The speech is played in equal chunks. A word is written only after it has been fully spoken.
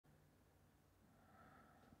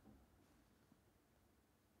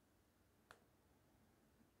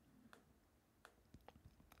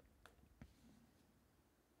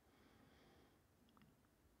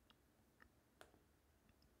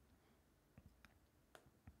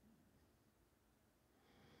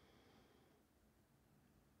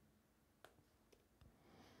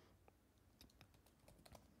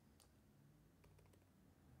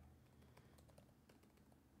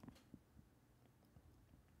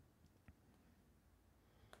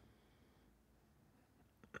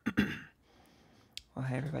Well,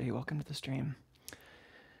 hey everybody, welcome to the stream.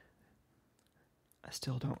 I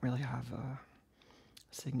still don't really have a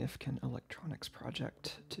significant electronics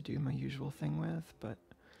project to do my usual thing with, but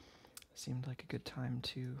it seemed like a good time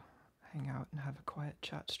to hang out and have a quiet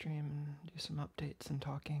chat stream and do some updates and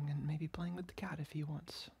talking and maybe playing with the cat if he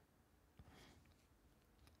wants.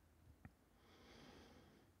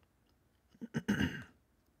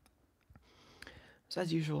 So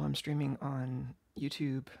as usual, I'm streaming on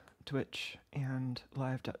YouTube, Twitch, and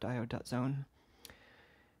live.dio.zone.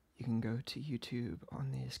 You can go to YouTube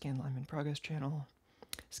on the scanlime-in-progress channel,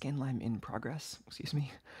 scanlime-in-progress, excuse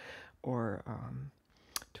me, or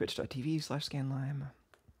twitch.tv/scanlime,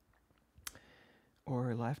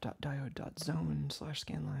 or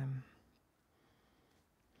live.dio.zone/scanlime.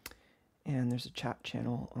 And there's a chat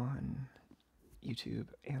channel on YouTube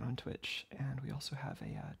and on Twitch, and we also have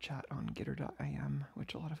a chat on gitter.im,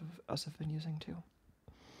 which a lot of us have been using too.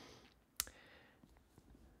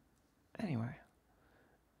 Anyway,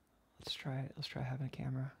 let's try having a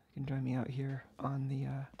camera. You can join me out here on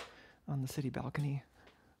the city balcony.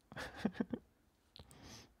 I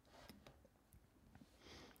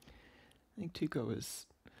think Tuco was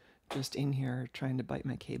just in here trying to bite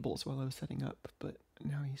my cables while I was setting up, but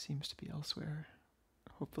now he seems to be elsewhere,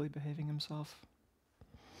 hopefully behaving himself.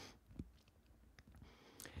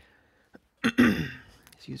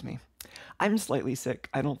 Excuse me. I'm slightly sick.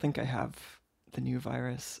 I don't think I have the new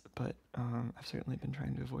virus, but I've certainly been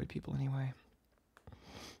trying to avoid people anyway.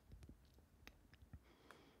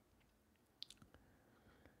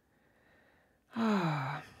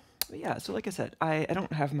 But yeah, so like I said, I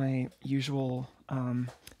don't have my usual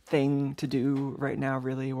thing to do right now,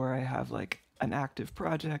 really, where I have like an active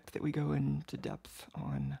project that we go into depth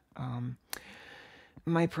on.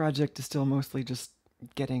 My project is still mostly just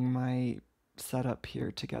getting my setup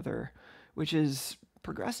here together, which is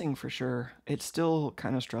progressing for sure. It's still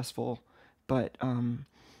kind of stressful, but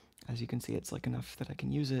as you can see, it's like enough that I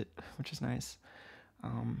can use it, which is nice.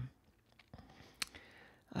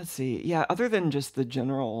 Let's see. Yeah, other than just the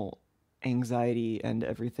general anxiety and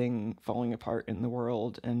everything falling apart in the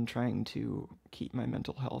world and trying to keep my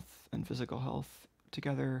mental health and physical health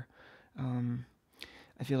together,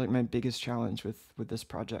 I feel like my biggest challenge with this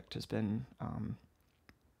project has been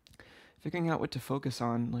figuring out what to focus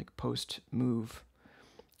on, like post-move.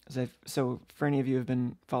 So for any of you who have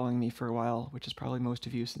been following me for a while, which is probably most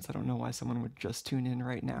of you, since I don't know why someone would just tune in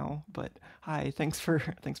right now, but hi, thanks for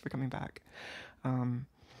coming back.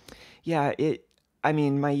 Yeah, I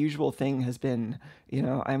mean, my usual thing has been,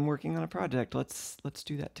 I'm working on a project. Let's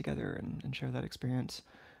do that together and share that experience.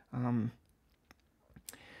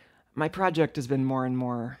 My project has been more and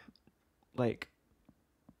more like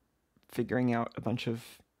figuring out a bunch of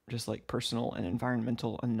just like personal and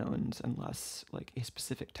environmental unknowns and less like a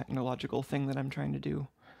specific technological thing that I'm trying to do.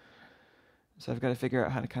 So I've got to figure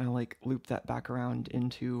out how to kind of like loop that back around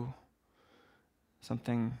into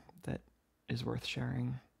something that is worth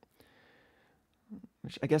sharing.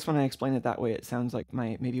 Which I guess when I explain it that way, it sounds like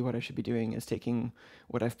maybe what I should be doing is taking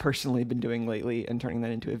what I've personally been doing lately and turning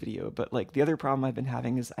that into a video. But like the other problem I've been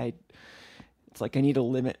having is it's like I need a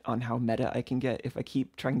limit on how meta I can get. If I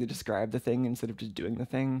keep trying to describe the thing instead of just doing the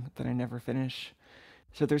thing, then I never finish.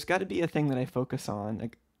 So there's got to be a thing that I focus on,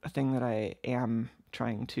 like a thing that I am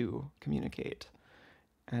trying to communicate.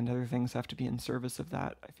 And other things have to be in service of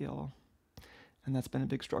that, I feel. And that's been a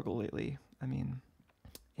big struggle lately. I mean,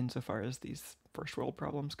 insofar as these first world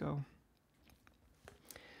problems go.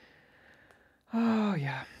 Oh,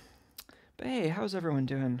 yeah. But hey, how's everyone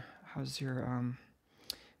doing? How's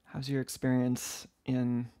your experience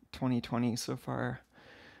in 2020 so far?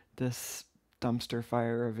 This dumpster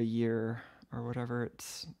fire of a year or whatever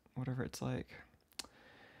it's like.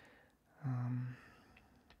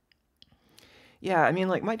 Yeah, I mean,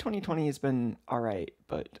 like my 2020 has been all right,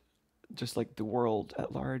 but just like the world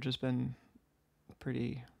at large has been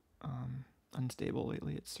pretty unstable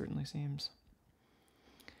lately, it certainly seems.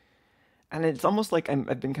 And it's almost like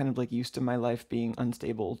I've been kind of like used to my life being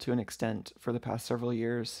unstable to an extent for the past several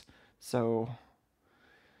years. So,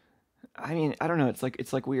 I mean, I don't know.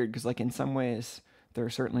 It's like weird because like in some ways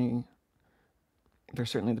there's certainly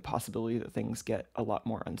the possibility that things get a lot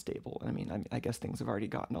more unstable. I mean, I guess things have already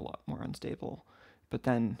gotten a lot more unstable, but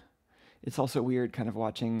then it's also weird kind of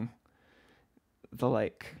watching the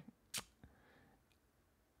like.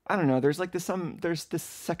 I don't know. There's this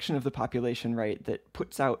section of the population, right, that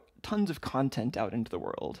puts out tons of content out into the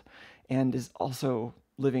world and is also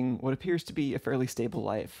living what appears to be a fairly stable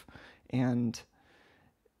life. And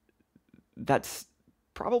that's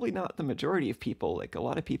probably not the majority of people. Like a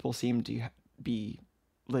lot of people seem to be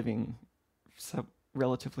living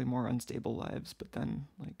relatively more unstable lives, but then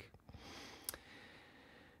like,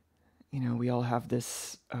 we all have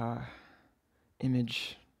this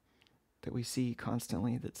image that we see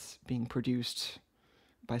constantly that's being produced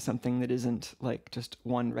by something that isn't like just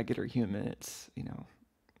one regular human. It's,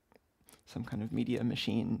 some kind of media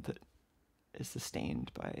machine that is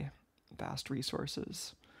sustained by vast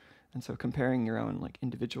resources. And so comparing your own like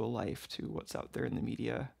individual life to what's out there in the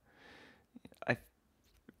media,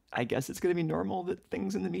 I guess it's going to be normal that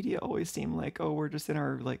things in the media always seem like, oh, we're just in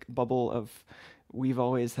our like bubble of, we've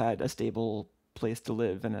always had a stable place to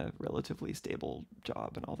live and a relatively stable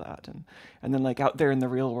job and all that. And then like out there in the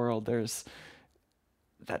real world,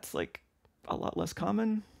 that's like a lot less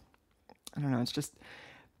common. I don't know. It's just,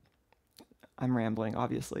 I'm rambling,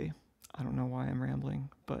 obviously. I don't know why I'm rambling,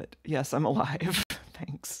 but yes, I'm alive.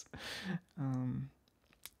 Thanks.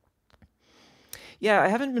 Yeah, I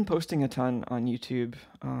haven't been posting a ton on YouTube.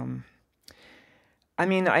 I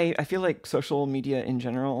mean, I feel like social media in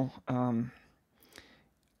general,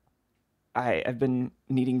 I've been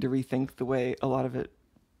needing to rethink the way a lot of it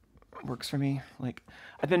works for me. Like,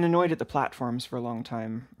 I've been annoyed at the platforms for a long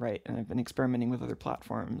time, right? And I've been experimenting with other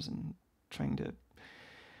platforms and trying to,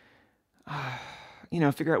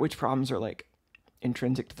 figure out which problems are like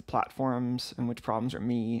intrinsic to the platforms and which problems are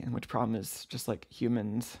me and which problem is just like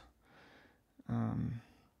humans.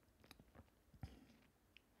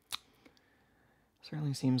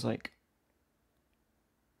 Certainly seems like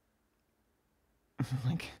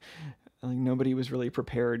like nobody was really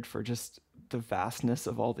prepared for just the vastness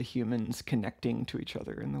of all the humans connecting to each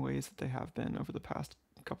other in the ways that they have been over the past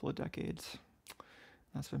couple of decades.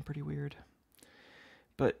 That's been pretty weird.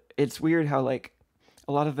 But it's weird how like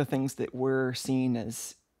a lot of the things that we're seen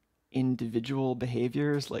as individual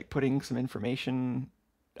behaviors, like putting some information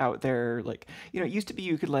out there, like, it used to be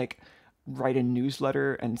you could like write a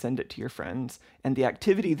newsletter and send it to your friends, and the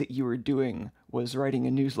activity that you were doing was writing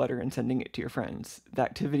a newsletter and sending it to your friends. The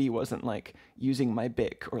activity wasn't like using my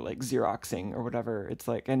Bic or like Xeroxing or whatever. It's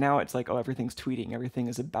like, and now it's like, oh, everything's tweeting. Everything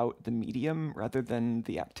is about the medium rather than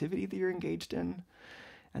the activity that you're engaged in.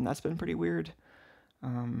 And that's been pretty weird.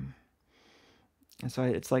 And so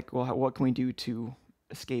it's like, well, what can we do to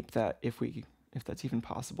escape that if that's even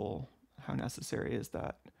possible? How necessary is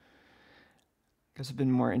that? Because I've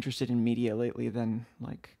been more interested in media lately than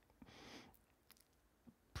like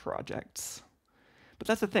projects. But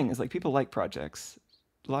that's the thing, is like people like projects.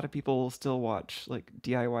 A lot of people still watch like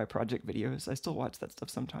DIY project videos. I still watch that stuff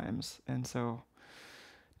sometimes. And so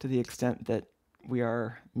to the extent that we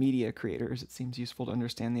are media creators, it seems useful to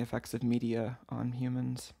understand the effects of media on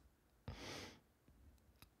humans.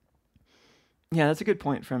 Yeah, that's a good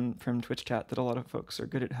point from Twitch chat, that a lot of folks are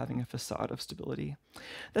good at having a facade of stability.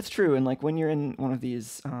 That's true. And like when you're in one of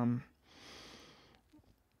these,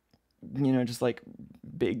 just like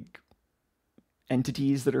big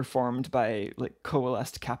entities that are formed by like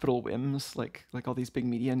coalesced capital whims, like all these big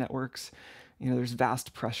media networks, there's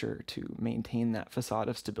vast pressure to maintain that facade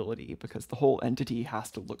of stability because the whole entity has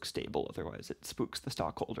to look stable. Otherwise it spooks the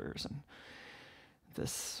stockholders, and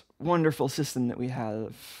this wonderful system that we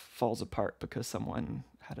have falls apart because someone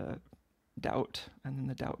had a doubt, and then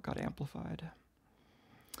the doubt got amplified.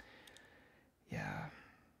 Yeah.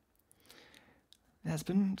 It's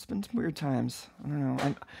been some weird times. I don't know.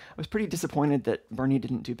 I was pretty disappointed that Bernie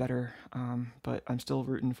didn't do better, but I'm still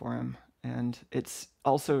rooting for him. And it's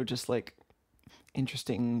also just like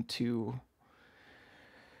interesting to,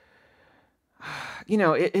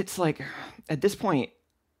 it's like at this point,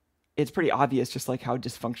 it's pretty obvious just like how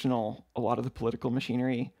dysfunctional a lot of the political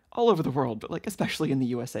machinery all over the world, but like especially in the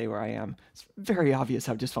USA where I am, it's very obvious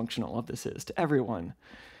how dysfunctional all of this is to everyone.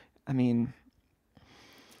 I mean,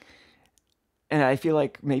 and I feel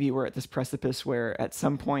like maybe we're at this precipice where at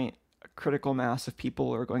some point a critical mass of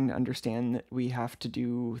people are going to understand that we have to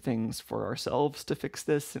do things for ourselves to fix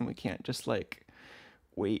this, and we can't just like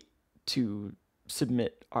wait to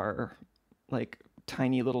submit our like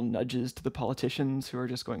tiny little nudges to the politicians who are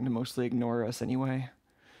just going to mostly ignore us anyway.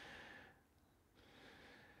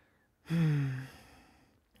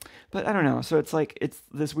 But I don't know. So it's like, it's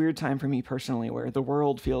this weird time for me personally where the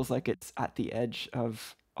world feels like it's at the edge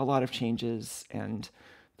of a lot of changes, and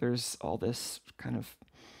there's all this kind of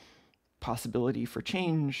possibility for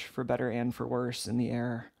change, for better and for worse, in the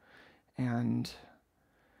air. And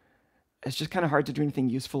it's just kind of hard to do anything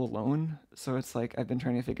useful alone. So it's like I've been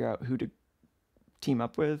trying to figure out who to team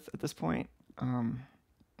up with at this point.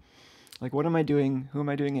 Like, what am I doing? Who am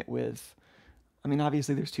I doing it with? I mean,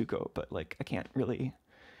 obviously there's Tuco, but like I can't really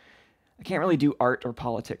do art or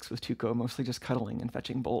politics with Tuco, mostly just cuddling and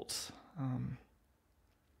fetching bolts.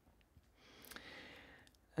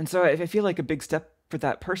 And so I feel like a big step for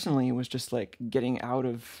that personally was just like getting out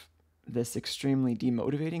of this extremely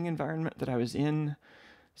demotivating environment that I was in.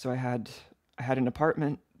 So I had an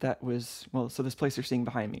apartment that was, well, so this place you're seeing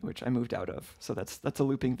behind me, which I moved out of. So that's a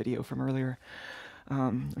looping video from earlier,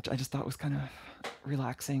 which I just thought was kind of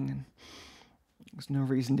relaxing, and there's no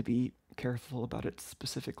reason to be careful about its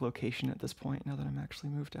specific location at this point now that I'm actually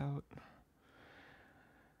moved out.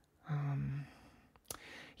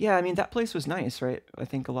 Yeah, I mean, that place was nice, right? I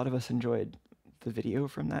think a lot of us enjoyed the video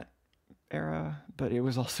from that era, but it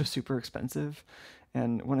was also super expensive.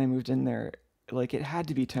 And when I moved in there, like it had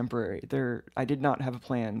to be temporary. I did not have a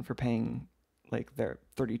plan for paying like their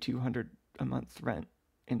 3,200 a month rent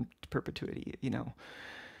in perpetuity, you know.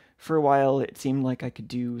 For a while it seemed like I could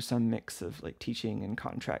do some mix of like teaching and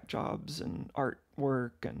contract jobs and art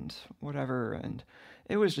work and whatever, and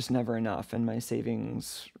it was just never enough, and my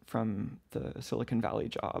savings from the Silicon Valley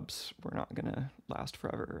jobs were not going to last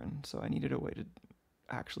forever, and so I needed a way to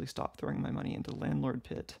actually stop throwing my money into the landlord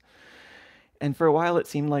pit. And for a while it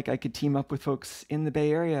seemed like I could team up with folks in the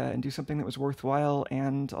Bay Area and do something that was worthwhile,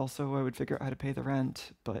 and also I would figure out how to pay the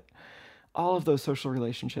rent, but all of those social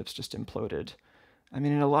relationships just imploded. I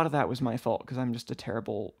mean, and a lot of that was my fault because I'm just a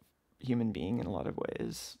terrible human being in a lot of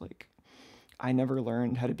ways. Like, I never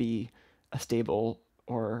learned how to be a stable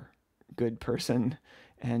or good person,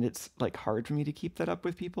 and it's like hard for me to keep that up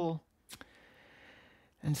with people.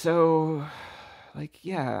 And so, like,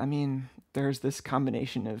 yeah, I mean, there's this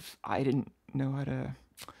combination of I didn't know how to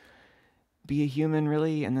be a human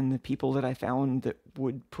really, and then the people that I found that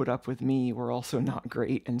would put up with me were also not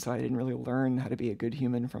great, and so I didn't really learn how to be a good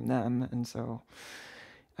human from them, and so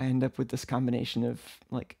I end up with this combination of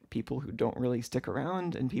like people who don't really stick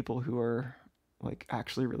around and people who are like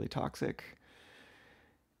actually really toxic.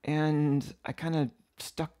 And I kind of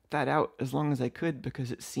stuck that out as long as I could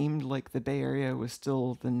because it seemed like the Bay Area was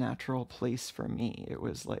still the natural place for me. It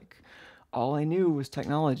was like all I knew was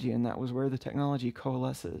technology, and that was where the technology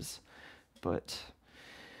coalesces. But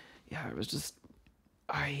yeah, it was just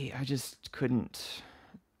I just couldn't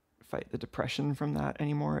fight the depression from that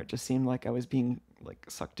anymore. It just seemed like I was being like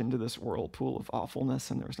sucked into this whirlpool of awfulness,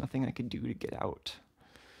 and there was nothing I could do to get out.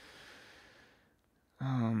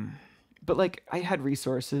 But like I had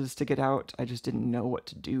resources to get out, I just didn't know what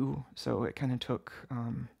to do. So it kind of took,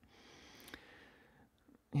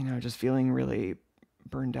 just feeling really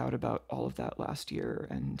burned out about all of that last year,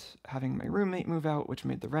 and having my roommate move out, which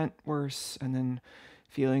made the rent worse, and then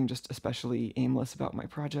feeling just especially aimless about my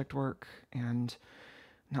project work, and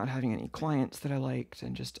not having any clients that I liked,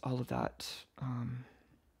 and just all of that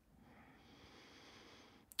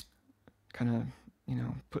kind of,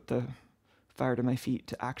 put the fire to my feet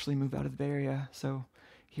to actually move out of the Bay Area. So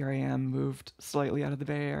here I am, moved slightly out of the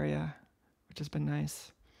Bay Area, which has been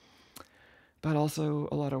nice, but also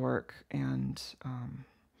a lot of work. And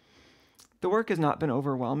the work has not been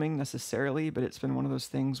overwhelming necessarily, but it's been one of those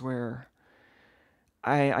things where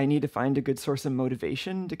I need to find a good source of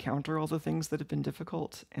motivation to counter all the things that have been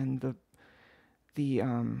difficult, and the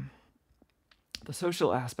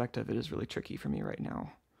social aspect of it is really tricky for me right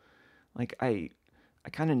now. Like I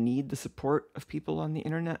kind of need the support of people on the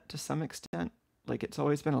internet to some extent. Like it's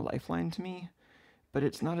always been a lifeline to me, but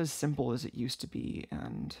it's not as simple as it used to be,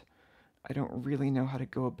 and I don't really know how to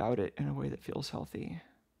go about it in a way that feels healthy.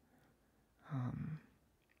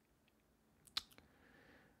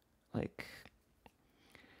 Like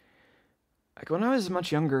when I was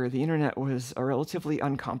much younger, the internet was a relatively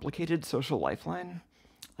uncomplicated social lifeline.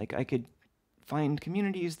 Like I could find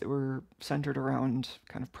communities that were centered around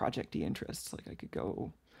kind of projecty interests. Like I could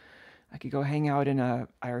go hang out in a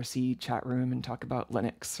IRC chat room and talk about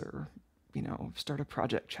Linux, or start a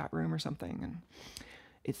project chat room or something, and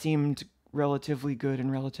it seemed relatively good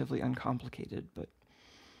and relatively uncomplicated. But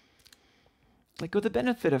like with the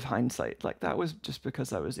benefit of hindsight, like that was just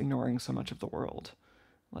because I was ignoring so much of the world.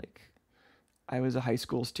 Like I was a high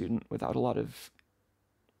school student without a lot of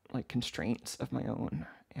like constraints of my own,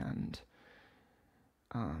 and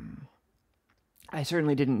I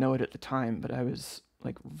certainly didn't know it at the time, but I was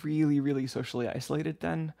like really, really socially isolated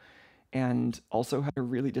then, and also had a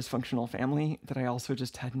really dysfunctional family that I also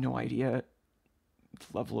just had no idea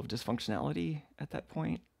the level of dysfunctionality at that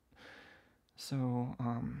point. So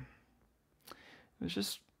it was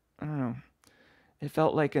just, I don't know, it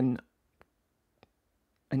felt like an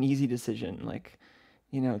easy decision. Like,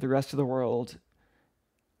 the rest of the world,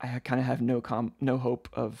 I kind of have no hope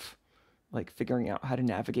of like figuring out how to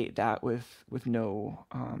navigate that with no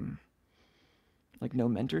no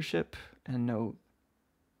mentorship and no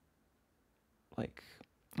like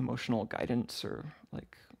emotional guidance or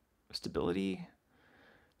like stability.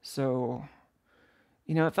 So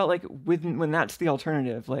you know, it felt like when that's the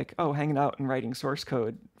alternative, like, oh, hanging out and writing source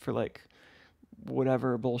code for like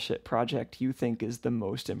whatever bullshit project you think is the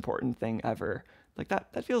most important thing ever. Like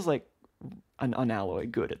that feels like an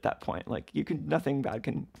unalloyed good at that point. Like you can nothing bad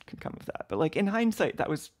can come of that. But like in hindsight, that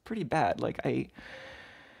was pretty bad. Like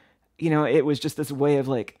it was just this way of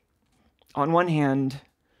like, on one hand,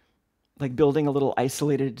 like building a little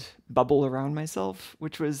isolated bubble around myself,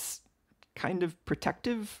 which was kind of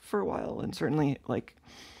protective for a while, and certainly like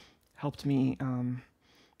helped me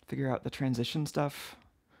figure out the transition stuff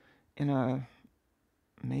in a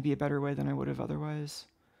maybe a better way than I would have otherwise.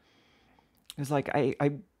 It's like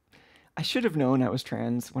I should have known I was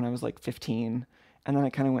trans when I was like 15, and then I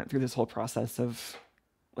kind of went through this whole process of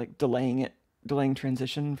like delaying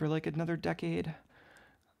transition for like another decade.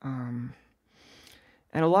 And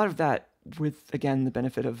a lot of that, with again the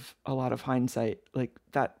benefit of a lot of hindsight, like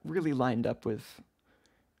that really lined up with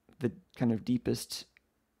the kind of deepest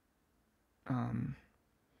kind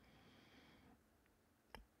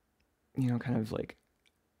of like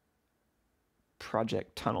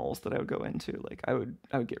project tunnels that I would go into. Like I would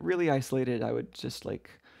get really isolated. I would just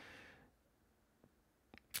like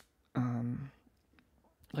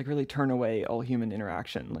really turn away all human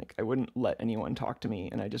interaction. Like I wouldn't let anyone talk to me,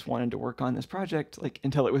 and I just wanted to work on this project like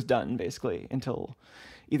until it was done, basically, until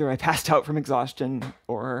either I passed out from exhaustion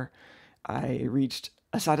or I reached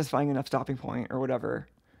a satisfying enough stopping point or whatever.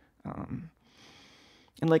 And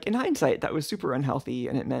like in hindsight, that was super unhealthy,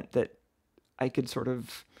 and it meant that I could sort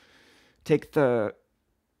of take the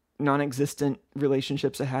non-existent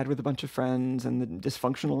relationships I had with a bunch of friends and the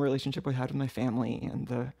dysfunctional relationship I had with my family and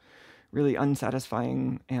the really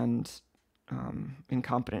unsatisfying and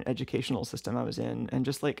incompetent educational system I was in, and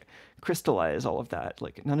just like crystallize all of that.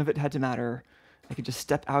 Like none of it had to matter. I could just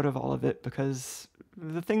step out of all of it because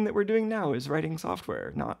the thing that we're doing now is writing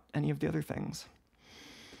software, not any of the other things.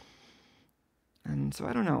 And so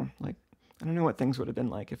I don't know, like, I don't know what things would have been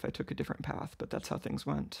like if I took a different path, but that's how things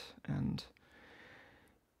went. And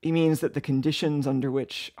it means that the conditions under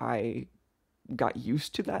which I got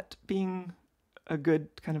used to that being a good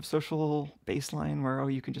kind of social baseline where, oh,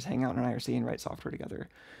 you can just hang out in an IRC and write software together,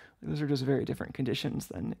 those are just very different conditions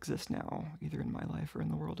than exist now, either in my life or in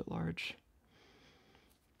the world at large.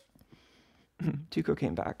 Tuco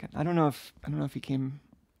came back, and I don't know if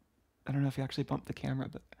he actually bumped the camera,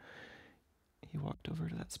 but he walked over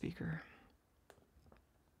to that speaker.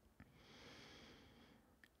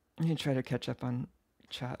 I'm gonna try to catch up on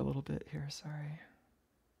chat a little bit here, sorry.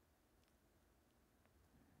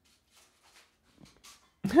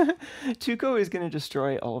 Tuco is gonna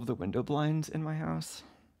destroy all of the window blinds in my house.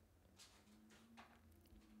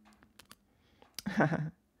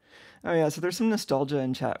 Oh yeah, so there's some nostalgia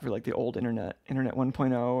in chat for like the old internet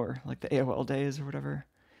 1.0 or like the AOL days or whatever.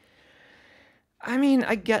 I mean,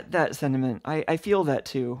 I get that sentiment. I feel that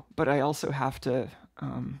too, but I also have to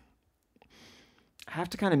kind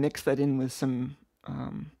of mix that in with some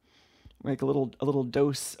like a little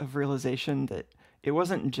dose of realization that it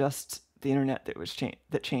wasn't just the internet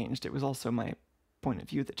that changed. It was also my point of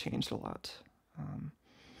view that changed a lot.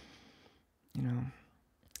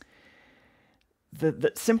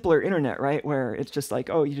 The simpler internet, right, where it's just like,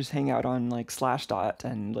 oh, you just hang out on like Slashdot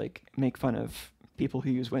and like make fun of people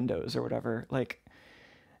who use Windows or whatever. Like,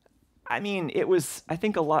 I mean, it was, I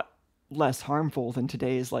think, a lot less harmful than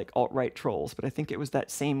today's like alt-right trolls, but I think it was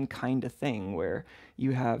that same kind of thing where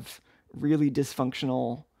you have really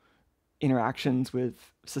dysfunctional interactions with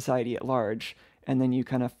society at large, and then you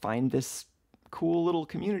kind of find this cool little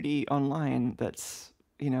community online that's,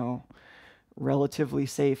 relatively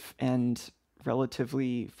safe and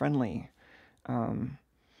relatively friendly. And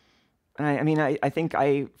I mean, I think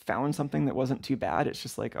I found something that wasn't too bad. It's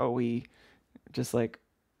just like, oh, we just like,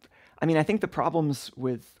 I mean, I think the problems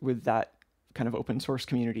with that kind of open source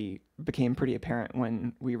community became pretty apparent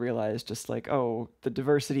when we realized just like, oh, the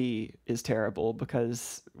diversity is terrible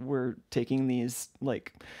because we're taking these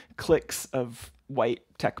like cliques of white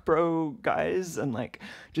tech bro guys and like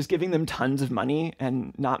just giving them tons of money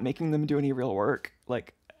and not making them do any real work,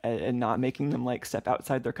 like, and not making them like step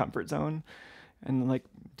outside their comfort zone, and like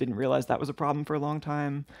didn't realize that was a problem for a long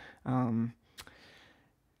time.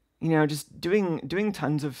 Just doing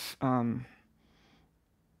tons of kind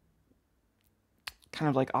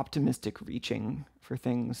of like optimistic reaching for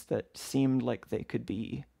things that seemed like they could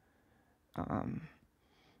be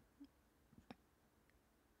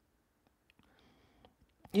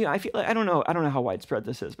I feel like I don't know how widespread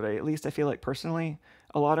this is, but at least I feel like personally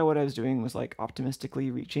a lot of what I was doing was like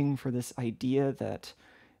optimistically reaching for this idea that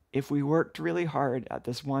if we worked really hard at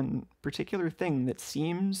this one particular thing that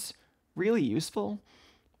seems really useful,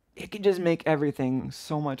 it could just make everything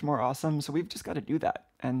so much more awesome. So we've just got to do that,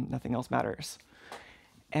 and nothing else matters.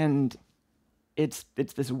 And it's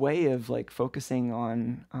this way of like focusing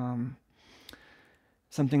on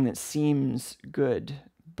something that seems good,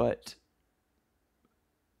 but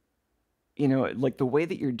you know, like the way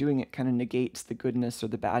that you're doing it kind of negates the goodness or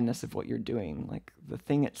the badness of what you're doing. Like the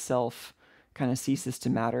thing itself kind of ceases to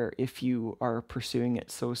matter if you are pursuing it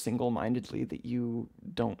so single-mindedly that you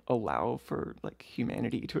don't allow for like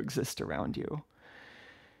humanity to exist around you.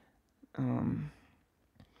 Um,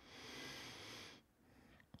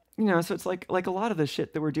 you know, so it's like a lot of the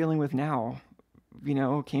shit that we're dealing with now, you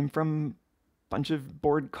know, came from a bunch of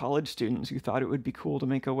bored college students who thought it would be cool to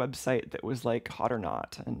make a website that was like hot or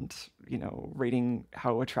not, and you know, rating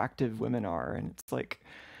how attractive women are. And it's like,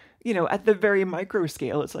 you know, at the very micro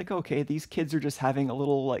scale, it's like, okay, these kids are just having a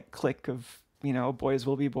little like click of, you know, boys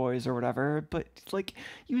will be boys or whatever. But like,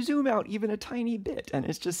 you zoom out even a tiny bit, and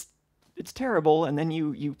it's just, it's terrible. And then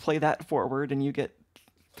you play that forward, and you get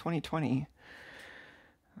 2020.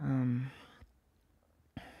 Um,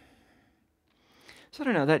 so I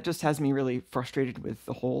don't know. That just has me really frustrated with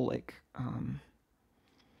the whole like.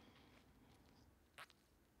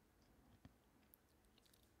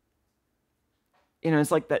 You know,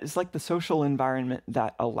 it's like that. It's like the social environment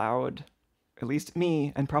that allowed, at least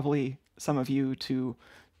me and probably some of you, to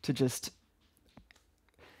just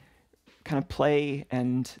kind of play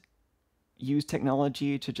and use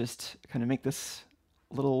technology to just kind of make this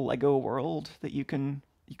little Lego world that you can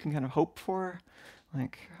kind of hope for.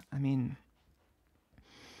 Like, I mean,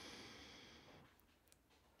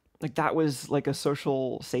 like that was like a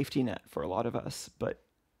social safety net for a lot of us, but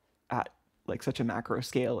at like such a macro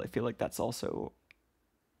scale, I feel like that's also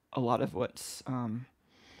a lot of what's you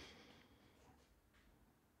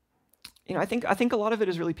know, I think a lot of it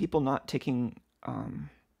is really people not taking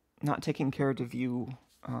care to view.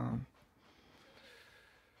 Um,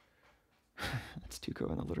 that's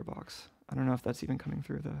Tuco in the litter box. I don't know if that's even coming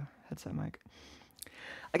through the headset mic.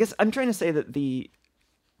 I guess I'm trying to say that the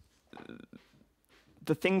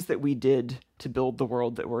things that we did to build the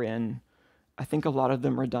world that we're in, I think a lot of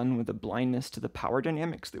them are done with a blindness to the power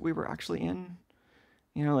dynamics that we were actually in.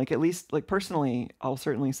 You know, like at least like personally, I'll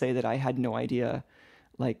certainly say that I had no idea.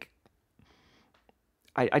 Like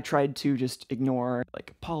I tried to just ignore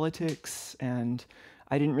like politics, and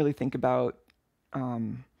I didn't really think about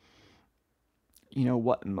um, you know,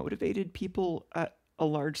 what motivated people at a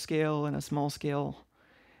large scale and a small scale.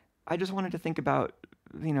 I just wanted to think about,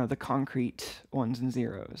 you know, the concrete ones and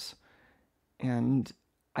zeros. And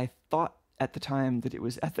I thought at the time that it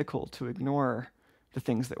was ethical to ignore the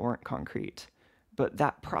things that weren't concrete. But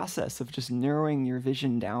that process of just narrowing your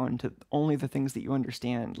vision down to only the things that you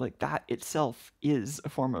understand, like that itself is a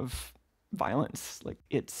form of violence. Like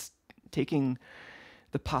it's taking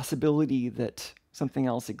the possibility that something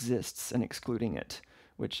else exists and excluding it,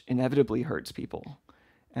 which inevitably hurts people.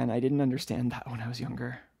 And I didn't understand that when I was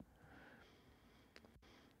younger.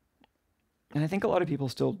 And I think a lot of people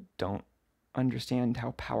still don't understand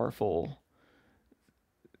how powerful,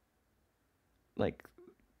 like,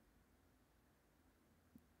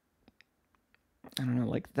 I don't know,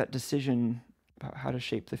 like that decision about how to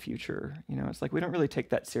shape the future. You know, it's like we don't really take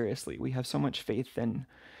that seriously. We have so much faith in,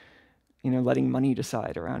 you know, letting money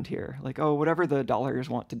decide around here. Like, oh, whatever the dollars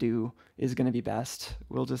want to do is going to be best.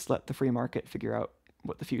 We'll just let the free market figure out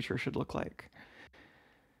what the future should look like.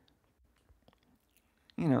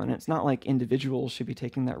 You know, and it's not like individuals should be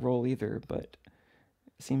taking that role either, but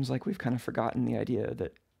it seems like we've kind of forgotten the idea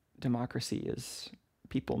that democracy is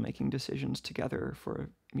people making decisions together for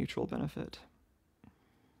mutual benefit.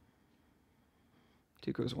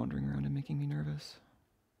 Tuco's wandering around and making me nervous.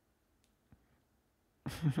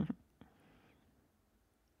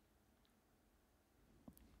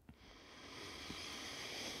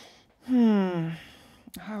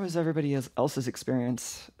 How is everybody else's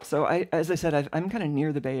experience? So as I said, I'm kind of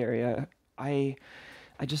near the Bay Area. I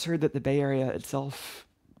just heard that the Bay Area itself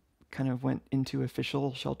kind of went into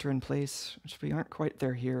official shelter in place, which we aren't quite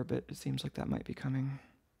there here, but it seems like that might be coming.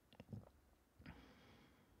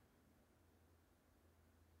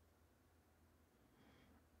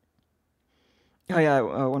 Oh yeah,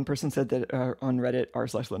 one person said that on Reddit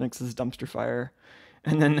r/Linux is dumpster fire,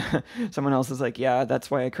 and then someone else is like, yeah,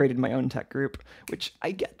 that's why I created my own tech group, which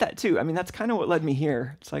I get that too. I mean, that's kind of what led me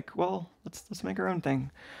here. It's like, well, let's make our own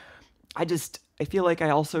thing. I feel like I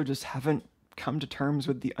also just haven't come to terms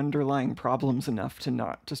with the underlying problems enough to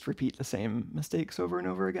not just repeat the same mistakes over and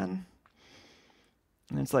over again.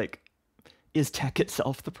 And it's like, is tech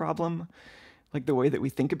itself the problem? Like the way that we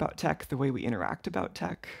think about tech, the way we interact about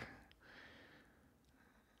tech.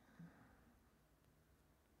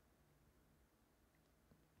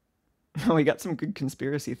 Oh, we got some good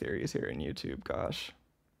conspiracy theories here in YouTube, gosh.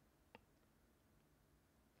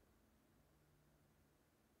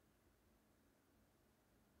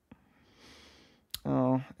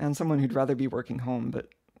 Oh, and someone who'd rather be working home, but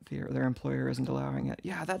their employer isn't allowing it.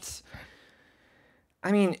 Yeah, that's.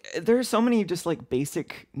 I mean, there's so many just like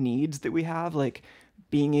basic needs that we have, like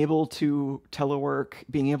being able to telework,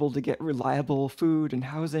 being able to get reliable food and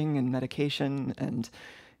housing and medication and,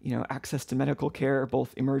 access to medical care,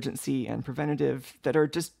 both emergency and preventative, that are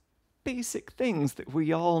just basic things that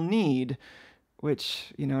we all need,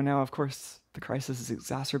 which, now of course the crisis is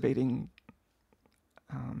exacerbating.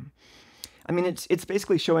 Um, I mean, it's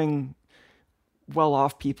basically showing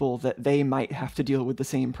well-off people that they might have to deal with the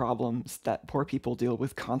same problems that poor people deal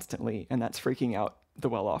with constantly, and that's freaking out the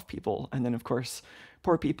well-off people. And then, of course,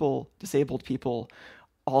 poor people, disabled people,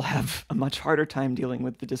 all have a much harder time dealing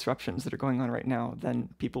with the disruptions that are going on right now than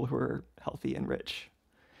people who are healthy and rich.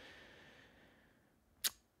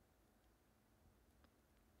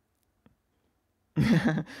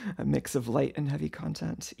 A mix of light and heavy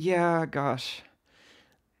content. Yeah, gosh.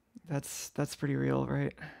 That's pretty real,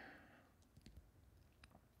 right?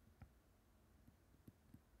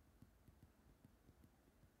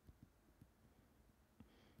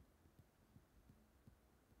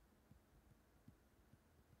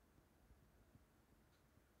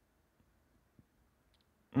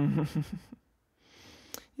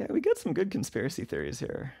 Yeah, we got some good conspiracy theories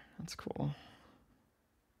here. That's cool.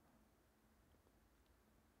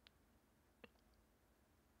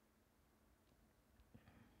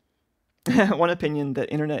 One opinion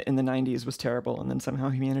that internet in the 90s was terrible and then somehow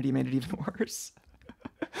humanity made it even worse.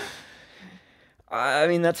 I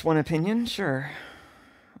mean, that's one opinion, sure.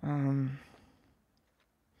 Um,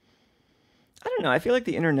 I don't know. I feel like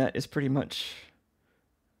the internet is pretty much.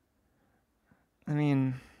 I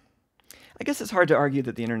mean, I guess it's hard to argue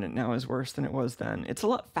that the internet now is worse than it was then. It's a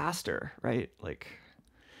lot faster, right? Like,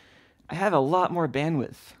 I have a lot more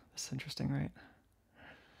bandwidth. That's interesting, right?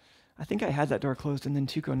 I think I had that door closed and then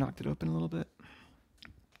Tuco knocked it open a little bit.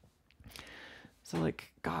 So,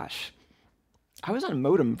 like, gosh, I was on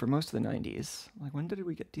modem for most of the 90s. Like, when did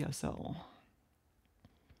we get DSL?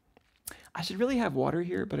 I should really have water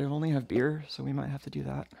here, but I only have beer, so we might have to do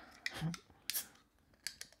that.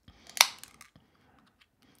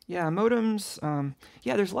 Yeah, modems.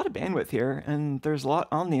 Yeah, there's a lot of bandwidth here, and there's a lot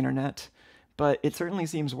on the internet, but it certainly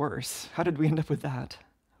seems worse. How did we end up with that?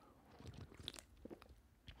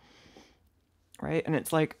 Right? And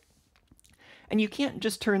it's like, and you can't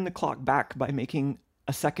just turn the clock back by making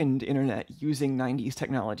a second internet using 90s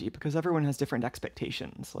technology because everyone has different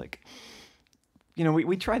expectations. Like,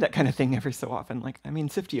 we try that kind of thing every so often. Like, I mean,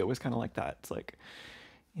 Siftio was kind of like that. It's like,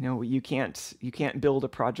 you can't build a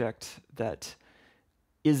project that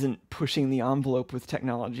isn't pushing the envelope with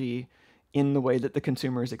technology in the way that the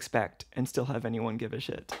consumers expect and still have anyone give a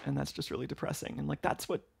shit. And that's just really depressing. And like, that's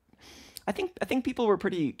what I think people were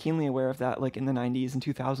pretty keenly aware of that, like in the 90s and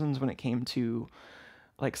 2000s when it came to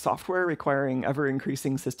like software requiring ever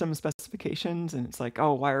increasing system specifications. And it's like,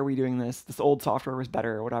 oh, why are we doing this? This old software was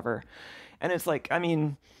better or whatever. And it's like, I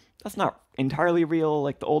mean, that's not entirely real.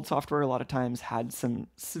 Like the old software a lot of times had some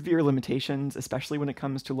severe limitations, especially when it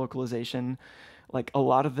comes to localization. Like a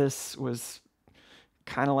lot of this was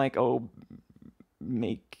kind of like, oh,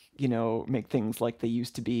 make things like they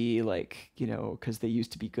used to be, like, because they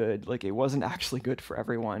used to be good. Like it wasn't actually good for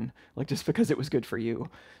everyone, like just because it was good for you.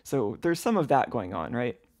 So there's some of that going on,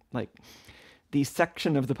 right? Like the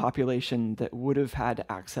section of the population that would have had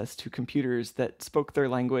access to computers that spoke their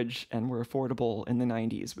language and were affordable in the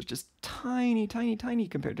 90s was just tiny, tiny, tiny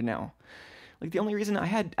compared to now. Like the only reason I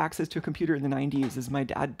had access to a computer in the 90s is my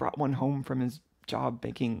dad brought one home from his job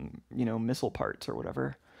making, missile parts or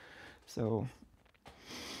whatever. So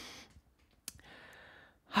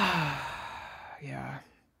yeah.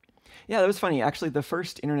 Yeah, that was funny. Actually, the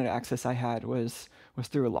first internet access I had was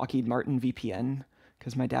through a Lockheed Martin VPN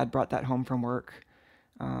because my dad brought that home from work.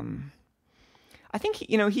 Um, I think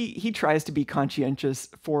he tries to be conscientious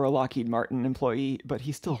for a Lockheed Martin employee, but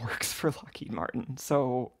he still works for Lockheed Martin.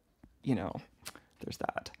 So, there's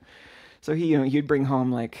that. So he'd bring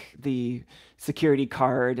home like the security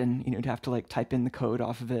card, and you'd have to like type in the code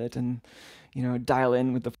off of it, and dial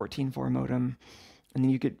in with the 14.4 modem, and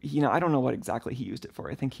then you could I don't know what exactly he used it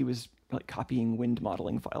for. I think he was like copying wind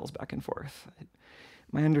modeling files back and forth.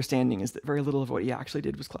 My understanding is that very little of what he actually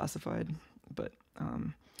did was classified, but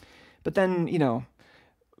but then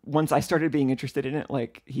once I started being interested in it,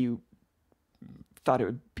 like he thought it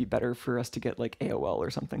would be better for us to get like AOL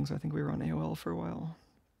or something. So I think we were on AOL for a while.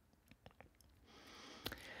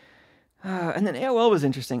 And then AOL was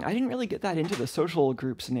interesting. I didn't really get that into the social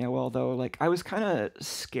groups in AOL though. Like I was kind of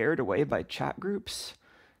scared away by chat groups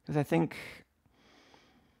because I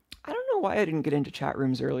don't know why I didn't get into chat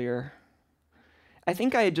rooms earlier. I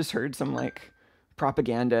think I had just heard some like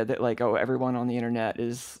propaganda that like, oh, everyone on the internet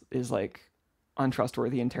is like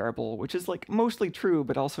untrustworthy and terrible, which is like mostly true,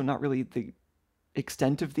 but also not really the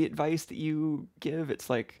extent of the advice that you give.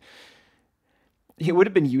 It's like it would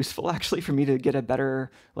have been useful actually for me to get a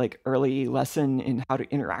better like early lesson in how to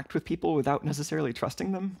interact with people without necessarily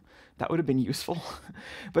trusting them. That would have been useful.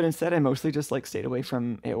 But instead I mostly just like stayed away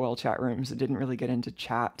from AOL chat rooms. I didn't really get into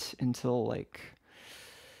chat until like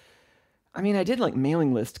I mean, I did like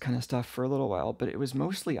mailing list kind of stuff for a little while, but it was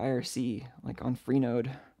mostly IRC, like on Freenode.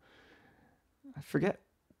 I forget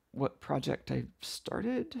what project I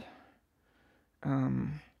started.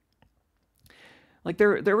 Um, like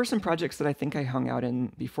there were some projects that I think I hung out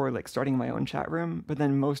in before like starting my own chat room, but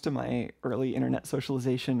then most of my early internet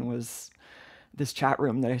socialization was this chat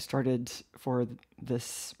room that I started for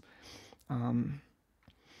this. Um,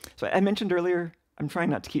 so I mentioned earlier, I'm trying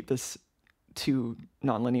not to keep this too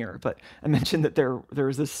nonlinear, but I mentioned that there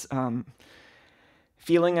was this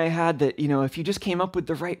feeling I had that, you know, if you just came up with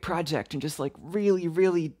the right project and just like really,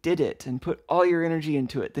 really did it and put all your energy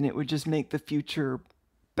into it, then it would just make the future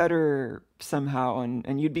better somehow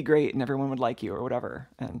and you'd be great and everyone would like you or whatever.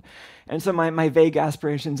 And so my vague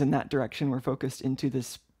aspirations in that direction were focused into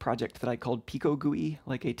this project that I called Pico GUI,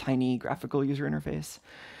 like a tiny graphical user interface.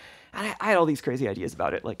 And I had all these crazy ideas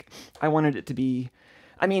about it. Like I wanted it to be,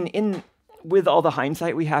 I mean, in with all the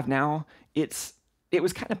hindsight we have now, it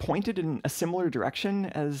was kind of pointed in a similar direction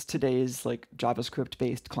as today's like JavaScript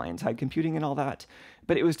based client-side computing and all that,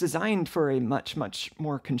 but it was designed for a much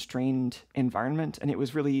more constrained environment, and it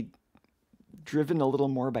was really driven a little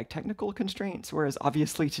more by technical constraints, whereas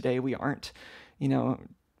obviously today we aren't, you know,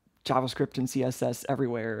 JavaScript and CSS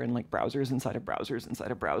everywhere and like browsers inside of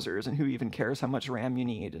browsers and who even cares how much RAM you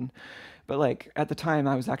need. And but like at the time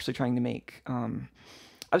I was actually trying to make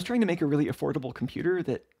a really affordable computer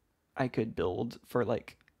that I could build for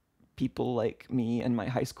like people like me and my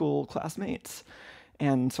high school classmates.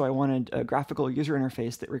 And so I wanted a graphical user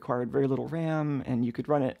interface that required very little RAM, and you could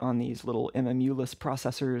run it on these little MMU-less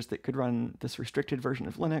processors that could run this restricted version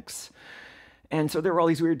of Linux. And so there were all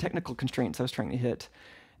these weird technical constraints I was trying to hit.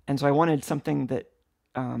 And so I wanted something that,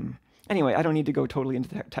 anyway, I don't need to go totally into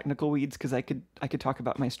the technical weeds because I could talk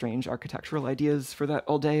about my strange architectural ideas for that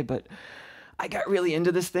all day, but I got really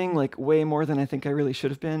into this thing, like way more than I think I really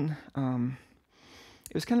should have been.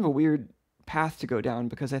 It was kind of a weird path to go down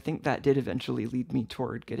because I think that did eventually lead me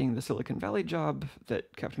toward getting the Silicon Valley job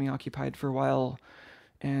that kept me occupied for a while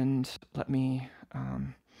and let me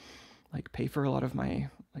like pay for a lot of my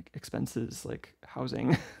like expenses, like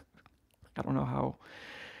housing. I don't know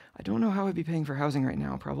how I'd be paying for housing right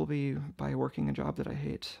now. Probably by working a job that I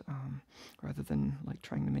hate, rather than like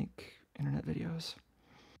trying to make internet videos.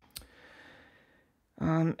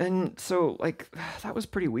 And so like that was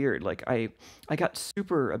pretty weird. Like I got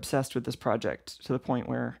super obsessed with this project to the point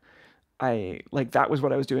where I like that was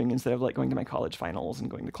what I was doing instead of like going to my college finals and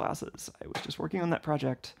going to classes. I was just working on that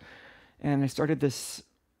project, and I started this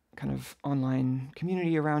kind of online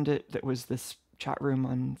community around it that was this chat room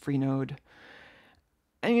on Freenode.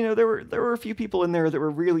 And you know there were a few people in there that were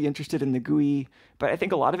really interested in the GUI, but I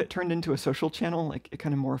think a lot of it turned into a social channel. Like it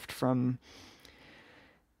kind of morphed from,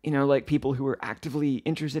 you know, like people who were actively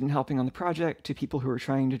interested in helping on the project to people who were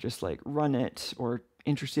trying to just like run it or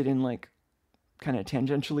interested in like kind of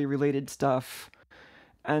tangentially related stuff.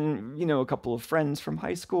 And, you know, a couple of friends from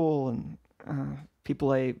high school and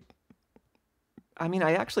people I mean,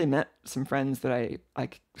 I actually met some friends that I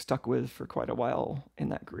stuck with for quite a while in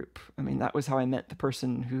that group. I mean, that was how I met the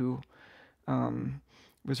person who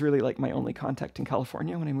was really like my only contact in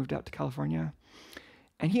California when I moved out to California.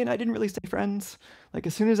 And he and I didn't really stay friends. Like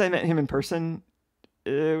as soon as I met him in person,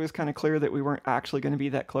 it was kind of clear that we weren't actually going to be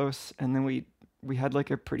that close. And then we had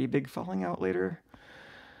like a pretty big falling out later.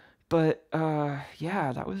 But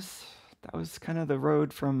yeah, that was kind of the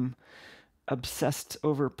road from obsessed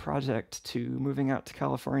over project to moving out to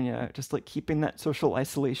California, just like keeping that social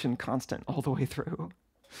isolation constant all the way through.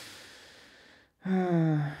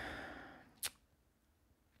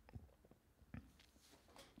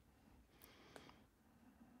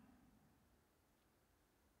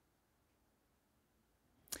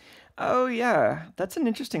 Oh yeah, that's an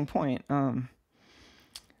interesting point.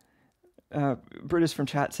 Brutus from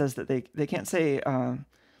chat says that they can't say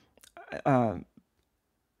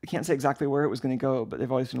can't say exactly where it was going to go, but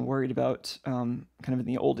they've always been worried about kind of in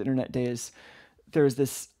the old internet days. There's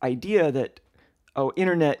this idea that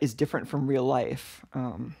internet is different from real life,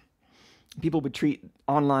 people would treat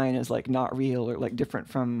online as like not real or like different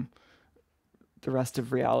from the rest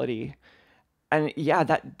of reality. And yeah,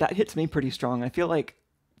 that hits me pretty strong. I feel like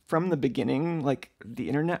from the beginning, like the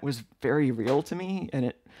internet was very real to me, and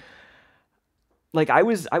it like I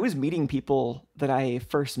was meeting people that I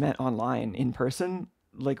first met online in person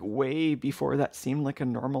like way before that seemed like a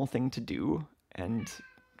normal thing to do, and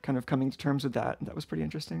kind of coming to terms with that. That was pretty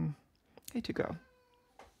interesting. Hey, Tuco,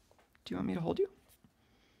 do you want me to hold you?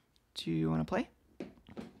 Do you want to play?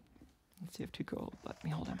 Let's see if Tuco will let me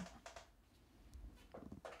hold him.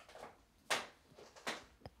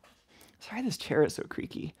 Sorry, this chair is so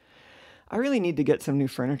creaky. I really need to get some new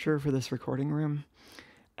furniture for this recording room.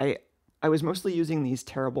 I I was mostly using these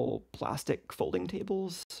terrible plastic folding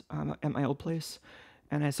tables at my old place,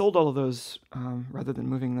 and I sold all of those rather than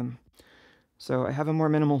moving them. So I have a more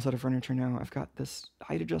minimal set of furniture now. I've got this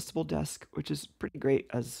height adjustable desk, which is pretty great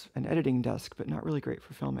as an editing desk, but not really great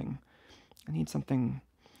for filming. I need something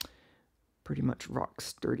pretty much rock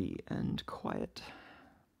sturdy and quiet.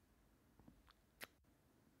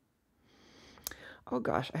 Oh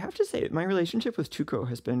gosh, I have to say, my relationship with Tuco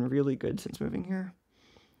has been really good since moving here.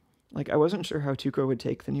 Like, I wasn't sure how Tuco would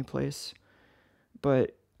take the new place,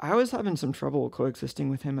 but I was having some trouble coexisting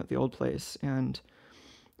with him at the old place, and,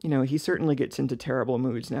 you know, he certainly gets into terrible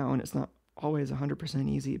moods now, and it's not always 100%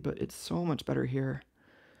 easy, but it's so much better here.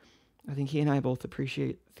 I think he and I both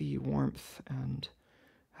appreciate the warmth and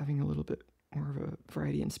having a little bit more of a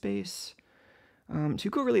variety in space.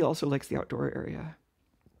 Tuco really also likes the outdoor area.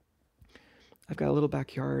 I've got a little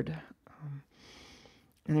backyard,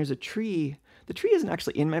 and there's a tree. The tree isn't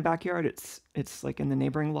actually in my backyard. It's like in the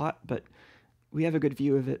neighboring lot, but we have a good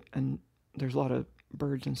view of it, and there's a lot of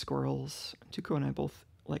birds and squirrels. Tuco and I both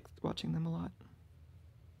like watching them a lot.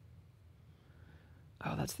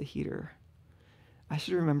 Oh, that's the heater. I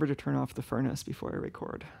should remember to turn off the furnace before I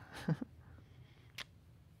record.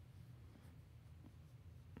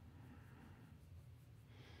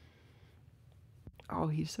 Oh,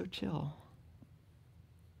 he's so chill.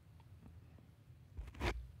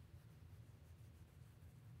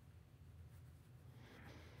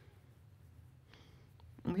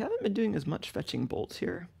 We haven't been doing as much fetching bolts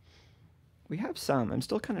here. We have some. I'm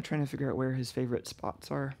still kind of trying to figure out where his favorite spots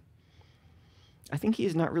are. I think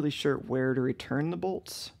he's not really sure where to return the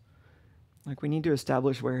bolts. Like, we need to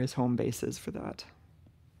establish where his home base is for that.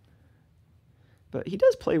 But he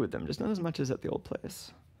does play with them, just not as much as at the old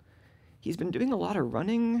place. He's been doing a lot of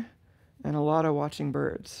running and a lot of watching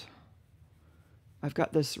birds. I've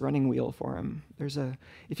got this running wheel for him.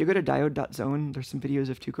 If you go to diode.zone, there's some videos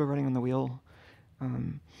of Tuco running on the wheel.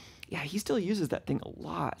 Yeah, he still uses that thing a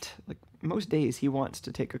lot. Like, most days he wants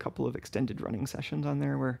to take a couple of extended running sessions on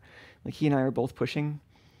there where like he and I are both pushing.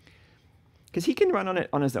 Because he can run on it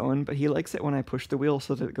on his own, but he likes it when I push the wheel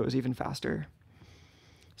so that it goes even faster.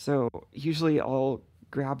 So usually I'll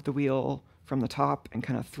grab the wheel from the top and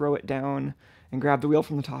kind of throw it down, and grab the wheel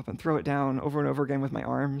from the top and throw it down over and over again with my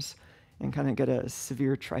arms, and kind of get a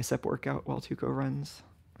severe tricep workout while Tuco runs.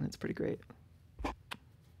 And it's pretty great.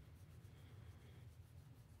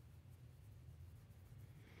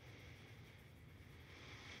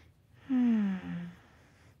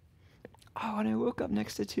 Oh, and I woke up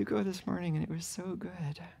next to Tuco this morning, and it was so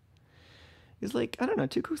good. He's like, I don't know,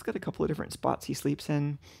 Tuco's got a couple of different spots he sleeps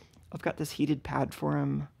in. I've got this heated pad for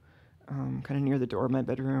him, kind of near the door of my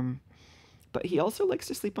bedroom. But he also likes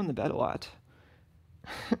to sleep on the bed a lot.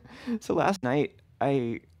 So last night,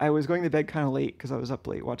 I was going to bed kind of late because I was up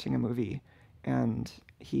late watching a movie, and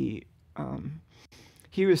he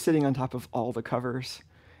was sitting on top of all the covers.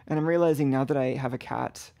 And I'm realizing now that I have a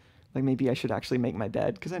cat, like maybe I should actually make my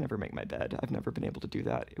bed, because I never make my bed. I've never been able to do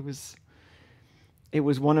that. It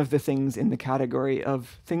was one of the things in the category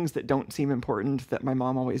of things that don't seem important that my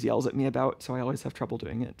mom always yells at me about, so I always have trouble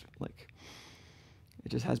doing it. Like, it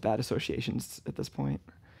just has bad associations at this point.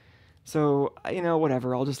 So, you know,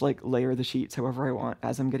 whatever, I'll just like layer the sheets however I want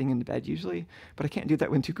as I'm getting into bed usually, but I can't do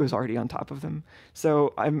that when Tuco's already on top of them.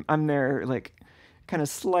 So I'm there like kind of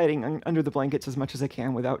sliding under the blankets as much as I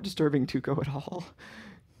can without disturbing Tuco at all.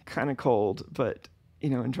 Kind of cold, but, you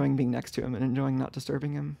know, enjoying being next to him and enjoying not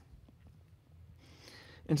disturbing him.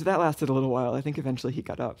 And so that lasted a little while. I think eventually he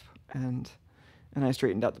got up, and I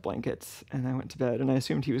straightened out the blankets, and I went to bed, and I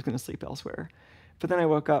assumed he was going to sleep elsewhere. But then I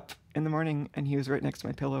woke up in the morning, and he was right next to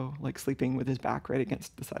my pillow, like sleeping with his back right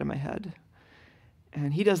against the side of my head.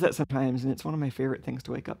 And he does that sometimes, and it's one of my favorite things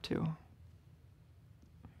to wake up to.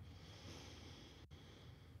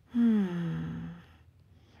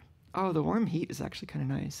 Oh, the warm heat is actually kind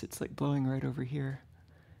of nice. It's like blowing right over here.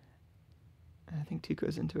 And I think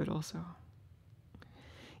Tuco's into it also.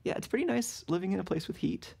 Yeah, it's pretty nice living in a place with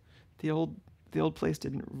heat. The old place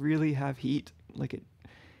didn't really have heat. Like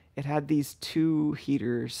it had these two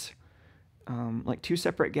heaters, like two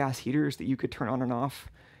separate gas heaters that you could turn on and off.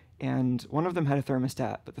 And one of them had a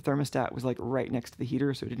thermostat, but the thermostat was like right next to the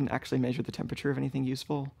heater, so it didn't actually measure the temperature of anything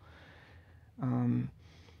useful. And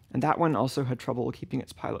that one also had trouble keeping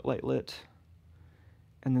its pilot light lit.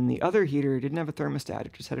 And then the other heater didn't have a thermostat,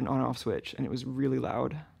 it just had an on-off switch, and it was really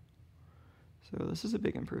loud. So this is a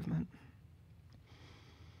big improvement.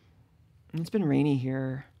 And it's been rainy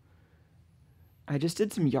here. I just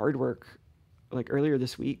did some yard work like earlier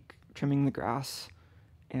this week, trimming the grass,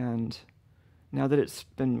 and now that it's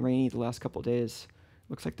been rainy the last couple of days,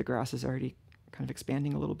 looks like the grass is already kind of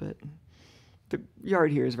expanding a little bit. The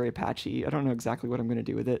yard here is very patchy. I don't know exactly what I'm going to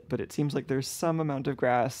do with it, but it seems like there's some amount of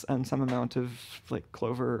grass and some amount of like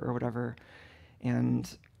clover or whatever. And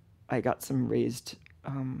I got some raised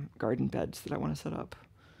garden beds that I want to set up.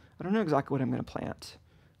 I don't know exactly what I'm going to plant.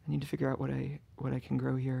 I need to figure out what I can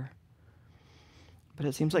grow here. But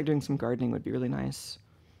it seems like doing some gardening would be really nice,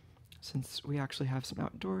 since we actually have some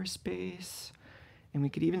outdoor space, and we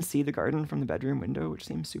could even see the garden from the bedroom window, which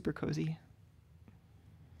seems super cozy.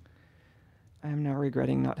 I am now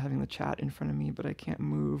regretting not having the chat in front of me, but I can't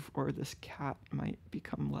move or this cat might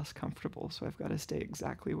become less comfortable, so I've got to stay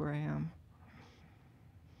exactly where I am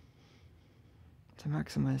to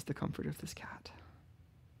maximize the comfort of this cat,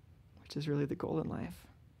 which is really the goal in life.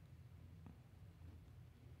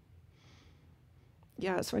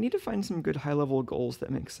 Yeah, so I need to find some good high-level goals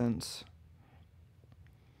that make sense.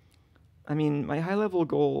 I mean, my high-level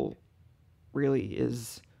goal really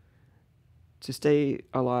is to stay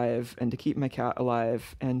alive and to keep my cat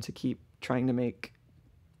alive and to keep trying to make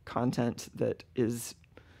content that is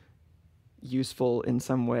useful in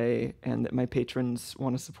some way and that my patrons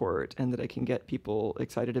want to support and that I can get people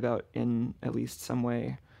excited about in at least some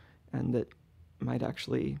way, and that might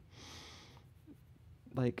actually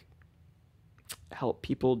like help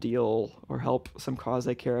people deal or help some cause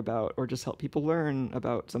I care about, or just help people learn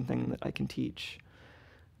about something that I can teach.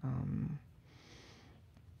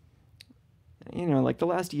 You know, like the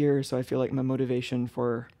last year or so, I feel like my motivation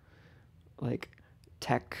for like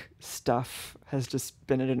tech stuff has just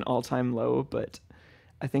been at an all-time low, but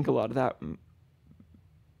I think a lot of that,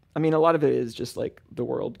 I mean, a lot of it is just like the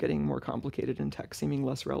world getting more complicated and tech seeming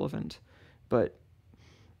less relevant, but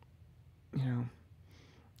you know,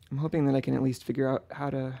 I'm hoping that I can at least figure out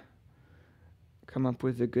how to come up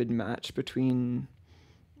with a good match between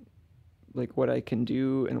like what I can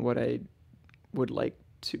do and what I would like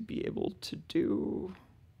to be able to do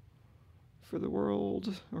for the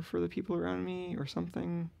world or for the people around me or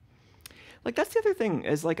something. Like that's the other thing,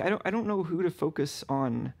 is like I don't know who to focus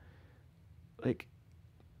on like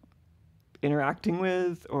interacting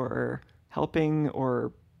with or helping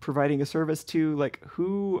or providing a service to. Like,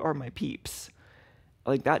 who are my peeps?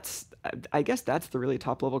 Like I guess that's the really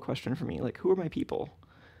top level question for me. Like, who are my people?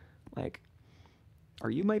 Like,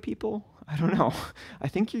 are you my people? I don't know. I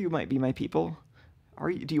think you might be my people.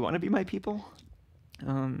 Do you want to be my people?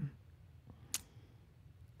 And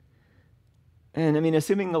I mean,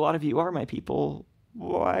 assuming a lot of you are my people,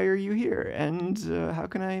 why are you here? And how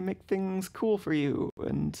can I make things cool for you?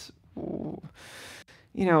 And,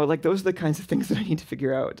 you know, like those are the kinds of things that I need to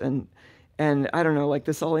figure out. And I don't know, like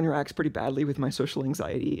this all interacts pretty badly with my social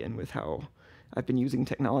anxiety and with how I've been using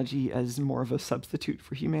technology as more of a substitute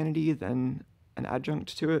for humanity than an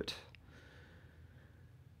adjunct to it.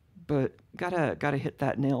 But gotta hit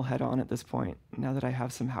that nail head on at this point, now that I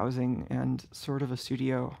have some housing and sort of a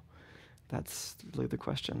studio. That's really the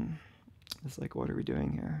question. It's like, what are we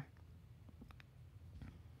doing here?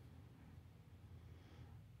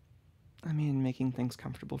 I mean, making things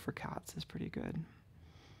comfortable for cats is pretty good.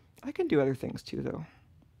 I can do other things too, though.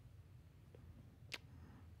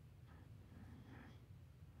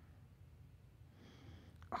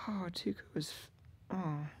 Oh, Tuco is...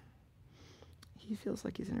 Oh. He feels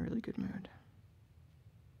like he's in a really good mood.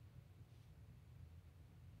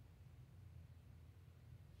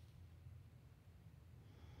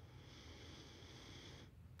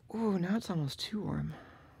 Ooh, now it's almost too warm.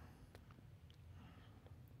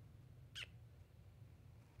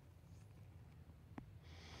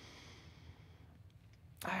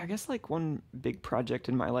 I guess like one big project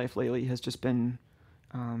in my life lately has just been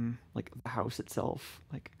like the house itself,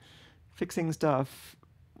 like fixing stuff,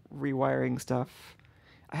 rewiring stuff.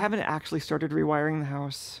 I haven't actually started rewiring the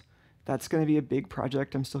house. That's going to be a big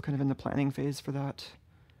project. I'm still kind of in the planning phase for that.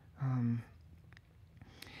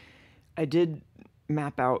 I did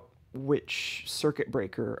map out which circuit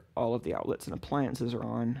breaker all of the outlets and appliances are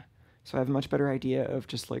on, so I have a much better idea of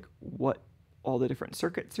just like what all the different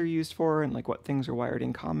circuits are used for, and like what things are wired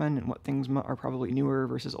in common and what things are probably newer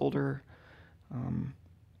versus older. And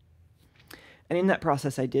in that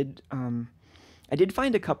process, I did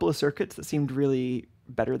find a couple of circuits that seemed really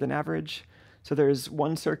better than average. So there's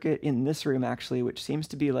one circuit in this room actually, which seems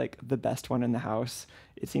to be like the best one in the house.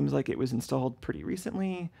 It seems like it was installed pretty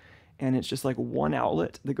recently, and it's just like one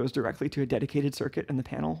outlet that goes directly to a dedicated circuit in the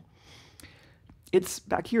panel. It's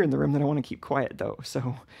back here in the room that I want to keep quiet though,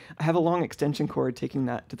 so I have a long extension cord taking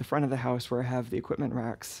that to the front of the house where I have the equipment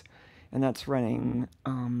racks, and that's running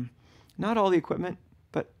not all the equipment,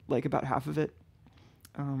 but like about half of it.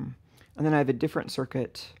 And then I have a different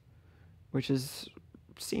circuit, which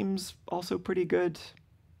seems also pretty good,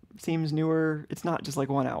 seems newer. It's not just like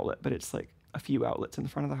one outlet, but it's like a few outlets in the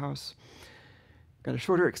front of the house. Got a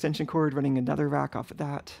shorter extension cord running another rack off of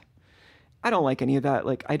that. I don't like any of that.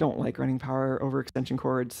 Like, I don't like running power over extension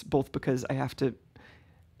cords, both because I have to,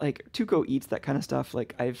 like, Tuco eats that kind of stuff.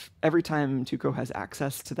 Like, every time Tuco has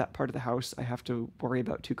access to that part of the house, I have to worry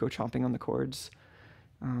about Tuco chomping on the cords.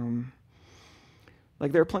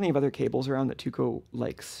 Like, there are plenty of other cables around that Tuco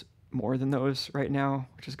likes more than those right now,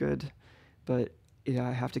 which is good. But yeah,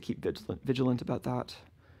 I have to keep vigilant about that.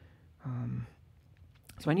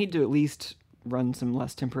 So I need to at least run some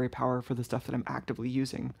less temporary power for the stuff that I'm actively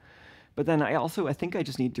using. But then I think I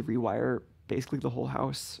just need to rewire basically the whole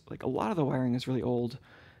house. Like, a lot of the wiring is really old.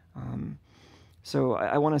 So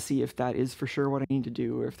I want to see if that is for sure what I need to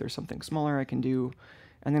do, or if there's something smaller I can do.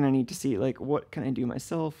 And then I need to see, like, what can I do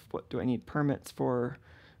myself? What do I need permits for?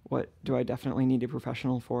 What do I definitely need a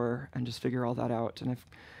professional for? And just figure all that out. And I've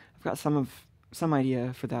got some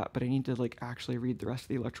idea for that, but I need to, like, actually read the rest of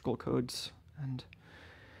the electrical codes. And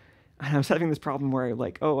I was having this problem where,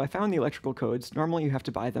 like, oh, I found the electrical codes. Normally you have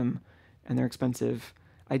to buy them, and they're expensive.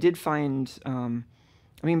 I did find,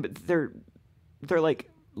 but they're like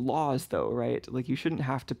laws though, right? Like, you shouldn't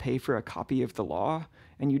have to pay for a copy of the law,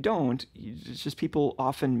 and you don't. It's just people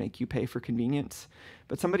often make you pay for convenience.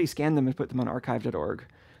 But somebody scanned them and put them on archive.org.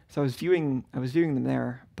 So I was viewing them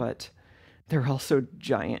there, but they're also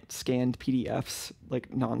giant scanned PDFs,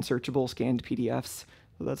 like non-searchable scanned PDFs.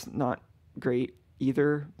 So that's not great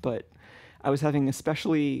either, but I was having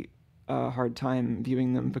especially a hard time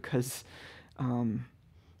viewing them because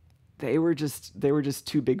they were just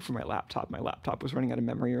too big for my laptop. My laptop was running out of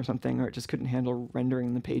memory or something, or it just couldn't handle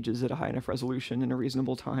rendering the pages at a high enough resolution in a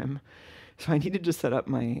reasonable time. So I needed to set up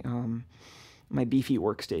my my beefy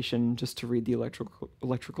workstation just to read the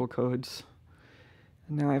electrical codes.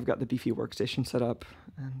 And now I've got the beefy workstation set up,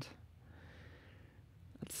 and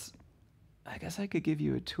I guess I could give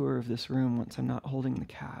you a tour of this room once I'm not holding the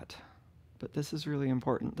cat. But this is really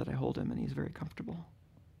important that I hold him, and he's very comfortable.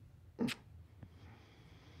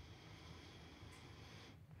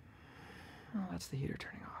 Oh, that's the heater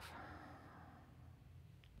turning off.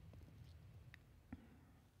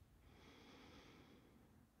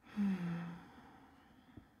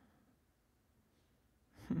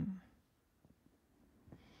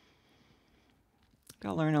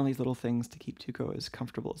 Gotta learn all these little things to keep Tuco as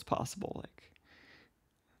comfortable as possible.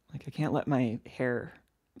 Like I can't let my hair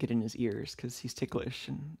get in his ears because he's ticklish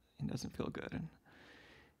and doesn't feel good.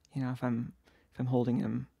 And if I'm holding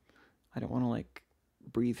him, I don't want to like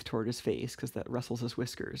breathe toward his face because that rustles his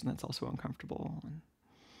whiskers, and that's also uncomfortable. And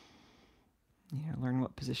learn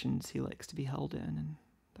what positions he likes to be held in and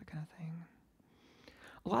that kind of thing.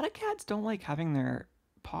 A lot of cats don't like having their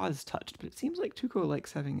paws touched, but it seems like Tuco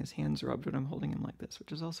likes having his hands rubbed when I'm holding him like this,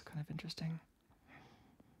 which is also kind of interesting.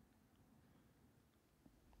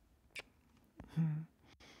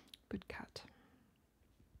 Good cat.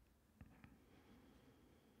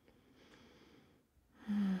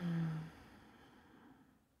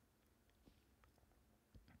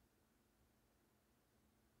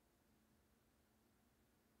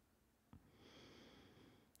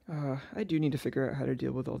 I do need to figure out how to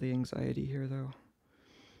deal with all the anxiety here, though.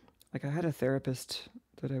 Like, I had a therapist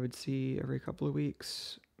that I would see every couple of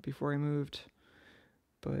weeks before I moved,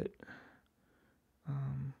 but I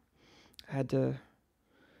had to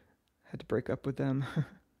break up with them.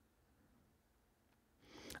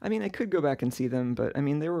 I mean, I could go back and see them, but I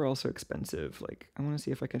mean, they were also expensive. Like, I want to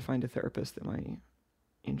see if I can find a therapist that my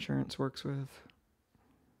insurance works with.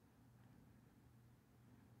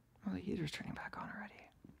 Oh, the heater's turning back on already.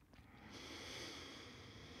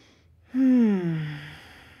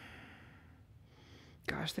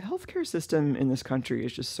 Gosh, the healthcare system in this country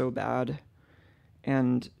is just so bad.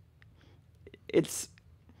 And it's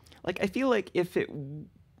like, I feel like if it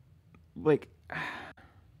like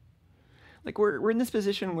we're in this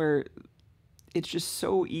position where it's just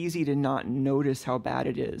so easy to not notice how bad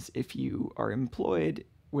it is if you are employed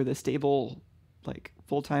with a stable like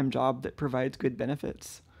full-time job that provides good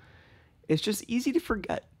benefits, it's just easy to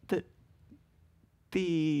forget that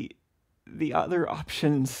the the other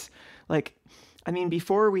options, like, I mean,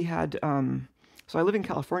 before we had, so I live in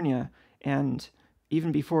California, and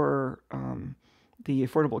even before the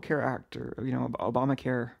Affordable Care Act, or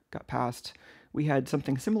Obamacare got passed, we had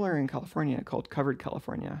something similar in California called Covered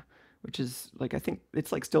California, which is like, I think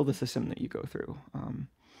it's like still the system that you go through,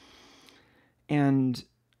 and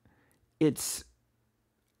it's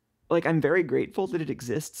like, I'm very grateful that it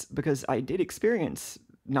exists, because I did experience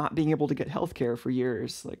not being able to get healthcare for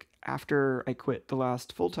years. Like, after I quit the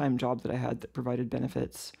last full-time job that I had that provided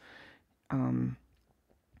benefits, um,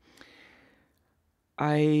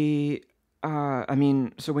 I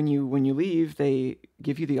mean, so when you leave, they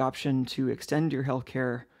give you the option to extend your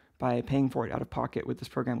healthcare by paying for it out of pocket with this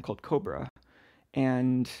program called Cobra,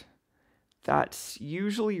 and that's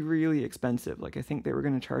usually really expensive. Like, I think they were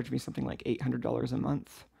going to charge me something like $800 a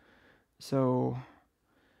month. So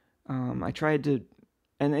I tried to,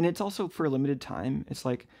 and it's also for a limited time. It's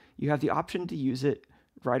like you have the option to use it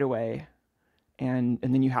right away, and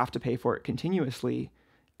then you have to pay for it continuously,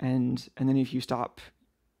 and then if you stop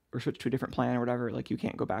or switch to a different plan or whatever, like, you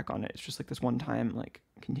can't go back on it. It's just like this one time, like,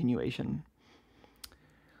 continuation.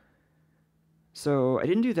 So I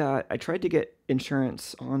didn't do that. I tried to get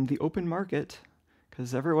insurance on the open market,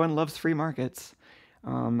 because everyone loves free markets.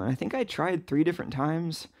 I think I tried 3 different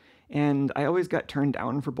times, and I always got turned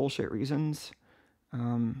down for bullshit reasons.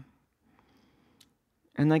 Um,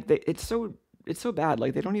 and like, it's so bad.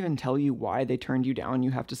 Like, they don't even tell you why they turned you down.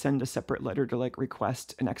 You have to send a separate letter to like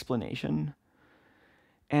request an explanation.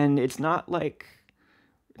 And it's not like,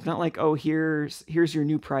 oh, here's your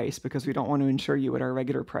new price because we don't want to insure you at our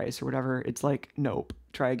regular price or whatever. It's like, nope,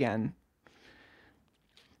 try again.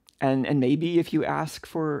 And maybe if you ask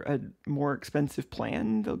for a more expensive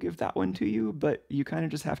plan, they'll give that one to you, but you kind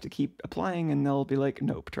of just have to keep applying, and they'll be like,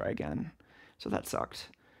 nope, try again. So that sucked.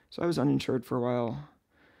 So I was uninsured for a while.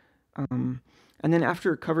 Um, and then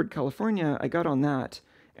after Covered California, I got on that,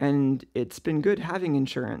 and it's been good having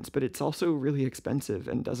insurance, but it's also really expensive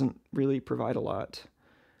and doesn't really provide a lot.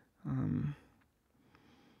 Um,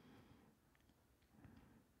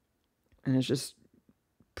 and it's just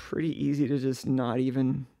pretty easy to just not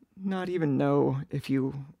even know if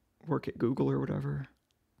you work at Google or whatever.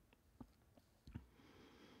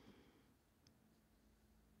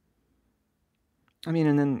 I mean,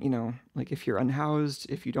 and then, like, if you're unhoused,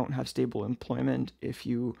 if you don't have stable employment, if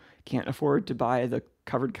you can't afford to buy the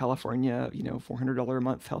Covered California, $400 a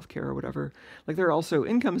month healthcare or whatever, like, there are also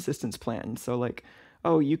income assistance plans. So, like,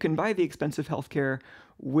 oh, you can buy the expensive healthcare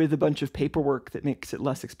with a bunch of paperwork that makes it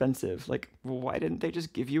less expensive. Like, well, why didn't they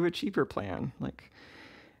just give you a cheaper plan? Like,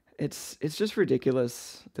 it's just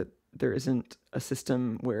ridiculous that there isn't a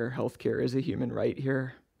system where healthcare is a human right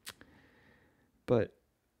here. But,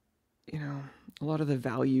 you know, a lot of the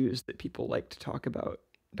values that people like to talk about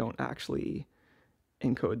don't actually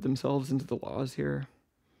encode themselves into the laws here.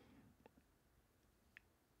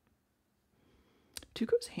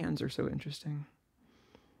 Tuco's hands are so interesting.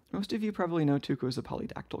 Most of you probably know Tuco is a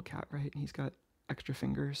polydactyl cat, right? He's got extra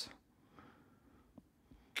fingers.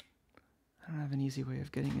 I don't have an easy way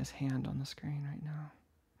of getting his hand on the screen right now.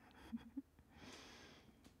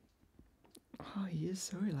 Oh, he is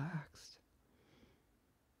so relaxed.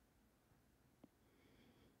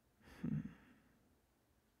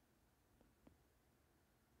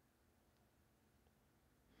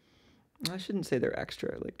 I shouldn't say they're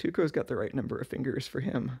extra. Like, Tuco's got the right number of fingers for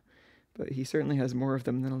him, but he certainly has more of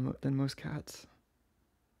them than most cats.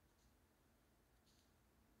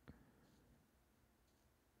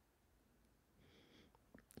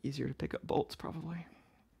 Easier to pick up bolts, probably.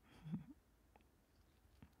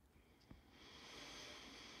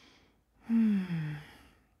 I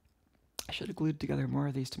should have glued together more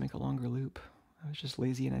of these to make a longer loop. I was just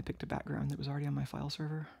lazy and I picked a background that was already on my file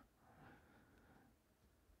server.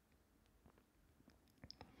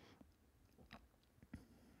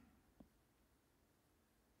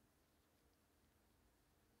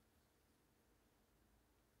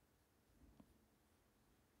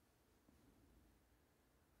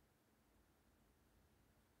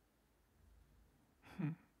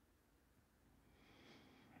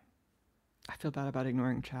 I feel bad about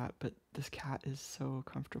ignoring chat, but this cat is so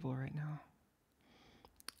comfortable right now.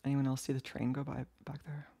 Anyone else see the train go by back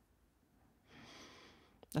there?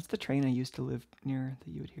 That's the train I used to live near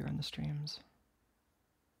that you would hear on the streams.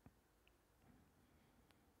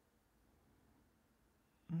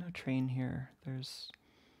 No train here. There's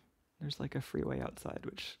like a freeway outside,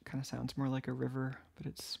 which kind of sounds more like a river, but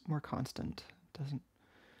it's more constant. It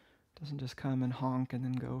doesn't just come and honk and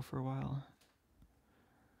then go for a while.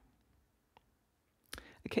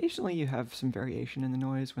 occasionally you have some variation in the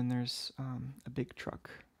noise when there's a big truck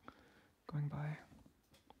going by.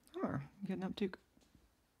 Oh, getting up too.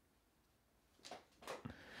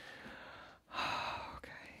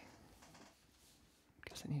 Okay.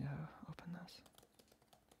 Guess I need to open this.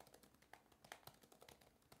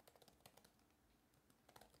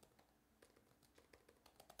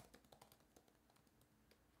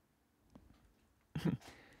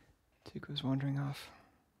 Tuco's wandering off.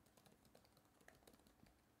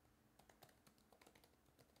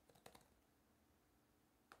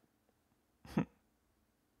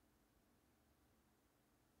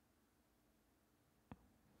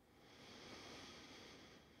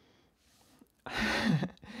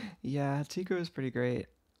 Yeah, Tuco is pretty great.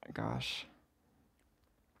 Gosh.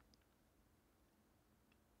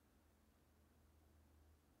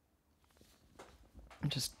 I'm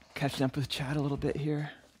just catching up with Chad a little bit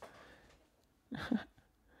here.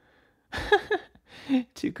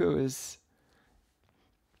 Tuco is...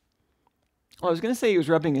 Well, I was going to say he was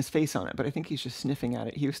rubbing his face on it, but I think he's just sniffing at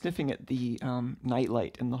it. He was sniffing at the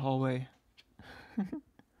nightlight in the hallway.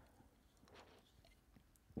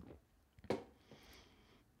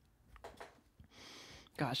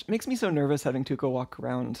 Gosh, it makes me so nervous having Tuco walk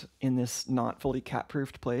around in this not fully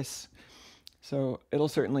cat-proofed place. So it'll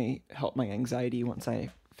certainly help my anxiety once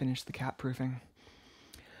I finish the cat-proofing.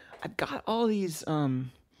 I've got all these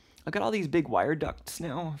big wire ducts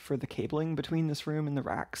now for the cabling between this room and the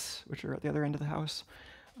racks, which are at the other end of the house.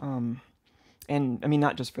 And I mean,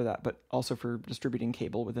 not just for that, but also for distributing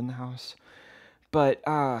cable within the house. But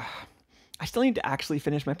I still need to actually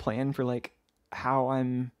finish my plan for like how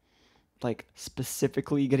I'm like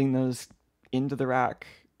specifically getting those into the rack,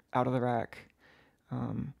 out of the rack.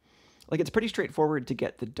 Like it's pretty straightforward to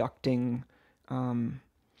get the ducting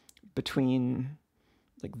between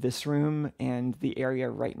like this room and the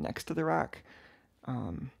area right next to the rack.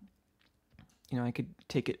 You know, I could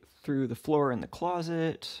take it through the floor in the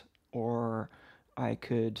closet, or I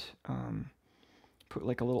could put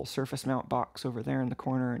like a little surface mount box over there in the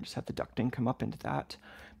corner and just have the ducting come up into that.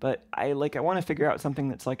 But I want to figure out something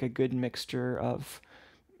that's like a good mixture of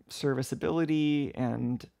serviceability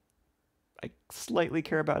and I slightly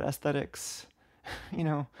care about aesthetics. You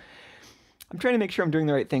know, I'm trying to make sure I'm doing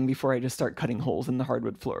the right thing before I just start cutting holes in the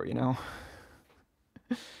hardwood floor, you know?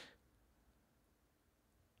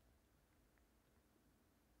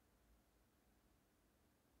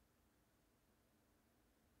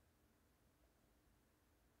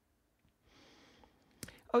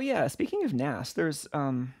 Oh yeah, speaking of NAS, there's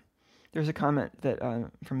a comment that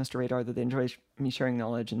from Mr. Radar that they enjoy me sharing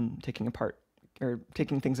knowledge and taking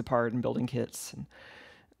things apart and building kits and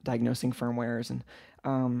diagnosing firmwares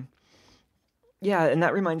and yeah, and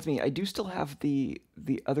that reminds me, I do still have the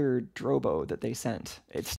other Drobo that they sent.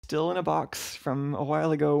 It's still in a box from a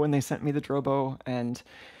while ago when they sent me the Drobo, and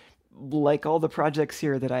like all the projects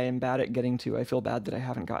here that I am bad at getting to, I feel bad that I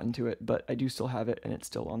haven't gotten to it, but I do still have it and it's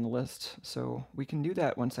still on the list. So we can do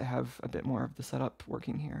that once I have a bit more of the setup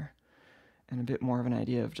working here and a bit more of an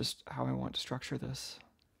idea of just how I want to structure this.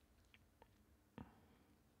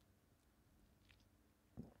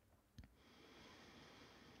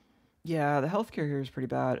 Yeah, the healthcare here is pretty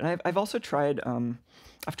bad, and I've also tried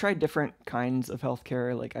I've tried different kinds of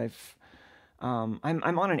healthcare. Like I'm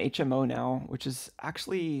on an HMO now, which is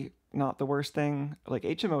actually not the worst thing. Like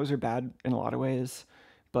HMOs are bad in a lot of ways,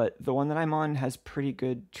 but the one that I'm on has pretty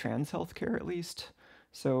good trans healthcare at least.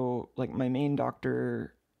 So like my main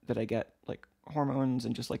doctor that I get like hormones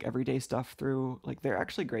and just like everyday stuff through, like they're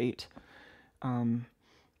actually great. Um,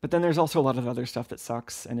 but then there's also a lot of other stuff that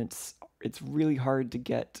sucks, and it's really hard to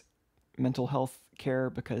get mental health care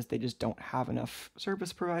because they just don't have enough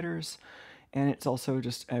service providers, and it's also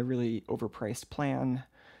just a really overpriced plan.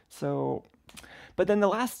 So, but then the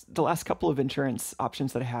last couple of insurance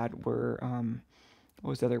options that I had were what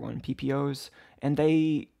was the other one? PPOs, and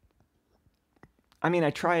I mean,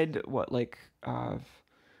 I tried I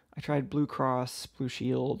tried Blue Cross Blue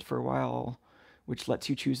Shield for a while, which lets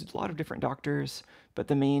you choose a lot of different doctors, but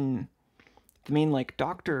the main like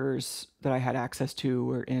doctors that I had access to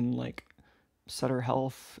were in like Sutter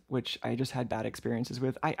Health, which I just had bad experiences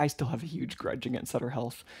with. I still have a huge grudge against Sutter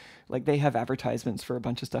Health. Like they have advertisements for a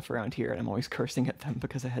bunch of stuff around here, and I'm always cursing at them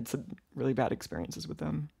because I had some really bad experiences with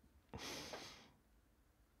them.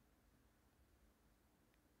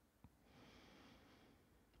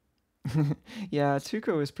 Yeah,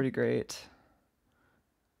 Tuco is pretty great.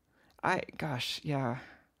 Gosh, yeah.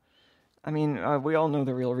 I mean, we all know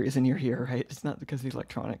the real reason you're here, right? It's not because of the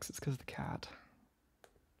electronics, it's because of the cat.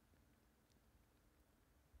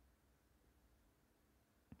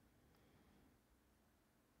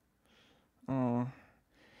 Oh,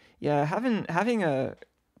 Yeah, having a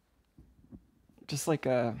just like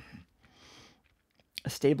a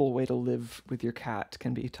stable way to live with your cat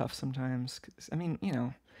can be tough sometimes. 'Cause, I mean,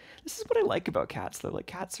 this is what I like about cats though. Like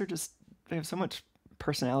cats are just they have so much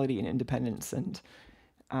personality and independence, and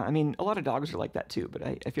I mean, a lot of dogs are like that too. But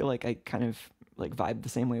I feel like I kind of like vibe the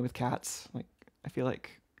same way with cats. Like I feel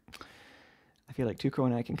like I feel like Tuco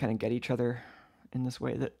and I can kind of get each other in this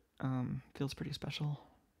way that feels pretty special.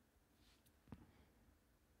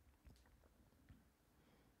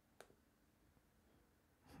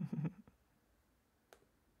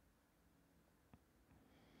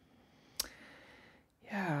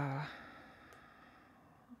 Yeah.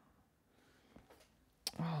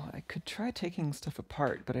 Well, I could try taking stuff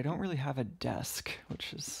apart, but I don't really have a desk,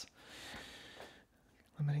 which is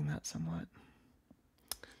limiting that somewhat.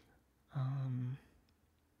 Um,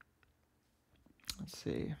 let's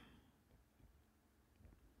see.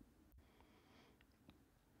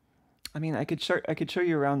 I mean, I could show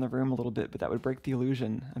you around the room a little bit, but that would break the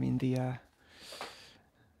illusion. I mean, the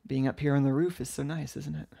being up here on the roof is so nice,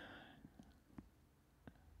 isn't it?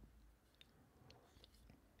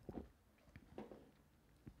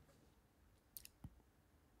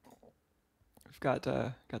 We've got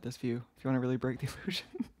this view. If you want to really break the illusion.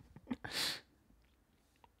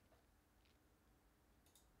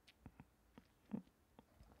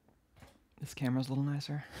 This camera's a little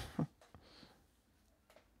nicer.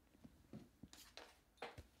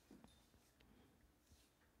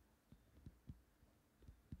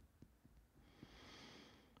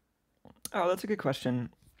 Oh, that's a good question.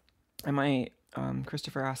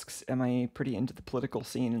 Christopher asks, am I pretty into the political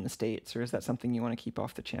scene in the States, or is that something you want to keep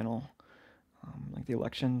off the channel, like the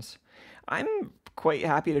elections? I'm quite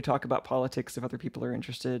happy to talk about politics if other people are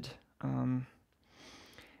interested. Um,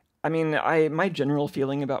 I mean, my general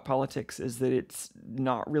feeling about politics is that it's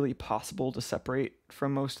not really possible to separate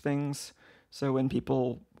from most things. So when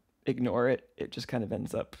people ignore it, it just kind of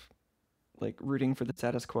ends up like rooting for the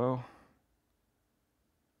status quo.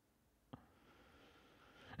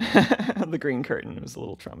 The green curtain was a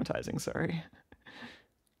little traumatizing, sorry.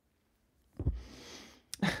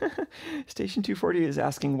 Station 240 is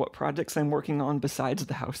asking what projects I'm working on besides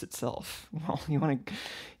the house itself. Well,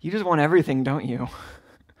 you just want everything, don't you?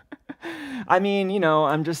 I mean,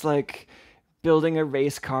 I'm just like building a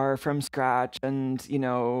race car from scratch and,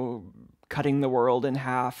 cutting the world in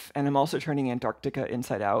half. And I'm also turning Antarctica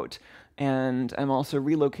inside out. And I'm also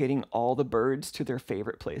relocating all the birds to their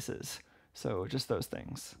favorite places. So just those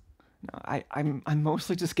things. No, I'm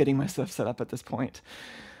mostly just getting my stuff set up at this point.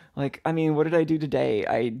 Like, I mean, what did I do today?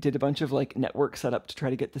 I did a bunch of like network setup to try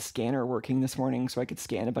to get the scanner working this morning so I could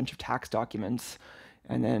scan a bunch of tax documents.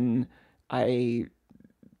 And then I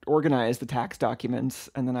organized the tax documents,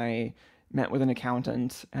 and then I met with an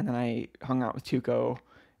accountant, and then I hung out with Tuco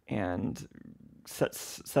and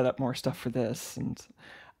set up more stuff for this. And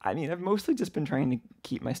I mean, I've mostly just been trying to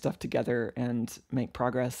keep my stuff together and make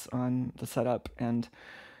progress on the setup and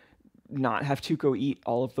not have Tuco eat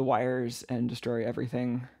all of the wires and destroy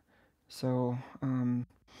everything. So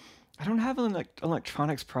I don't have an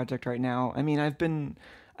electronics project right now. I mean, I've been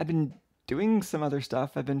doing some other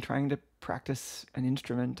stuff. I've been trying to practice an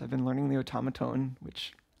instrument. I've been learning the automaton,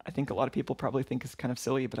 which I think a lot of people probably think is kind of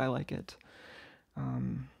silly, but I like it.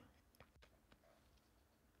 Um,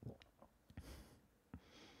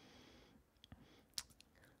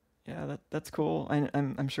 yeah, that's cool.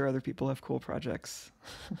 I'm sure other people have cool projects.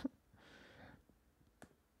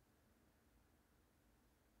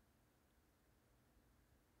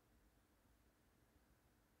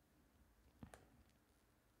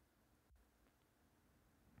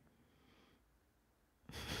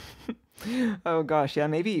 Oh gosh, yeah,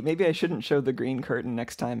 maybe I shouldn't show the green curtain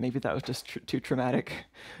next time. Maybe that was just too traumatic.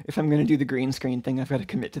 If I'm gonna do the green screen thing, I've got to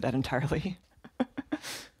commit to that entirely.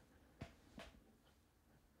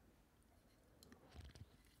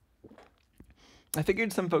 I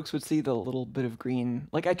figured some folks would see the little bit of green.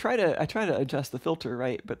 Like I try to adjust the filter,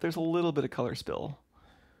 right? But there's a little bit of color spill.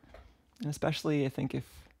 And especially I think if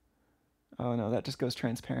oh no, that just goes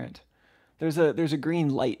transparent. There's a green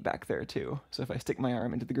light back there too. So if I stick my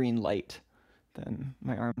arm into the green light, then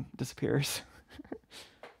my arm disappears.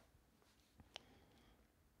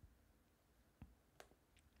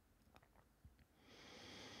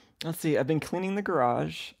 Let's see, I've been cleaning the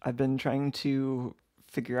garage. I've been trying to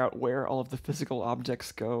figure out where all of the physical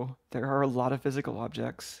objects go. There are a lot of physical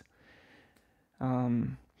objects.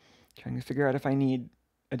 Um, Trying to figure out if I need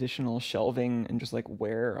additional shelving and just like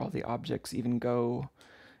where all the objects even go.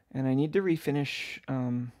 And I need to refinish.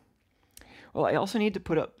 Well, I also need to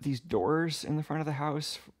put up these doors in the front of the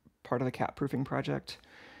house, part of the cat proofing project.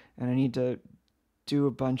 And I need to do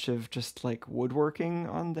a bunch of just like woodworking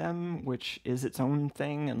on them, which is its own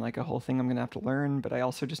thing and like a whole thing I'm gonna have to learn, but I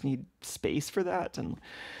also just need space for that. And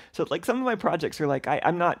so like some of my projects are like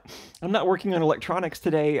I'm not working on electronics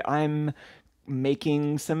today. I'm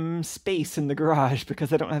making some space in the garage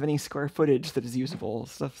because I don't have any square footage that is usable.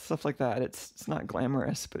 Stuff like that. It's not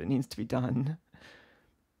glamorous, but it needs to be done.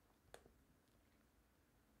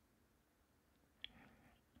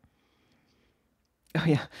 Oh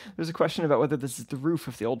yeah, there's a question about whether this is the roof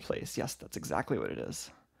of the old place. Yes, that's exactly what it is.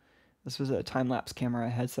 This was a time-lapse camera I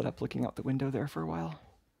had set up looking out the window there for a while.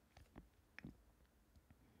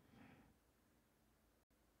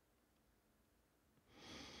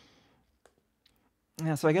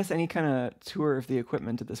 Yeah, so I guess any kind of tour of the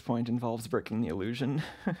equipment at this point involves breaking the illusion.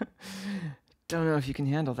 Don't know if you can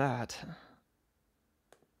handle that.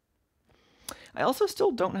 I also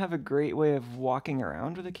still don't have a great way of walking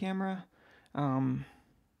around with a camera. Um,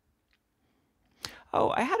 oh,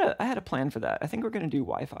 I had a plan for that. I think we're gonna do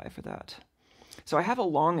Wi-Fi for that. So I have a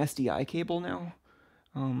long SDI cable now.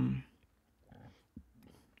 Um,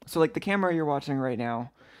 so like the camera you're watching right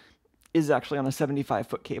now is actually on a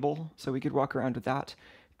 75-foot cable, so we could walk around with that.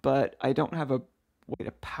 But I don't have a way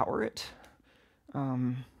to power it.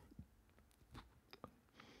 Um,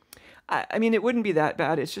 I mean, it wouldn't be that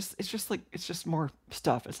bad. It's just more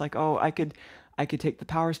stuff. It's like, oh, I could take the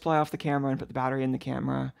power supply off the camera and put the battery in the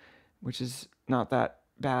camera, which is not that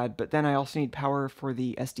bad. But then I also need power for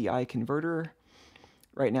the SDI converter.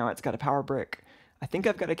 Right now it's got a power brick. I think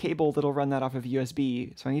I've got a cable that'll run that off of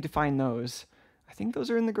USB, so I need to find those. I think those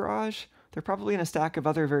are in the garage. They're probably in a stack of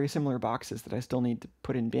other very similar boxes that I still need to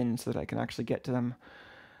put in bins so that I can actually get to them.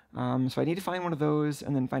 So I need to find one of those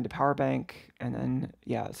and then find a power bank and then,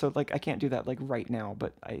 yeah, so like I can't do that like right now,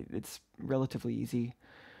 but it's relatively easy.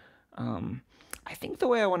 I think the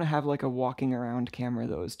way I want to have like a walking around camera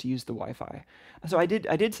though is to use the Wi-Fi. So I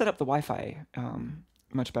did set up the Wi-Fi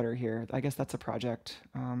much better here. I guess that's a project.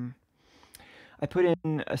 I put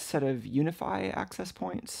in a set of Unify access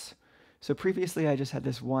points. So previously I just had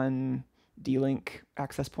this one D-Link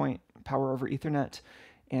access point, power over Ethernet,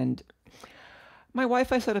 and my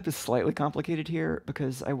Wi-Fi setup is slightly complicated here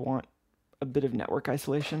because I want a bit of network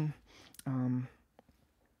isolation. I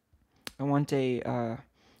want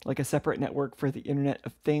like a separate network for the Internet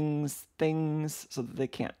of things, so that they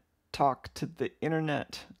can't talk to the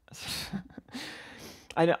internet.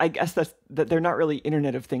 I guess that they're not really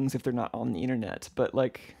Internet of Things if they're not on the internet, but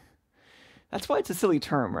like that's why it's a silly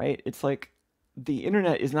term, right? It's like the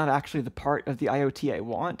internet is not actually the part of the IoT I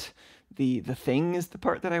want. The thing is the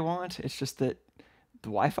part that I want. It's just that the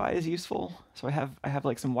Wi-Fi is useful. So I have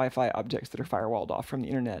like some Wi-Fi objects that are firewalled off from the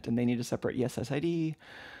internet, and they need a separate ESSID.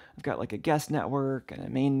 I've got like a guest network and a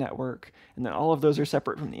main network, and then all of those are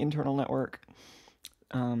separate from the internal network.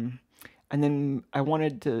 And then I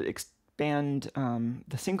wanted to expand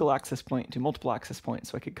the single access point to multiple access points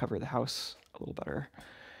so I could cover the house a little better.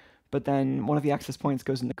 But then one of the access points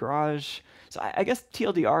goes in the garage. So I guess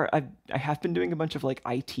TLDR, I have been doing a bunch of like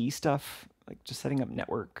IT stuff, like just setting up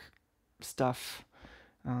network stuff.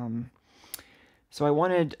 So I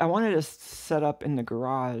wanted to set up in the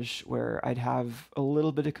garage where I'd have a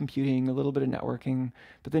little bit of computing, a little bit of networking,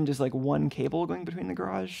 but then just like one cable going between the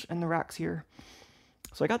garage and the racks here.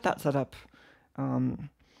 So I got that set up.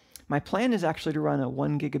 My plan is actually to run a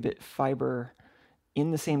 1 gigabit fiber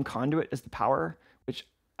in the same conduit as the power, which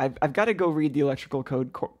I've got to go read the electrical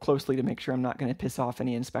code closely to make sure I'm not going to piss off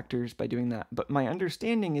any inspectors by doing that. But my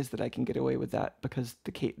understanding is that I can get away with that because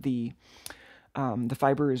the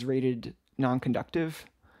fiber is rated non-conductive.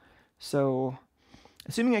 So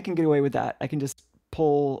assuming I can get away with that, I can just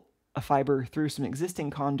pull a fiber through some existing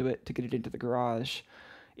conduit to get it into the garage.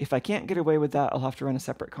 If I can't get away with that, I'll have to run a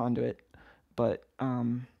separate conduit. But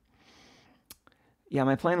yeah,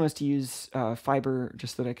 my plan was to use fiber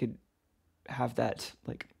just so that I could have that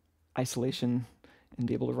like isolation and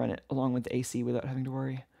be able to run it along with the AC without having to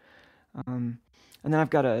worry. And then I've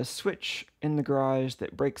got a switch in the garage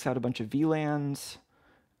that breaks out a bunch of VLANs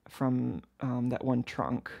from that one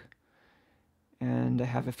trunk. And I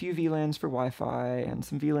have a few VLANs for Wi-Fi and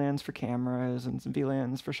some VLANs for cameras and some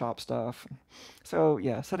VLANs for shop stuff. So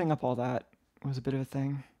yeah, setting up all that was a bit of a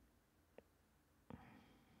thing.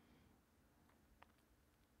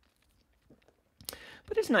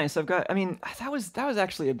 But it's nice. I mean, that was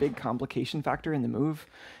actually a big complication factor in the move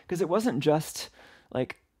because it wasn't just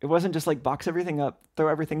like box everything up, throw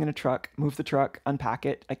everything in a truck, move the truck, unpack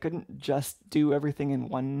it. I couldn't just do everything in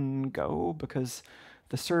one go because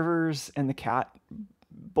the servers and the cat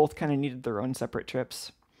both kind of needed their own separate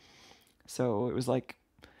trips. So it was like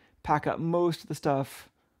pack up most of the stuff,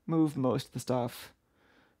 move most of the stuff,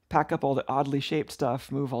 pack up all the oddly shaped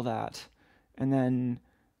stuff, move all that, and then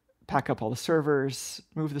pack up all the servers,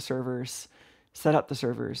 move the servers, set up the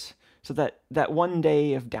servers. So that one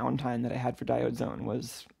day of downtime that I had for Diode Zone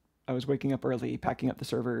was I was waking up early, packing up the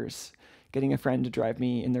servers, getting a friend to drive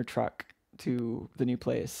me in their truck to the new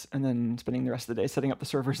place, and then spending the rest of the day setting up the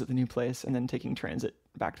servers at the new place, and then taking transit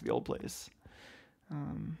back to the old place.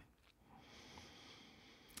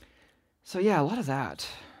 So yeah, a lot of that.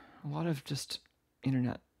 A lot of just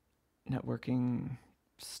internet networking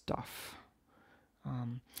stuff.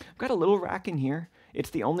 I've got a little rack in here.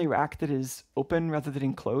 It's the only rack that is open rather than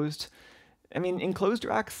enclosed. I mean, enclosed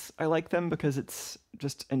racks, I like them because it's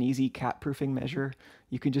just an easy cat-proofing measure.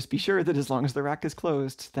 You can just be sure that as long as the rack is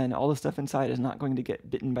closed, then all the stuff inside is not going to get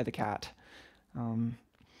bitten by the cat. I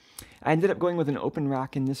ended up going with an open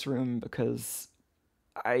rack in this room because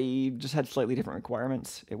I just had slightly different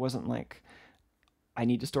requirements. It wasn't like I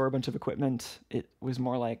need to store a bunch of equipment. It was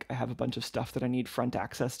more like I have a bunch of stuff that I need front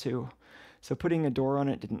access to. So putting a door on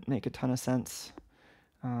it didn't make a ton of sense.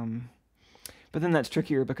 But then that's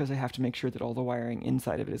trickier because I have to make sure that all the wiring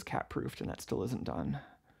inside of it is cat-proofed, and that still isn't done.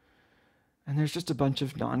 And there's just a bunch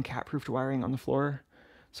of non-cat-proofed wiring on the floor.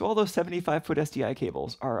 So all those 75-foot SDI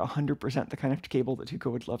cables are 100% the kind of cable that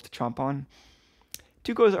Tuco would love to chomp on.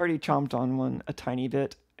 Tuco's already chomped on one a tiny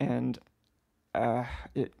bit, and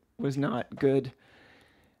it was not good.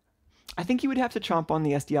 I think you would have to chomp on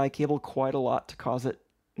the SDI cable quite a lot to cause it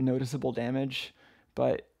noticeable damage,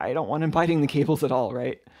 but I don't want him biting the cables at all,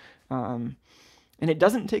 right? And it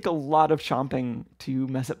doesn't take a lot of chomping to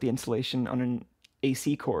mess up the installation on an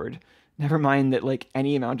AC cord. Never mind that like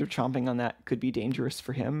any amount of chomping on that could be dangerous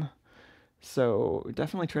for him. So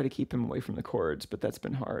definitely try to keep him away from the cords, but that's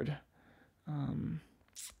been hard.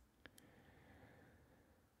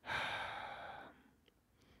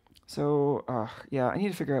 Yeah, I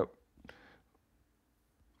need to figure out.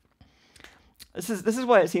 This is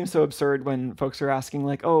why it seems so absurd when folks are asking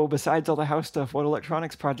like, oh, besides all the house stuff, what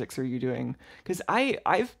electronics projects are you doing? Because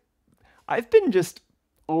I've been just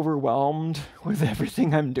overwhelmed with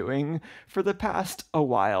everything I'm doing for the past a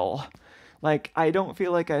while. Like, I don't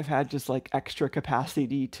feel like I've had just like extra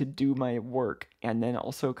capacity to do my work and then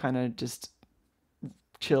also kind of just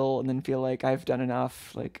chill and then feel like I've done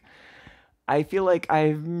enough. Like, I feel like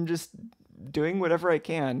I'm just doing whatever I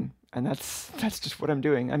can, and that's just what I'm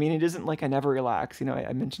doing. I mean, it isn't like I never relax. You know,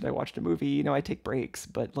 I mentioned I watched a movie. You know, I take breaks,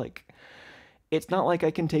 but like, it's not like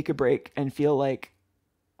I can take a break and feel like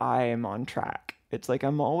I am on track. It's like I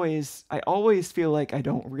always feel like I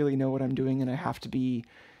don't really know what I'm doing, and I have to be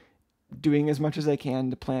doing as much as I can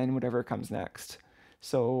to plan whatever comes next.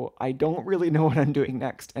 So I don't really know what I'm doing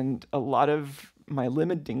next, and a lot of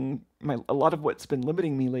what's been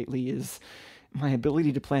limiting me lately is my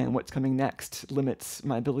ability to plan what's coming next limits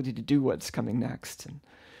my ability to do what's coming next. And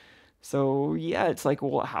so yeah, it's like,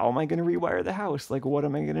 well, how am I going to rewire the house? Like, what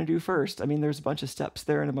am I going to do first? I mean, there's a bunch of steps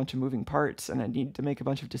there and a bunch of moving parts, and I need to make a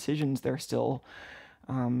bunch of decisions there still.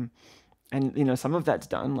 And you know, some of that's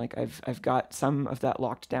done. Like I've got some of that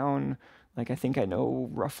locked down. Like, I think I know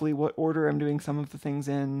roughly what order I'm doing some of the things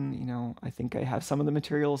in. You know, I think I have some of the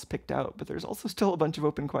materials picked out, but there's also still a bunch of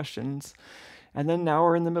open questions. And then now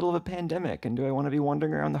we're in the middle of a pandemic, and do I want to be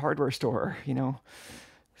wandering around the hardware store, you know?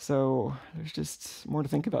 So there's just more to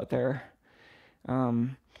think about there.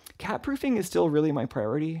 Cat proofing is still really my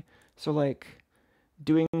priority. So like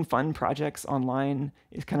doing fun projects online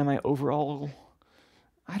is kind of my overall,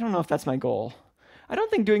 I don't know if that's my goal. I don't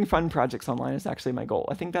think doing fun projects online is actually my goal.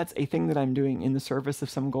 I think that's a thing that I'm doing in the service of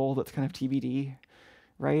some goal that's kind of TBD,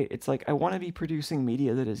 right? It's like I want to be producing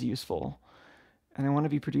media that is useful. And I want to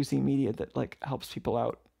be producing media that like helps people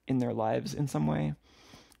out in their lives in some way,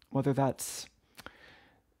 whether that's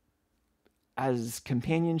as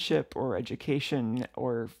companionship or education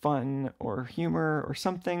or fun or humor or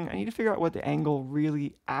something. I need to figure out what the angle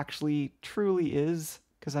really actually truly is,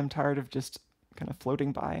 because I'm tired of just kind of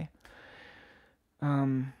floating by.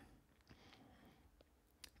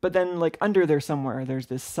 But then like under there somewhere, there's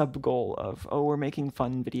this sub goal of, oh, we're making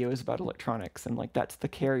fun videos about electronics, and like that's the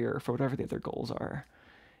carrier for whatever the other goals are.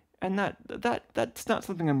 And that's not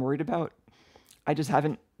something I'm worried about. I just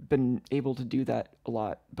haven't been able to do that a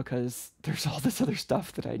lot because there's all this other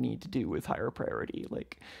stuff that I need to do with higher priority,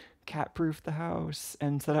 like cat-proof the house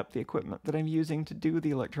and set up the equipment that I'm using to do the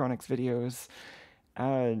electronics videos.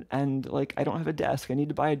 And like, I don't have a desk. I need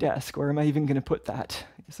to buy a desk. Where am I even going to put that?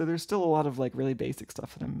 So there's still a lot of like really basic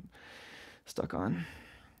stuff that I'm stuck on.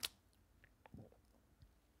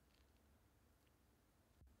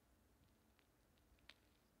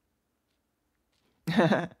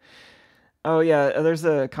 Oh yeah, there's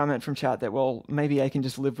a comment from chat that, well, maybe I can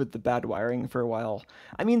just live with the bad wiring for a while.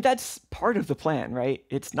 I mean, that's part of the plan, right?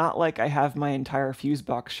 It's not like I have my entire fuse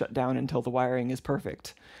box shut down until the wiring is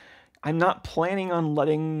perfect. I'm not planning on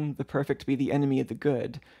letting the perfect be the enemy of the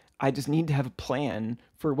good. I just need to have a plan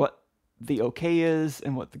for what the okay is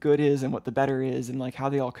and what the good is and what the better is and like how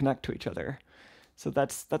they all connect to each other. So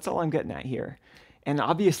that's all I'm getting at here. And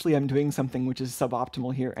obviously I'm doing something which is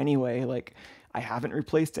suboptimal here anyway. Like I haven't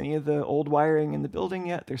replaced any of the old wiring in the building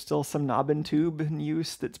yet. There's still some knob and tube in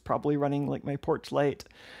use that's probably running like my porch light.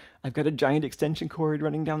 I've got a giant extension cord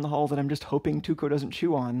running down the hall that I'm just hoping Tuco doesn't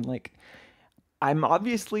chew on. Like I'm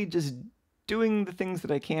obviously just doing the things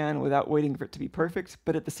that I can without waiting for it to be perfect,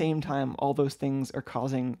 but at the same time, all those things are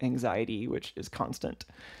causing anxiety, which is constant.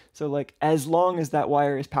 So, like, as long as that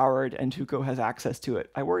wire is powered and Tuco has access to it,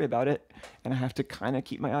 I worry about it, and I have to kind of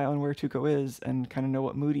keep my eye on where Tuco is and kind of know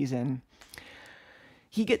what mood he's in.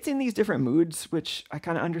 He gets in these different moods, which I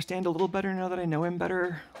kind of understand a little better now that I know him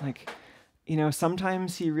better. Like,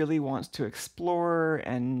 sometimes he really wants to explore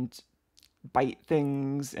and bite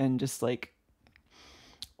things and just like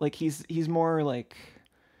he's more like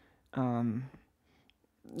um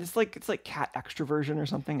it's like cat extroversion or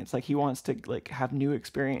something. It's like he wants to like have new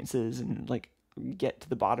experiences and like get to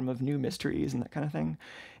the bottom of new mysteries and that kind of thing.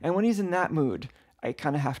 And when he's in that mood, I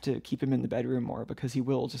kind of have to keep him in the bedroom more because he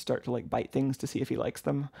will just start to like bite things to see if he likes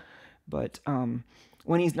them. But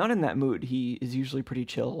when he's not in that mood, he is usually pretty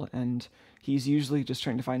chill, and he's usually just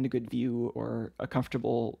trying to find a good view or a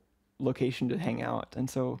comfortable location to hang out. And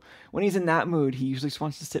so when he's in that mood, he usually just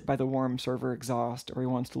wants to sit by the warm server exhaust, or he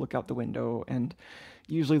wants to look out the window. And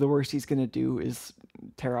usually the worst he's going to do is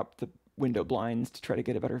tear up the window blinds to try to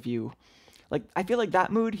get a better view. Like, I feel like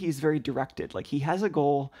that mood, he's very directed. Like, he has a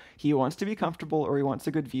goal. He wants to be comfortable, or he wants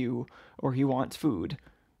a good view, or he wants food.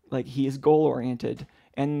 Like, he is goal oriented.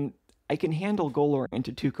 And I can handle goal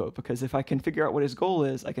oriented Tuco because if I can figure out what his goal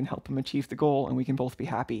is, I can help him achieve the goal and we can both be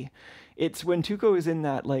happy. It's when Tuco is in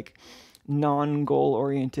that like non goal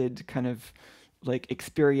oriented kind of like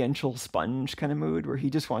experiential sponge kind of mood where he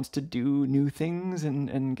just wants to do new things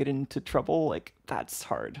and get into trouble, like that's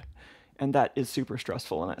hard. And that is super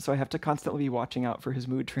stressful. And so I have to constantly be watching out for his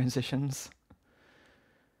mood transitions.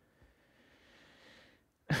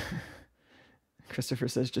 Christopher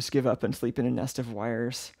says, just give up and sleep in a nest of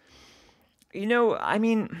wires. I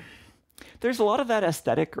mean, there's a lot of that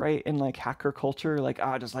aesthetic, right, in like hacker culture, like,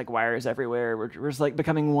 just like wires everywhere. We're just like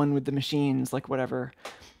becoming one with the machines, like whatever.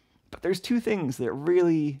 But there's two things that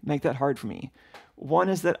really make that hard for me. One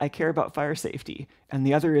is that I care about fire safety, and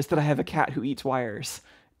the other is that I have a cat who eats wires.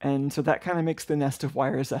 And so that kind of makes the nest of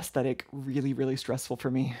wires aesthetic really, really stressful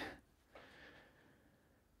for me.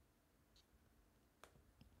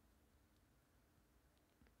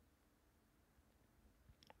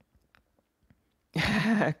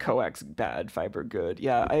 Coax bad, fiber good.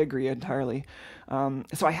 Yeah, I agree entirely.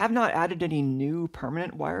 So I have not added any new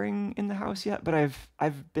permanent wiring in the house yet, but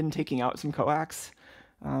I've been taking out some coax,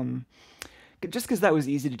 um, just because that was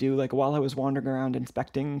easy to do. Like while I was wandering around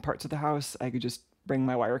inspecting parts of the house, I could just bring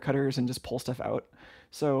my wire cutters and just pull stuff out.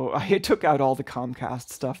 So I took out all the Comcast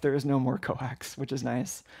stuff. There is no more coax, which is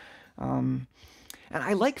nice. Um, and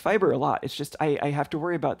I like fiber a lot. It's just I have to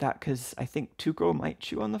worry about that because I think Tuco might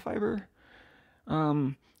chew on the fiber.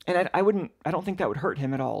 And I don't think that would hurt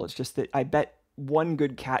him at all. It's just that I bet one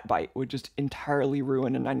good cat bite would just entirely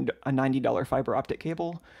ruin a $90 fiber optic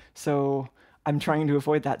cable. So I'm trying to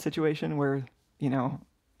avoid that situation where,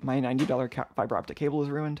 my $90 fiber optic cable is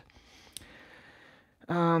ruined.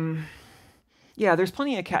 Yeah, there's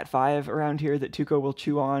plenty of Cat 5 around here that Tuco will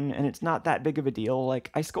chew on, and it's not that big of a deal.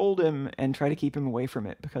 Like, I scold him and try to keep him away from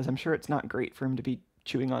it because I'm sure it's not great for him to be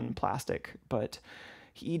chewing on plastic, but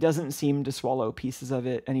he doesn't seem to swallow pieces of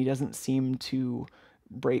it, and he doesn't seem to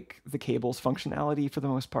break the cable's functionality for the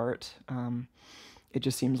most part. It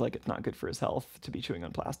just seems like it's not good for his health to be chewing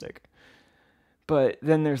on plastic. But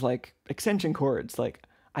then there's like extension cords. Like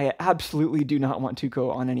I absolutely do not want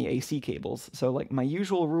Tuco on any AC cables. So like my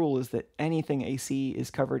usual rule is that anything AC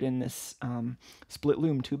is covered in this split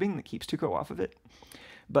loom tubing that keeps Tuco off of it.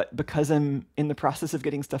 But because I'm in the process of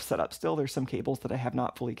getting stuff set up still, there's some cables that I have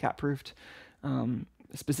not fully cat-proofed.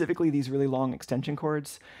 Specifically these really long extension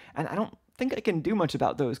cords. And I don't think I can do much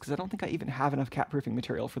about those because I don't think I even have enough cat-proofing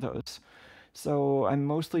material for those. So I'm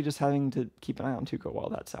mostly just having to keep an eye on Tuco while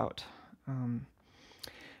that's out.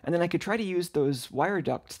 And then I could try to use those wire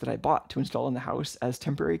ducts that I bought to install in the house as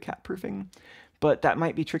temporary cat proofing, but that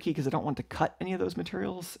might be tricky because I don't want to cut any of those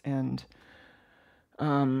materials, and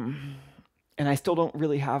and I still don't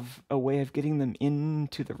really have a way of getting them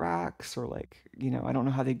into the racks, or like, I don't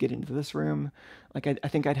know how they get into this room. Like, I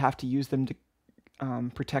think I'd have to use them to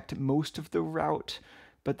protect most of the route,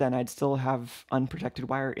 but then I'd still have unprotected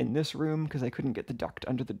wire in this room because I couldn't get the duct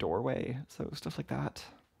under the doorway. So stuff like that.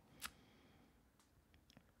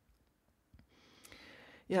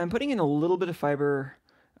 Yeah, I'm putting in a little bit of fiber.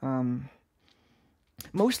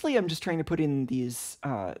 Mostly I'm just trying to put in these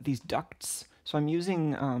ducts. So I'm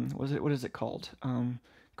using, what is it called?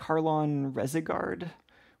 Carlon Resigard,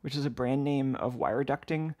 which is a brand name of wire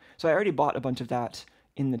ducting. So I already bought a bunch of that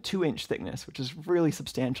in the 2-inch thickness, which is really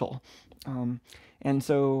substantial. And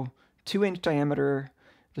so 2-inch diameter,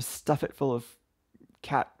 just stuff it full of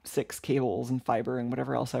Cat 6 cables and fiber and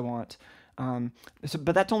whatever else I want.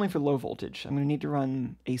 But that's only for low voltage. I'm going to need to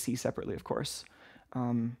run AC separately, of course.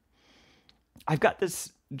 I've got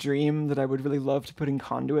this dream that I would really love to put in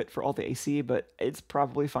conduit for all the AC, but it's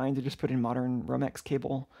probably fine to just put in modern Romex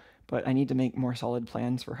cable. But I need to make more solid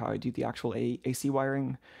plans for how I do the actual AC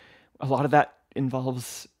wiring. A lot of that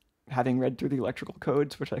involves having read through the electrical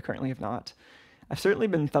codes, which I currently have not. I've certainly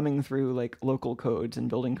been thumbing through like local codes and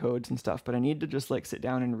building codes and stuff, but I need to just like sit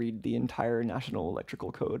down and read the entire National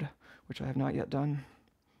Electrical Code, which I have not yet done.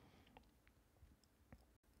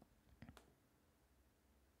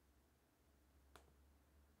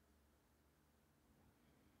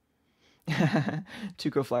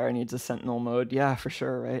 Tuco Flyer needs a Sentinel mode. Yeah, for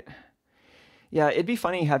sure, right? Yeah, it'd be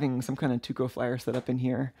funny having some kind of Tuco Flyer set up in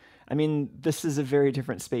here. I mean, this is a very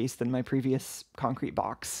different space than my previous concrete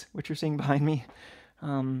box, which you're seeing behind me.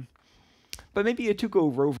 But maybe a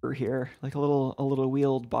Tuco rover here, like a little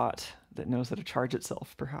wheeled bot that knows how to charge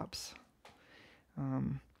itself, perhaps.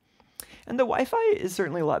 And the Wi-Fi is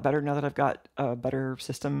certainly a lot better now that I've got a better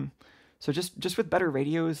system. So just with better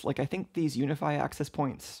radios, like I think these Unify access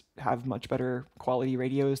points have much better quality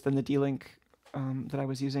radios than the D-Link that I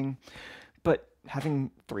was using. But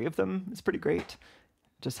having 3 of them is pretty great.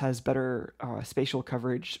 Just has better spatial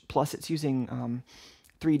coverage. Plus, it's using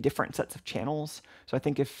 3 different sets of channels. So I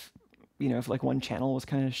think if like one channel was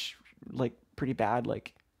kind of like pretty bad,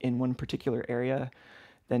 like in one particular area,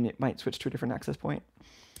 then it might switch to a different access point.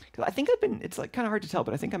 Because I think it's like kind of hard to tell,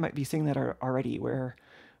 but I think I might be seeing that already, where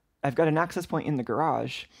I've got an access point in the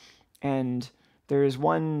garage, and there's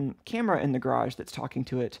one camera in the garage that's talking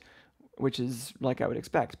to it, which is like I would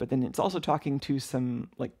expect, but then it's also talking to some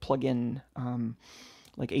like plug-in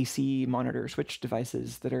like AC monitor switch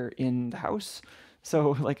devices that are in the house.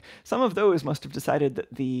 So like some of those must have decided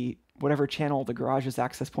that the whatever channel the garage's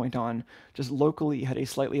access point on just locally had a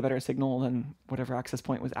slightly better signal than whatever access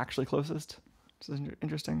point was actually closest. This is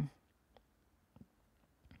interesting.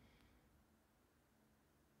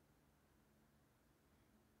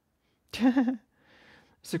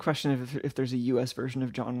 It's a question of if there's a US version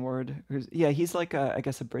of John Ward. Yeah, he's like I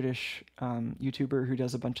guess a British YouTuber who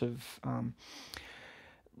does a bunch of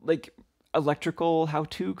like electrical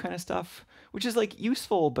how-to kind of stuff, which is like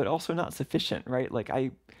useful but also not sufficient, right? Like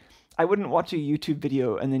I wouldn't watch a YouTube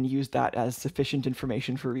video and then use that as sufficient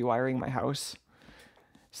information for rewiring my house.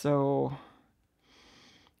 So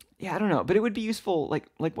yeah, I don't know, but it would be useful. Like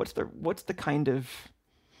what's the kind of,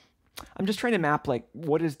 I'm just trying to map like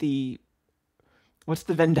what's the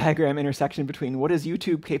Venn diagram intersection between what is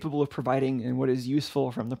YouTube capable of providing and what is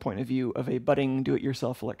useful from the point of view of a budding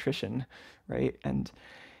do-it-yourself electrician, right? And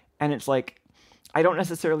it's like, I don't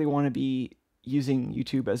necessarily want to be using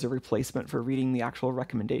YouTube as a replacement for reading the actual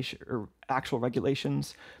recommendation or actual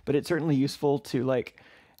regulations, but it's certainly useful to like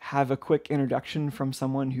have a quick introduction from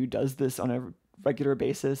someone who does this on a regular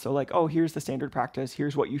basis. So like, oh, here's the standard practice.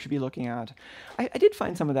 Here's what you should be looking at. I did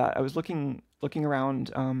find some of that. I was looking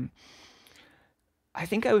around. I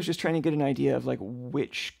think I was just trying to get an idea of like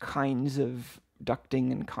which kinds of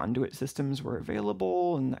ducting and conduit systems were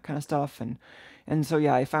available and that kind of stuff. And so,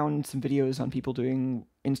 yeah, I found some videos on people doing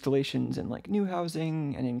installations in like new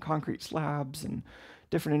housing and in concrete slabs and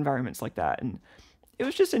different environments like that. And it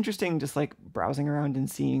was just interesting just like browsing around and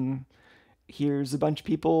seeing here's a bunch of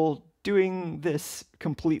people doing this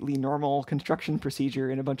completely normal construction procedure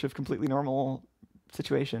in a bunch of completely normal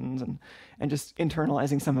situations, and just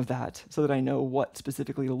internalizing some of that so that I know what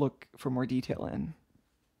specifically to look for more detail in.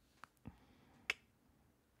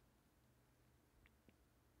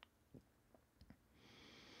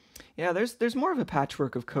 Yeah, there's more of a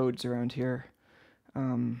patchwork of codes around here.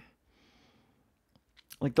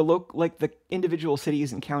 Like the individual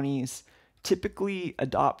cities and counties typically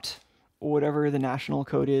adopt whatever the national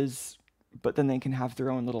code is, but then they can have their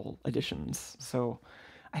own little additions. So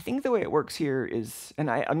I think the way it works here is, and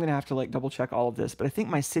I'm going to have to like double check all of this, but I think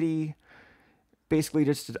my city basically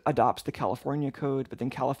just adopts the California code, but then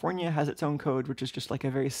California has its own code, which is just like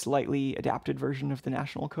a very slightly adapted version of the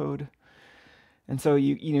national code. And so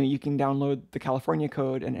you can download the California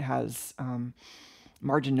code, and it has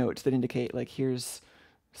margin notes that indicate like here's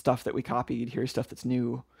stuff that we copied, here's stuff that's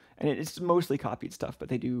new, and it's mostly copied stuff, but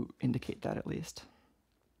they do indicate that at least.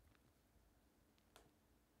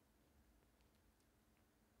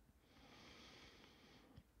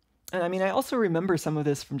 And I mean, I also remember some of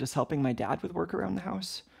this from just helping my dad with work around the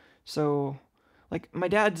house. So, like, my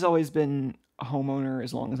dad's always been a homeowner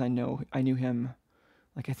as long as I knew him.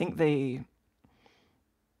 Like, I think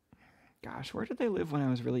gosh, where did they live when I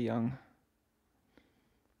was really young?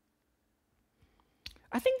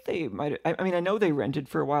 I think they might. I mean, I know they rented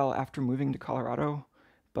for a while after moving to Colorado,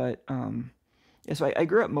 but yeah. So I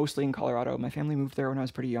grew up mostly in Colorado. My family moved there when I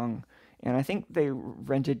was pretty young, and I think they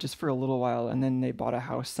rented just for a little while, and then they bought a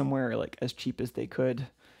house somewhere like as cheap as they could,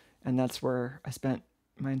 and that's where I spent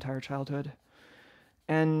my entire childhood.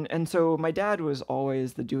 And so my dad was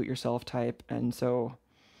always the do-it-yourself type, and so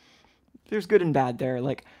there's good and bad there.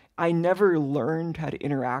 Like, I never learned how to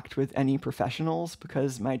interact with any professionals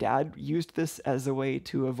because my dad used this as a way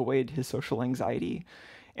to avoid his social anxiety,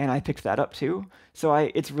 and I picked that up too. So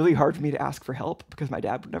it's really hard for me to ask for help because my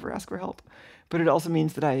dad would never ask for help. But it also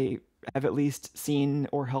means that I have at least seen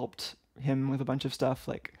or helped him with a bunch of stuff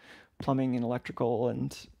like plumbing and electrical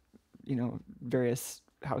and various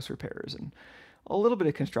house repairs and a little bit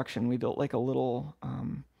of construction. We built like a little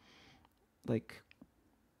like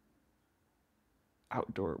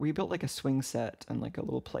outdoor. We built like a swing set and like a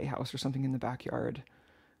little playhouse or something in the backyard.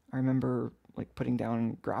 I remember like putting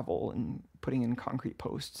down gravel and putting in concrete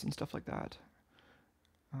posts and stuff like that,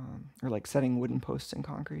 or like setting wooden posts in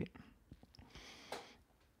concrete.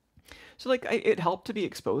 So like it helped to be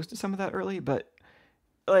exposed to some of that early, but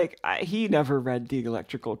like he never read the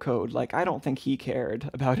electrical code. Like I don't think he cared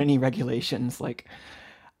about any regulations. Like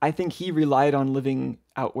I think he relied on living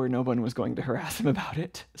out where no one was going to harass him about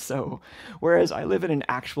it. So, whereas I live in an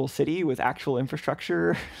actual city with actual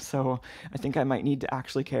infrastructure, so I think I might need to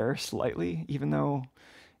actually care slightly, even though,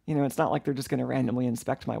 it's not like they're just going to randomly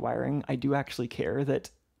inspect my wiring. I do actually care that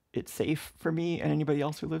it's safe for me and anybody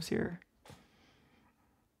else who lives here.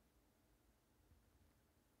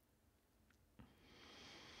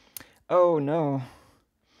 Oh no.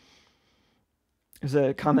 There's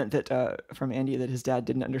a comment that from Andy that his dad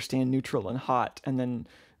didn't understand neutral and hot, and then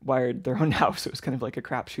wired their own house. It was kind of like a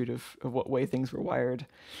crapshoot of what way things were wired.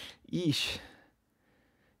 Yeesh.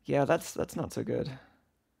 Yeah, that's not so good.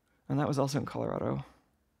 And that was also in Colorado.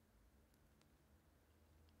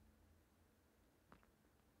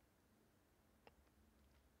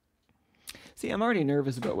 See, I'm already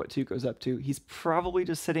nervous about what Tuco's up to. He's probably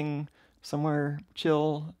just sitting somewhere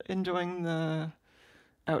chill, enjoying the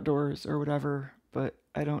outdoors or whatever, but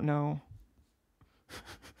I don't know.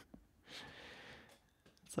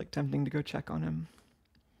 It's like tempting to go check on him.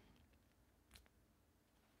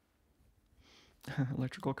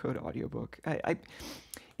 Electrical code audiobook.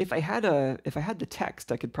 If I had the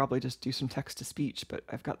text, I could probably just do some text to speech, but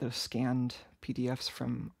I've got those scanned PDFs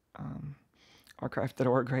from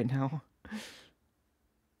archive.org right now.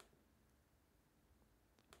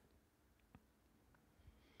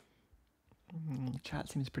 The chat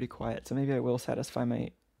seems pretty quiet, so maybe I will satisfy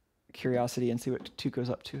my curiosity and see what Tuco's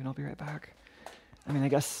up to, and I'll be right back. I mean, I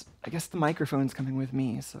guess the microphone's coming with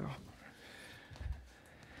me, so.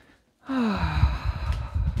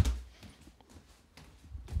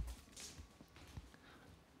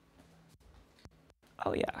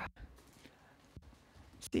 Oh yeah.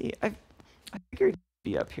 See, I figured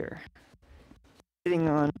he'd be up here, sitting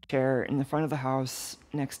on a chair in the front of the house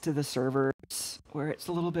next to the servers, where it's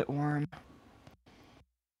a little bit warm.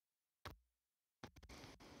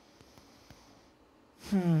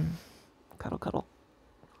 Cuddle, cuddle.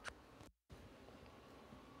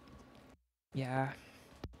 Yeah.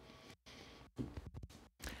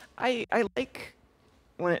 I like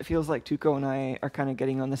when it feels like Tuco and I are kind of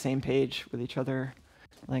getting on the same page with each other.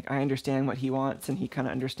 Like I understand what he wants and he kind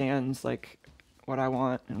of understands like what I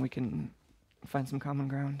want, and we can find some common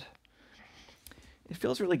ground. It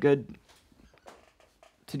feels really good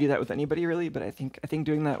to do that with anybody really, but I think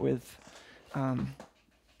doing that with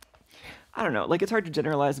I don't know, like it's hard to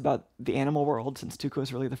generalize about the animal world since Tuco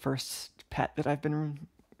is really the first pet that I've been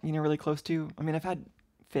really close to. I mean, I've had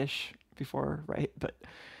fish before, right? But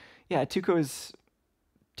yeah, Tuco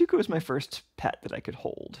is my first pet that I could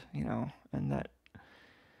hold, and that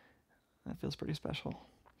feels pretty special.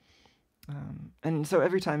 And so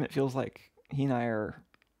every time it feels like he and I are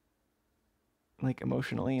like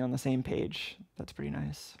emotionally on the same page, that's pretty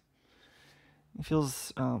nice. It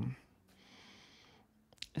feels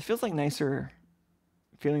It feels like nicer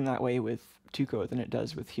feeling that way with Tuco than it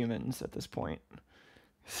does with humans at this point.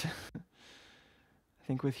 I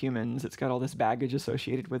think with humans, it's got all this baggage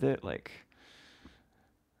associated with it, like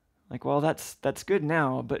well, that's good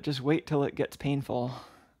now, but just wait till it gets painful.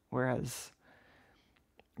 Whereas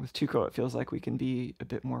with Tuco, it feels like we can be a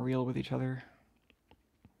bit more real with each other.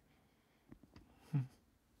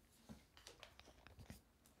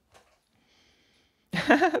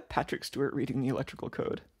 Patrick Stewart reading the electrical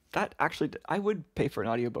code. That actually, I would pay for an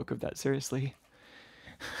audiobook of that, seriously.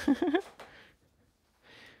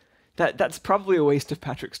 That's probably a waste of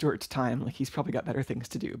Patrick Stewart's time. Like, he's probably got better things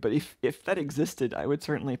to do. But if that existed, I would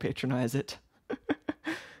certainly patronize it.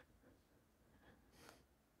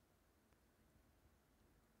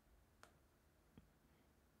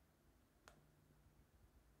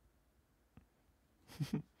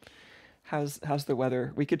 How's the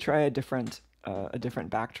weather? We could try a different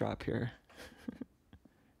backdrop here.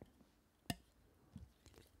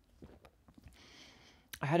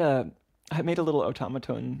 I made a little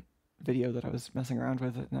automaton video that I was messing around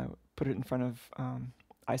with, and I put it in front of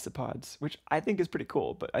isopods, which I think is pretty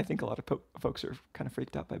cool, but I think a lot of folks are kind of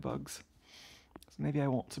freaked out by bugs. So maybe I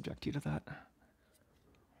won't subject you to that.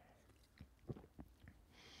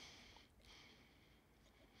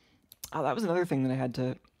 Oh, that was another thing that I had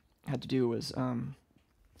to do was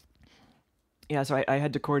yeah, so I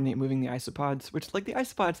had to coordinate moving the isopods, which, like, the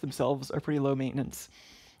isopods themselves are pretty low maintenance.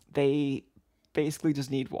 They basically just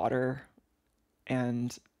need water,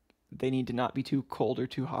 and they need to not be too cold or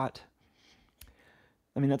too hot.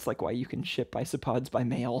 I mean, that's like why you can ship isopods by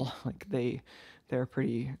mail. Like, they're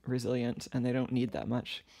pretty resilient and they don't need that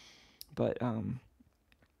much. But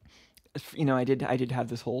you know, I did have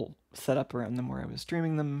this whole setup around them where I was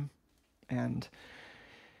streaming them, and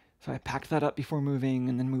so I packed that up before moving,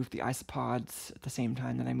 and then moved the isopods at the same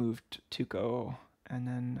time that I moved Tuco, and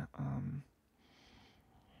then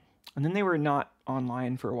they were not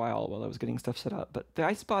online for a while I was getting stuff set up. But the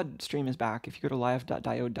isopod stream is back. If you go to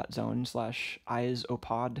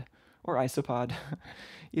live.diode.zone/isopod or isopod,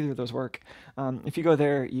 either of those work. If you go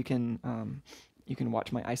there, you can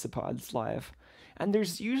watch my isopods live. And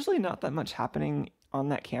there's usually not that much happening on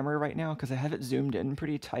that camera right now because I have it zoomed in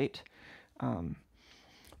pretty tight.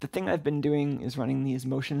 The thing I've been doing is running these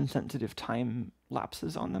motion-sensitive time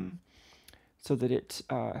lapses on them, so that it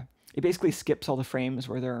basically skips all the frames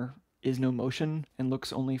where there is no motion and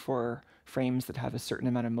looks only for frames that have a certain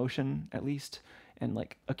amount of motion at least, and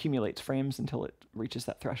like accumulates frames until it reaches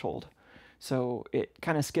that threshold. So it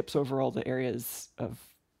kind of skips over all the areas of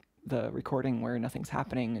the recording where nothing's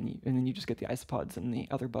happening, and then you just get the isopods and the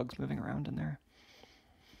other bugs moving around in there.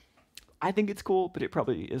 I think it's cool, but it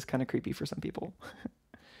probably is kind of creepy for some people.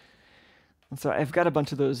 So I've got a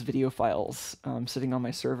bunch of those video files sitting on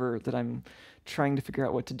my server that I'm trying to figure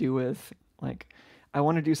out what to do with. Like, I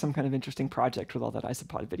want to do some kind of interesting project with all that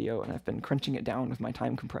isopod video, and I've been crunching it down with my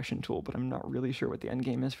time compression tool, but I'm not really sure what the end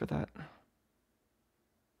game is for that.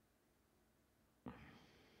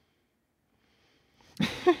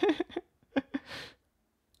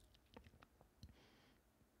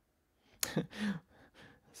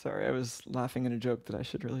 Sorry, I was laughing at a joke that I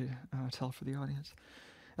should really tell for the audience.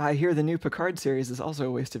 I hear the new Picard series is also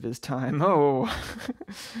a waste of his time. Oh!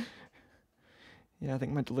 Yeah, I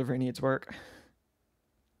think my delivery needs work.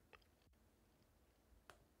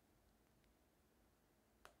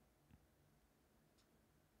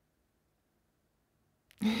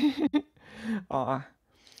 Aw.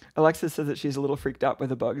 Alexis says that she's a little freaked out by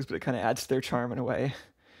the bugs, but it kind of adds to their charm in a way.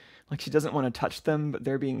 Like, she doesn't want to touch them, but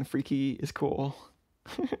their being freaky is cool.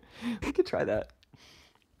 We could try that.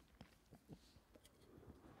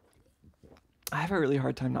 I have a really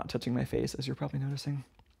hard time not touching my face, as you're probably noticing.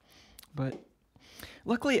 But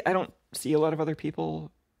luckily, I don't see a lot of other people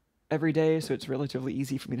every day, so it's relatively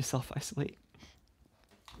easy for me to self-isolate.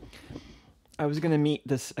 I was going to meet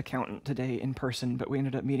this accountant today in person, but we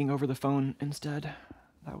ended up meeting over the phone instead.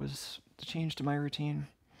 That was the change to my routine.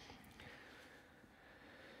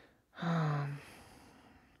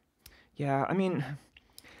 Yeah, I mean,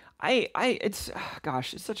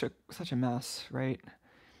 gosh, it's such a mess, right?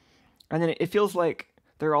 And then it feels like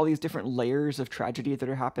there are all these different layers of tragedy that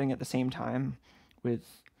are happening at the same time, with,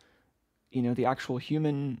 you know, the actual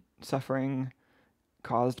human suffering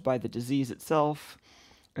caused by the disease itself.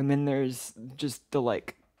 And then there's just the,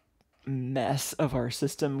 like, mess of our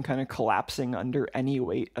system kind of collapsing under any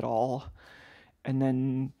weight at all. And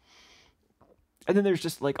then there's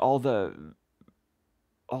just, like, all the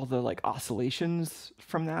like oscillations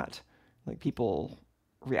from that, like people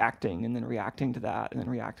reacting and then reacting to that and then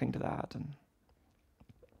reacting to that. And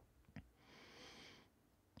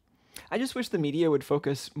I just wish the media would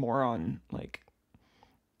focus more on like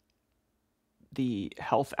the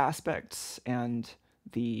health aspects and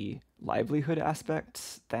the livelihood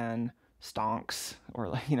aspects than stonks or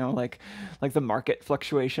like like the market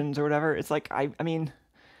fluctuations or whatever. It's like I mean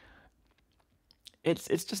it's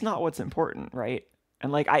just not what's important, right?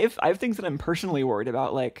 And like I have things that I'm personally worried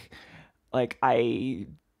about, like I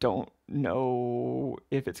don't know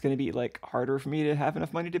if it's going to be like harder for me to have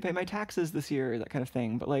enough money to pay my taxes this year, that kind of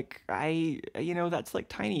thing. But like that's like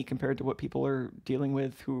tiny compared to what people are dealing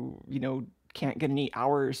with who, can't get any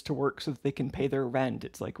hours to work so that they can pay their rent.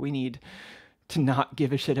 It's like we need to not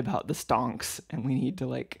give a shit about the stonks, and we need to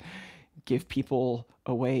like give people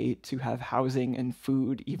a way to have housing and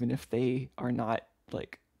food even if they are not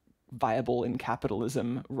like viable in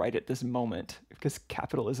capitalism right at this moment, because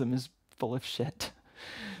capitalism is full of shit.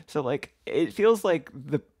 So like it feels like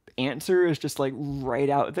the answer is just like right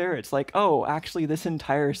out there. It's like, oh, actually this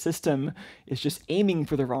entire system is just aiming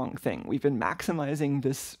for the wrong thing. We've been maximizing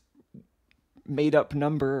this made up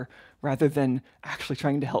number rather than actually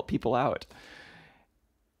trying to help people out.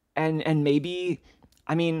 And maybe,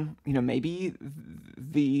 I mean, maybe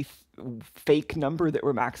the fake number that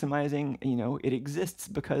we're maximizing, it exists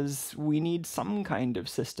because we need some kind of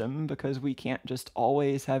system, because we can't just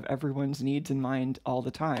always have everyone's needs in mind all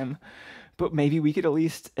the time. But maybe we could at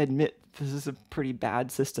least admit this is a pretty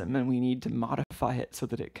bad system and we need to modify it so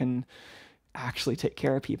that it can actually take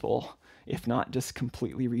care of people, if not just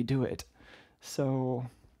completely redo it. So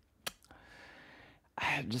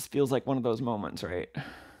it just feels like one of those moments, right?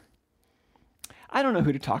 I don't know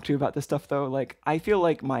who to talk to about this stuff though. Like I feel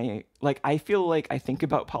like I think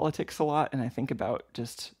about politics a lot, and I think about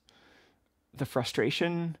just the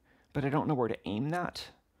frustration, but I don't know where to aim that.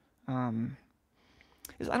 Um,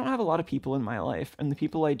 is I don't have a lot of people in my life, and the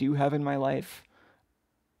people I do have in my life,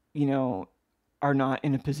 you know, are not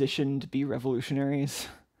in a position to be revolutionaries.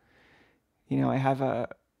 I have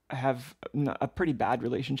a pretty bad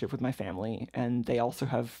relationship with my family, and they also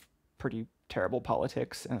have pretty terrible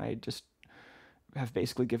politics, and I just have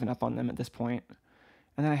basically given up on them at this point.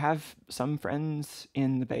 And then I have some friends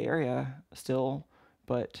in the Bay Area still,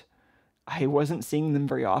 but I wasn't seeing them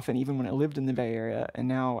very often, even when I lived in the Bay Area, and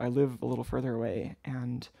now I live a little further away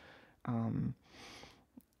and um,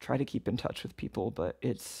 try to keep in touch with people, but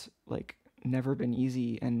it's like never been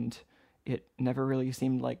easy, and it never really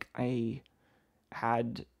seemed like I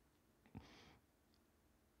had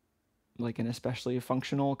like an especially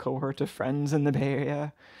functional cohort of friends in the Bay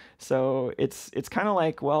Area. So it's kind of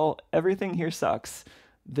like, well, everything here sucks.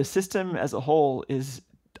 The system as a whole is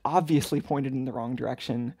obviously pointed in the wrong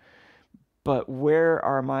direction, but where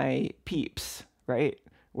are my peeps, right?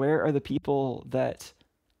 Where are the people that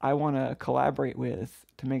I want to collaborate with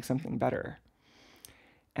to make something better?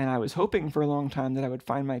 And I was hoping for a long time that I would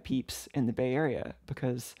find my peeps in the Bay Area,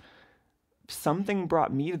 because something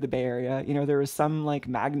brought me to the Bay Area. There was some like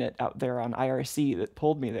magnet out there on IRC that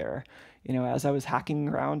pulled me there. As I was hacking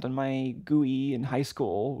around on my GUI in high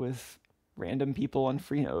school with random people on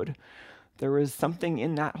Freenode, there was something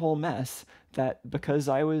in that whole mess that, because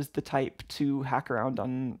I was the type to hack around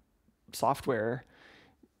on software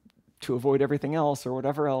to avoid everything else or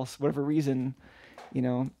whatever reason, you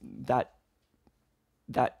know, that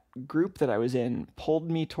that group that I was in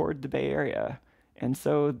pulled me toward the Bay Area. And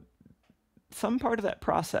so some part of that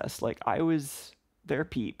process, like I was their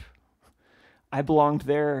peep. I belonged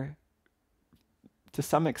there to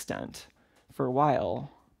some extent for a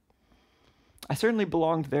while. I certainly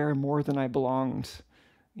belonged there more than I belonged,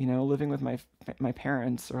 living with my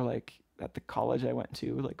parents or like at the college I went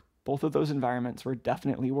to. Like both of those environments were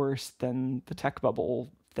definitely worse than the tech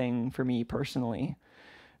bubble thing for me personally.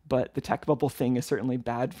 But the tech bubble thing is certainly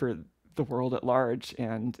bad for the world at large,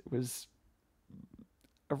 and it was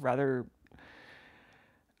a rather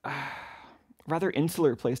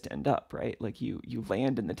insular place to end up, right? Like you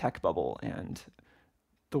land in the tech bubble, and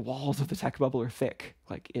the walls of the tech bubble are thick.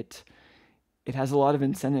 Like it has a lot of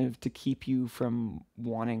incentive to keep you from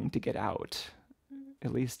wanting to get out.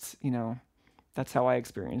 At least, that's how I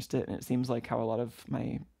experienced it, and it seems like how a lot of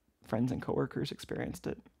my friends and coworkers experienced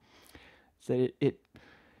it. So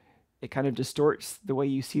it kind of distorts the way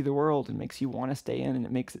you see the world and makes you want to stay in, and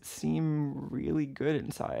it makes it seem really good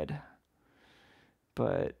inside.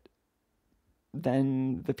 But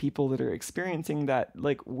then the people that are experiencing that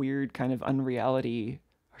like weird kind of unreality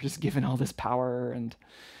are just given all this power. And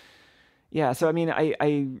yeah, so I mean,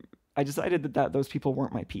 I decided that those people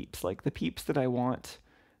weren't my peeps. Like the peeps that I want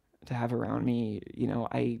to have around me,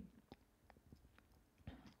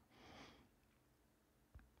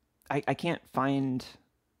 I can't find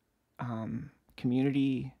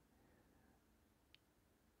community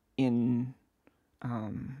in I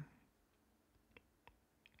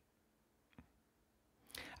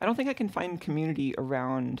don't think I can find community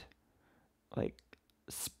around like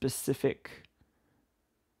specific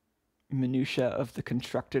minutia of the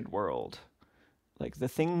constructed world, like the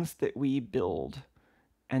things that we build,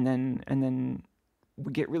 and then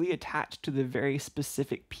we get really attached to the very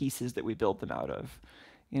specific pieces that we build them out of.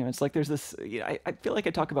 It's like there's this. I feel like I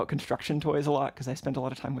talk about construction toys a lot because I spent a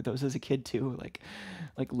lot of time with those as a kid too, like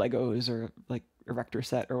Legos or like Erector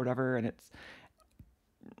Set or whatever. And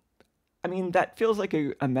that feels like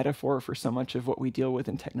a metaphor for so much of what we deal with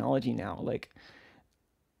in technology now. Like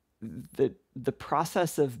the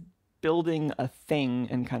process of building a thing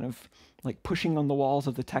and kind of like pushing on the walls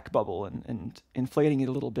of the tech bubble and inflating it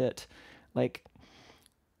a little bit, like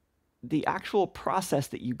the actual process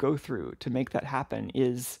that you go through to make that happen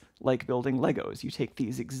is like building Legos. You take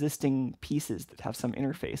these existing pieces that have some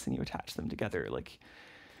interface and you attach them together. Like,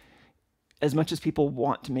 as much as people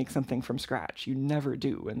want to make something from scratch, you never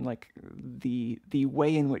do. And like the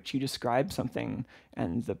way in which you describe something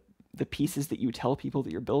and the pieces that you tell people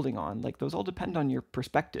that you're building on, like those all depend on your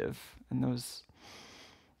perspective. And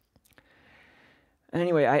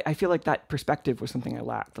anyway, I feel like that perspective was something I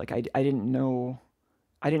lacked. Like I didn't know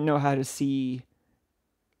how to see,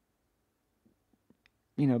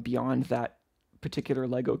 beyond that particular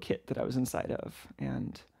Lego kit that I was inside of.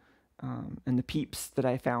 And the peeps that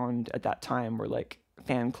I found at that time were like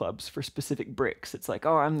fan clubs for specific bricks. It's like,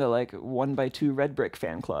 oh, I'm the like 1x2 red brick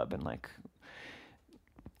fan club. And like,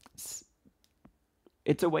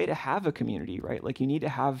 it's a way to have a community, right? Like you need to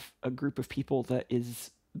have a group of people that is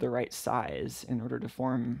the right size in order to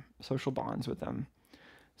form social bonds with them.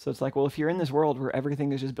 So it's like, well, if you're in this world where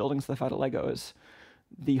everything is just building stuff out of Legos,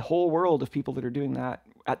 the whole world of people that are doing that,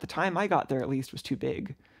 at the time I got there at least, was too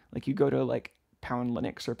big. Like you go to like pound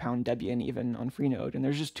Linux or pound Debian even on Freenode, and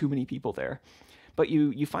there's just too many people there. But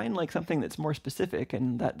you find like something that's more specific,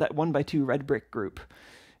 and that 1x2 red brick group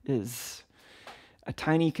is a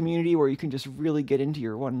tiny community where you can just really get into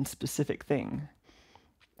your one specific thing.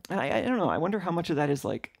 And I don't know, I wonder how much of that is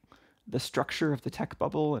like the structure of the tech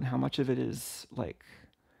bubble and how much of it is like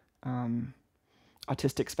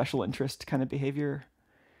autistic special interest kind of behavior.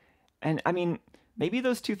 And I mean, maybe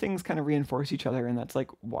those two things kind of reinforce each other, and that's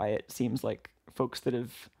like why it seems like folks that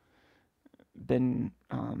have been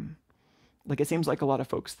like, it seems like a lot of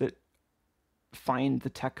folks that find the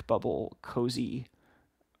tech bubble cozy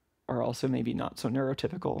are also maybe not so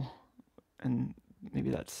neurotypical. And maybe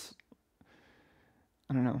that's,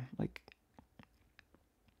 I don't know, like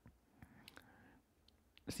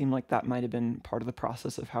it seemed like that might have been part of the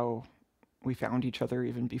process of how we found each other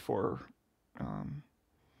even before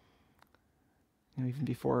even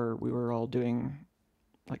before we were all doing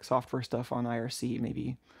like software stuff on IRC.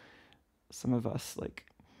 Maybe some of us like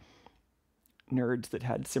nerds that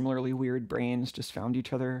had similarly weird brains just found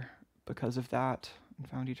each other because of that, and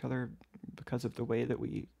found each other because of the way that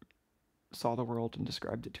we saw the world and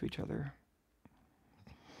described it to each other.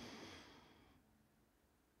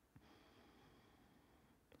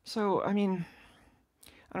 So, I mean,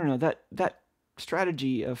 I don't know, that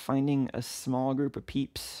strategy of finding a small group of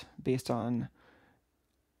peeps based on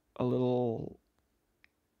a little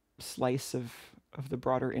slice of the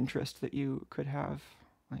broader interest that you could have,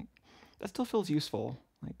 like, that still feels useful.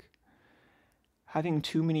 Like, having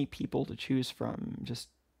too many people to choose from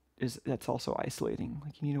that's also isolating.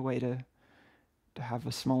 Like, you need a way to have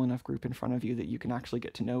a small enough group in front of you that you can actually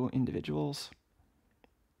get to know individuals.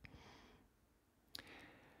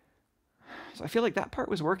 So I feel like that part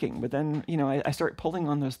was working, but then, I start pulling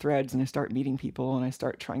on those threads and I start meeting people and I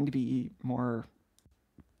start trying to be more,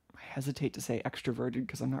 I hesitate to say extroverted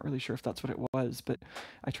because I'm not really sure if that's what it was, but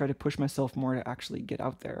I try to push myself more to actually get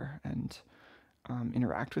out there and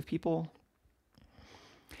interact with people.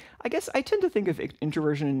 I guess I tend to think of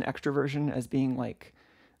introversion and extroversion as being like,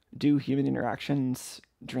 do human interactions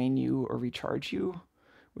drain you or recharge you?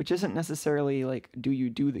 Which isn't necessarily like, do you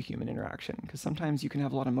do the human interaction? Because sometimes you can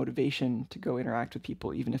have a lot of motivation to go interact with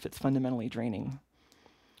people, even if it's fundamentally draining.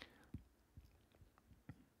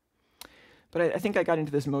 But I think I got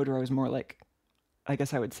into this mode where I was more like, I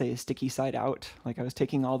guess I would say, a sticky side out. Like I was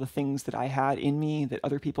taking all the things that I had in me that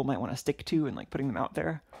other people might want to stick to and like putting them out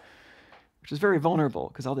there, which is very vulnerable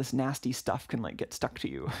because all this nasty stuff can like get stuck to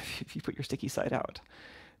you if you put your sticky side out.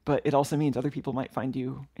 But it also means other people might find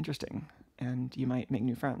you interesting and you might make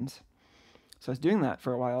new friends. So I was doing that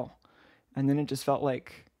for a while, and then it just felt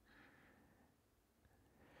like,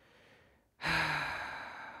 I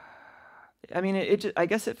mean, I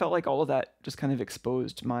guess it felt like all of that just kind of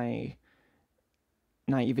exposed my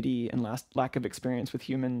naivety and lack of experience with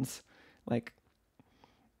humans. Like,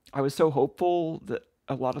 I was so hopeful that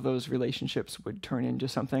a lot of those relationships would turn into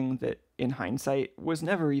something that in hindsight was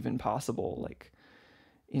never even possible. Like,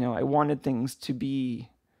 I wanted things to be,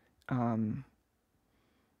 um,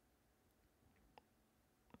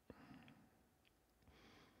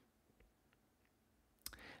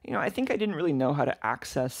 I think I didn't really know how to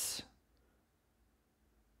access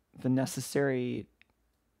the necessary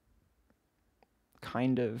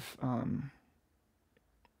kind of,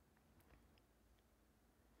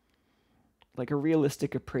 like a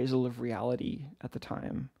realistic appraisal of reality at the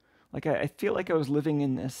time. Like I feel like I was living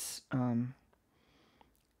in this kind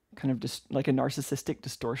of like a narcissistic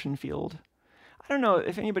distortion field. I don't know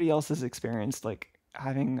if anybody else has experienced like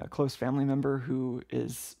having a close family member who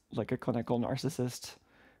is like a clinical narcissist,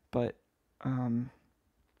 but um,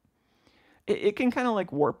 it can kind of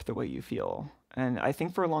like warp the way you feel. And I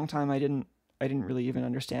think for a long time I didn't really even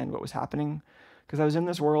understand what was happening because I was in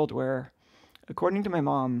this world where, according to my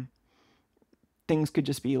mom, things could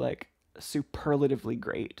just be like superlatively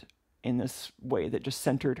great in this way that just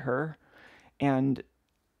centered her. And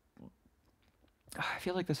I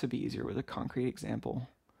feel like this would be easier with a concrete example.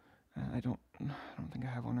 I don't think I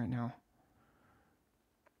have one right now.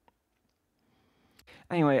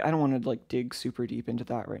 Anyway, I don't want to like dig super deep into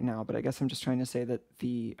that right now, but I guess I'm just trying to say that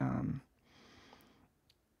it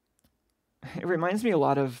reminds me a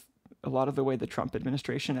lot of the way the Trump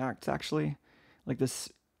administration acts, actually, like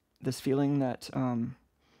this feeling that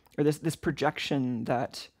or this projection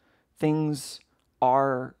that things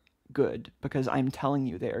are good because I'm telling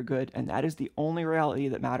you they are good, and that is the only reality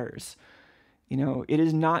that matters. It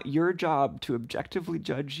is not your job to objectively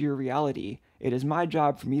judge your reality. It is my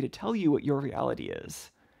job for me to tell you what your reality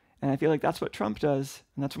is. And I feel like that's what Trump does,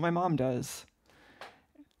 and that's what my mom does.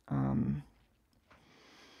 Um,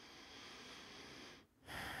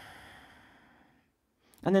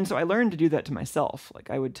 and then so I learned to do that to myself. Like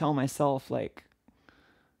I would tell myself like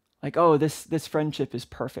oh, this friendship is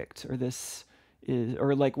perfect, or this is,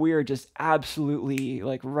 or like we are just absolutely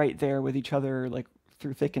like right there with each other, like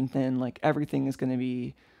through thick and thin, like everything is going to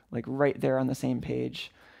be like right there on the same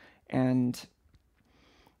page. And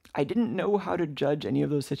I didn't know how to judge any of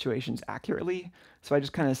those situations accurately, so I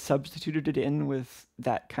just kind of substituted it in with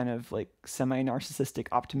that kind of like semi-narcissistic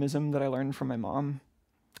optimism that I learned from my mom,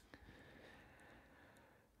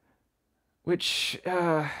 which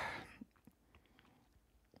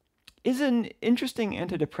is an interesting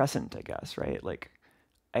antidepressant, I guess, right? Like,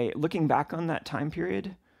 looking back on that time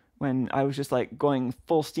period when I was just like going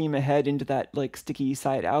full steam ahead into that like sticky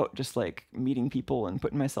side out, just like meeting people and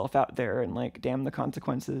putting myself out there and like damn the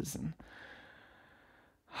consequences. And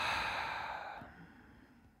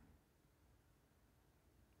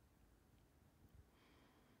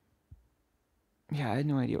yeah, I had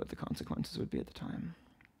no idea what the consequences would be at the time.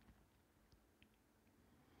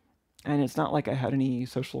 And it's not like I had any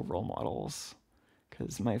social role models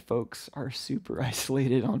because my folks are super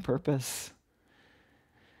isolated on purpose.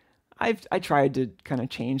 I tried to kind of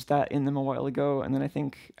change that in them a while ago, and then I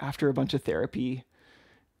think after a bunch of therapy,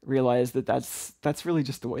 realized that that's really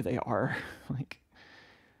just the way they are. Like,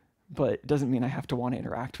 but it doesn't mean I have to want to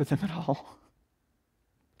interact with them at all.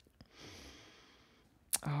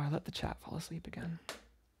 Oh, I let the chat fall asleep again.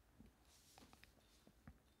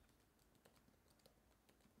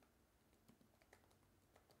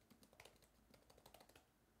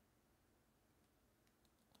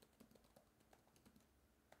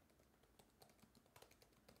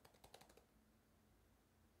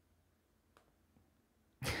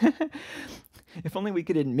 If only we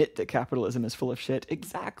could admit that capitalism is full of shit.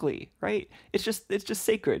 Exactly, right? It's just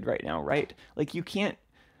sacred right now, right? Like you can't,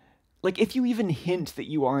 like if you even hint that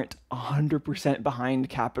you aren't 100% behind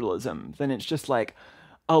capitalism, then it's just like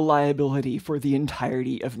a liability for the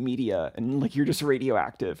entirety of media, and like you're just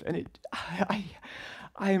radioactive. And I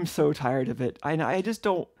am so tired of it. I just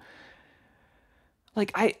don't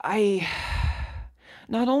like I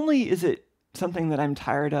not only is it something that I'm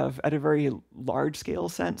tired of at a very large scale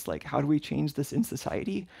sense, like how do we change this in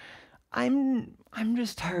society? I'm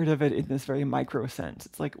just tired of it in this very micro sense.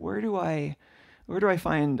 It's like where do I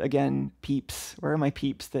find again peeps? Where are my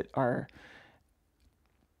peeps that are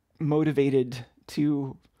motivated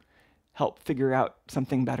to help figure out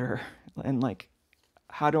something better? And like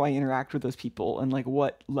how do I interact with those people, and like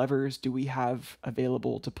what levers do we have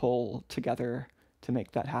available to pull together to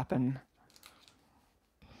make that happen?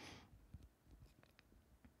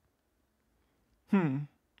 Hmm.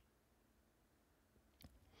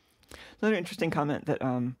 Another interesting comment that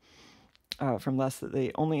from Les, that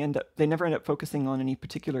they never end up focusing on any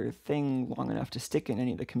particular thing long enough to stick in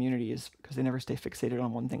any of the communities because they never stay fixated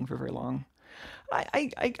on one thing for very long. I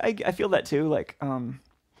feel that too. Like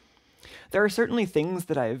There are certainly things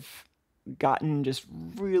that I've gotten just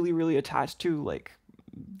really, really attached to, like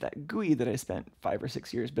that GUI that I spent 5 or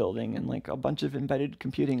 6 years building, and like a bunch of embedded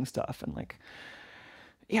computing stuff, and like,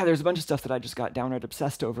 yeah, there's a bunch of stuff that I just got downright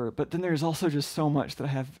obsessed over. But then there's also just so much that I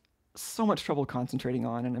have so much trouble concentrating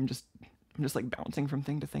on, and I'm just like bouncing from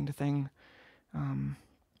thing to thing to thing. Um,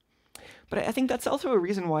 but I think that's also a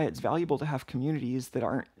reason why it's valuable to have communities that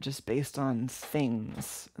aren't just based on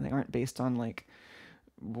things. They aren't based on like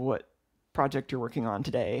what project you're working on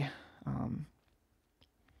today. Um,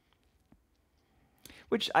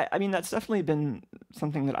 which I mean, that's definitely been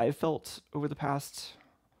something that I've felt over the past,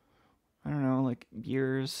 I don't know, like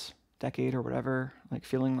years, decade or whatever, like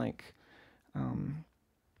feeling um,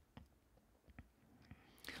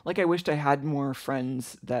 like I wished I had more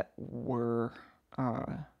friends that were, uh,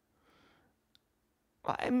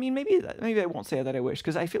 I mean, maybe I won't say that I wish,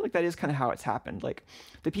 because I feel like that is kind of how it's happened. Like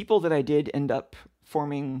the people that I did end up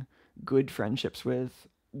forming good friendships with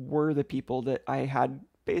were the people that I had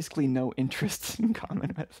basically no interests in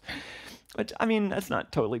common with. Which, I mean, that's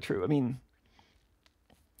not totally true. I mean,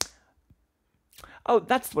 oh,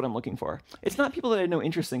 that's what I'm looking for. It's not people that I had no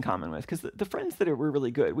interest in common with, because the friends that were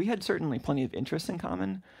really good, we had certainly plenty of interests in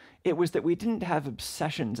common. It was that we didn't have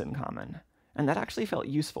obsessions in common, and that actually felt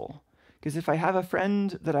useful. Because if I have a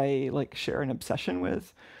friend that I like share an obsession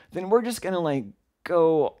with, then we're just gonna like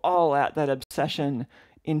go all at that obsession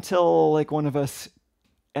until like one of us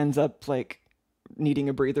ends up like needing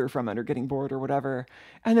a breather from it or getting bored or whatever,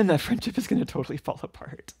 and then that friendship is gonna totally fall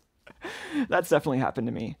apart. That's definitely happened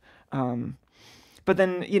to me. Um, but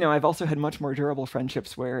then, I've also had much more durable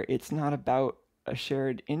friendships where it's not about a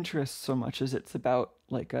shared interest so much as it's about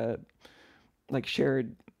like a like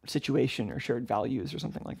shared situation or shared values or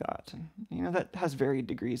something like that. And that has varied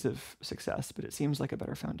degrees of success, but it seems like a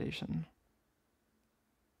better foundation.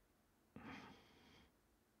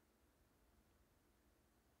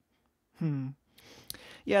 Hmm.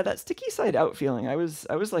 Yeah, that sticky side out feeling. I was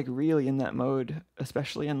like really in that mode,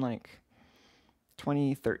 especially in like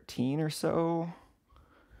 2013 or so.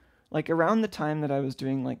 Like around the time that I was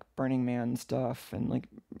doing like Burning Man stuff and like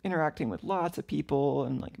interacting with lots of people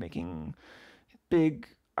and like making big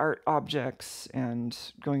art objects and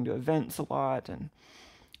going to events a lot, and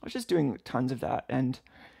I was just doing tons of that, and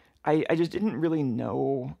I just didn't really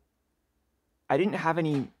know. I didn't have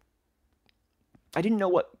any. I didn't know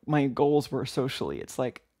what my goals were socially. It's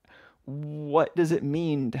like, what does it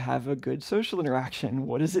mean to have a good social interaction?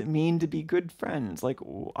 What does it mean to be good friends? Like,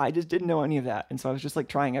 I just didn't know any of that. And so I was just like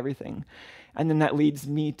trying everything. And then that leads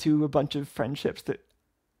me to a bunch of friendships that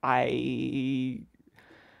I,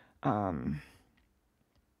 um,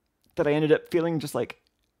 that I ended up feeling just like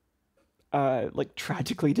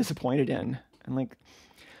tragically disappointed in. And like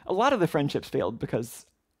a lot of the friendships failed because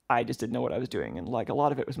I just didn't know what I was doing. And like a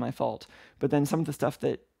lot of it was my fault. But then some of the stuff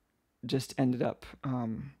that just ended up,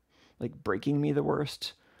 like breaking me the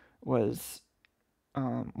worst was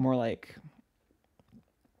more like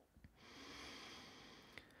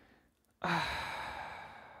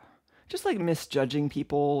just like misjudging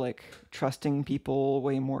people, like trusting people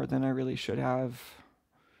way more than I really should have.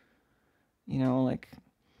 Like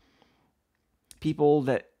people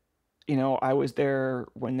that, I was there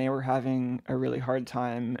when they were having a really hard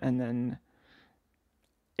time, and then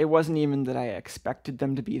it wasn't even that I expected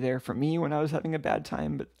them to be there for me when I was having a bad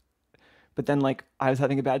time, but then like I was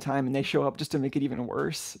having a bad time and they show up just to make it even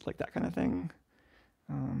worse, like that kind of thing.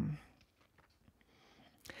 Um,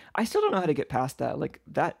 I still don't know how to get past that. Like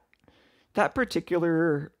that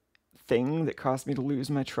particular thing that caused me to lose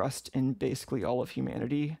my trust in basically all of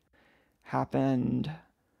humanity happened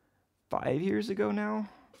 5 years ago now,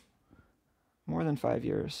 more than 5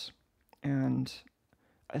 years, and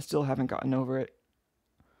I still haven't gotten over it.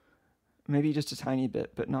 Maybe just a tiny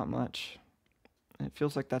bit, but not much. It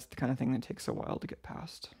feels like that's the kind of thing that takes a while to get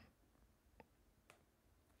past.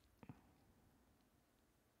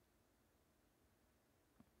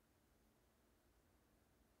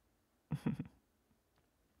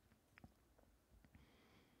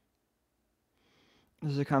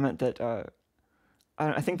 There's a comment that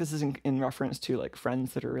I think this is in reference to like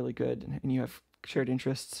friends that are really good and you have shared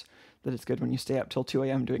interests. That it's good when you stay up till 2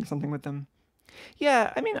 a.m. doing something with them.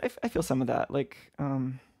 Yeah, I mean, I feel some of that. Like,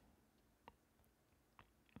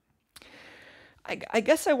 I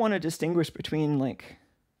guess I want to distinguish between like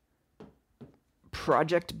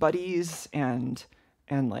project buddies and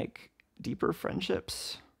like deeper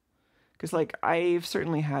friendships, because like I've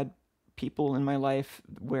certainly had people in my life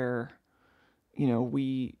where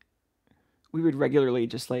we would regularly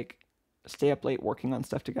just like stay up late working on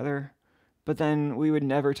stuff together, but then we would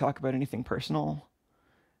never talk about anything personal.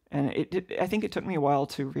 And I think it took me a while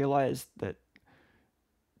to realize that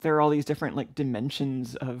there are all these different like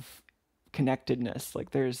dimensions of connectedness.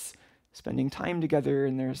 Like there's spending time together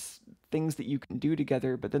and there's things that you can do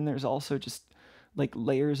together, but then there's also just like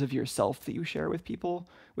layers of yourself that you share with people,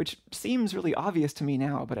 which seems really obvious to me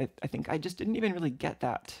now, but I think I just didn't even really get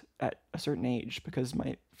that at a certain age because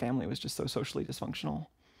my family was just so socially dysfunctional.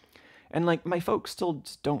 And like my folks still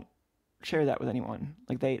just don't share that with anyone.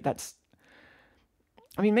 Like that's,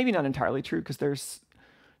 I mean, maybe not entirely true because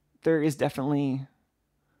there is definitely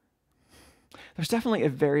there's definitely a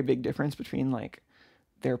very big difference between like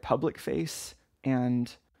their public face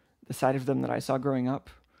and the side of them that I saw growing up,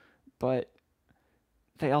 but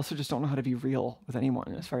they also just don't know how to be real with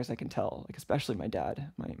anyone as far as I can tell, like especially my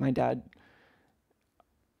dad. My dad,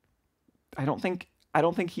 I don't think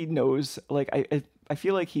he knows, like I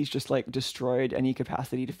feel like he's just like destroyed any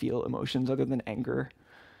capacity to feel emotions other than anger.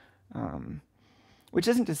 Um which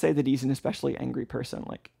isn't to say that he's an especially angry person.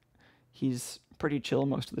 Like he's pretty chill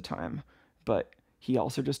most of the time, but he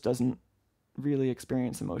also just doesn't really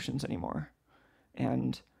experience emotions anymore.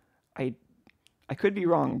 And I I could be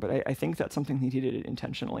wrong, but I think that's something he did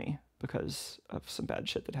intentionally because of some bad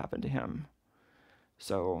shit that happened to him.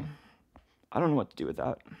 So I don't know what to do with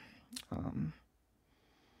that. Um,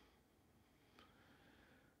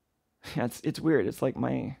 yeah, it's weird. It's like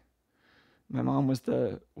my mom was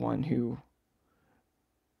the one who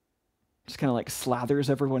just kind of like slathers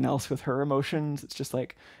everyone else with her emotions. It's just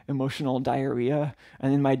like emotional diarrhea.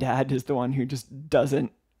 And then my dad is the one who just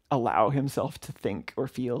doesn't allow himself to think or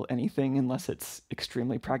feel anything unless it's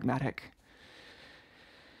extremely pragmatic.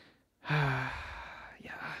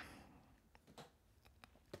 Yeah.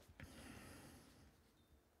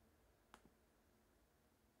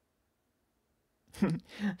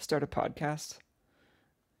 Start a podcast.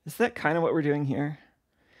 Is that kind of what we're doing here?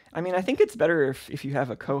 I mean, I think it's better if you have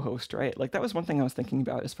a co-host, right? Like that was one thing I was thinking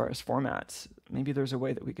about as far as formats. Maybe there's a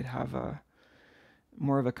way that we could have a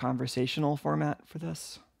more of a conversational format for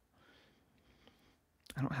this.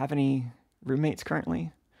 I don't have any roommates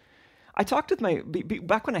currently. I talked with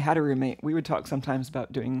back when I had a roommate. We would talk sometimes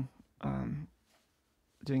about doing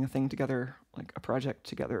a thing together, like a project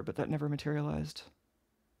together, but that never materialized.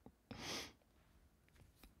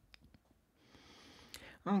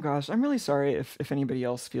 Oh gosh, I'm really sorry if anybody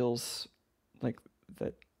else feels like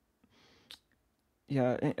that.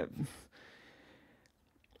 Yeah,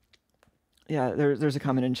 yeah. There's a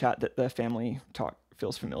comment in chat that the family talk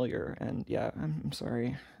feels familiar, and yeah, I'm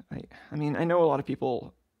sorry. I mean, I know a lot of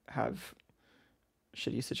people have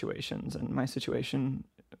shitty situations, and my situation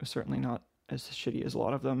was certainly not as shitty as a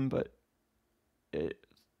lot of them, but it,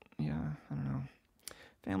 yeah, I don't know.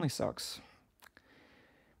 Family sucks.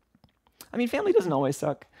 I mean, family doesn't always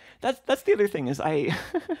suck. That's the other thing is I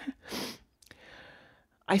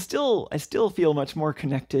still feel much more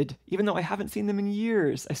connected, even though I haven't seen them in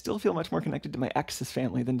years. I still feel much more connected to my ex's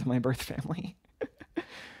family than to my birth family.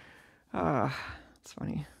 It's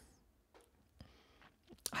funny.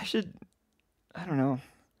 I don't know.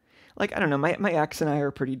 Like, I don't know, my ex and I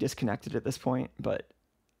are pretty disconnected at this point, but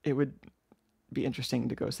it would be interesting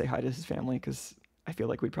to go say hi to his family because I feel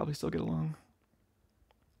like we'd probably still get along.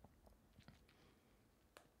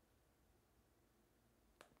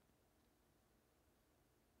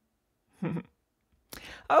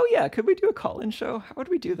 Oh yeah, could we do a call-in show? How would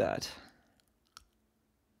we do that?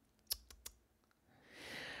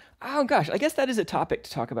 Oh gosh, I guess that is a topic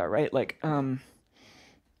to talk about, right? Like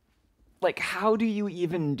how do you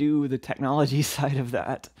even do the technology side of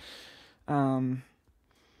that? Um,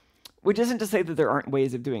 which isn't to say that there aren't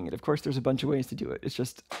ways of doing it. Of course, there's a bunch of ways to do it. It's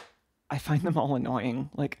just I find them all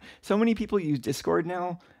annoying. Like so many people use Discord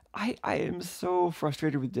now. I am so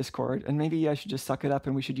frustrated with Discord, and maybe I should just suck it up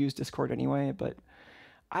and we should use Discord anyway. But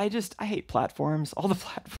I hate platforms. All the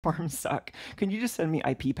platforms suck. Can you just send me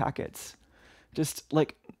IP packets? Just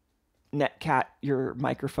like netcat your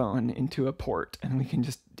microphone into a port and we can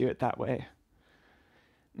just do it that way.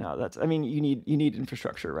 No, that's I mean you need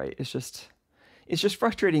infrastructure, right? It's just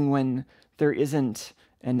frustrating when there isn't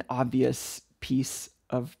an obvious piece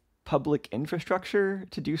of public infrastructure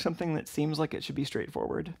to do something that seems like it should be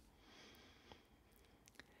straightforward.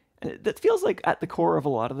 And that feels like at the core of a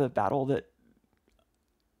lot of the battle that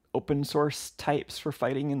open source types were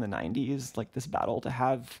fighting in the 90s, like this battle to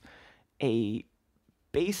have a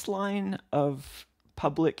baseline of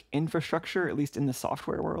public infrastructure, at least in the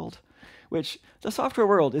software world, which the software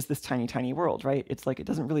world is this tiny, tiny world, right? It's like it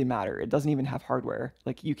doesn't really matter. It doesn't even have hardware.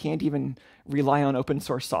 Like you can't even rely on open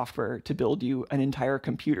source software to build you an entire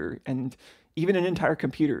computer. And even an entire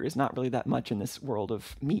computer is not really that much in this world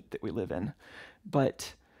of meat that we live in.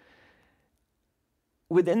 But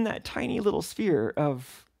within that tiny little sphere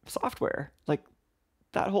of software, like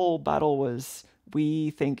that whole battle was, we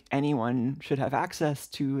think anyone should have access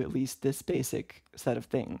to at least this basic set of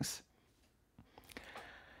things.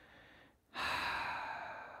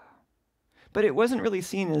 But it wasn't really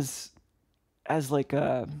seen as like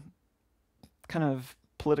a kind of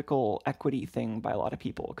political equity thing by a lot of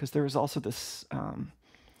people, because there was also this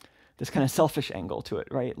this kind of selfish angle to it,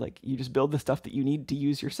 right? Like, you just build the stuff that you need to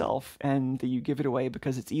use yourself, and that you give it away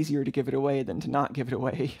because it's easier to give it away than to not give it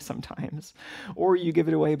away sometimes. Or you give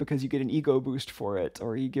it away because you get an ego boost for it,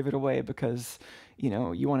 or you give it away because, you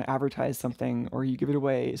know, you want to advertise something, or you give it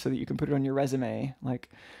away so that you can put it on your resume. Like,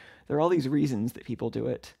 there are all these reasons that people do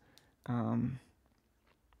it.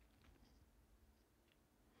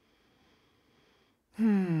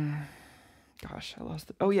 Gosh, I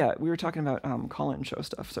lost it. Oh yeah, we were talking about call-in show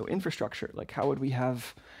stuff. So infrastructure, like how would we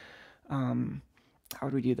have, how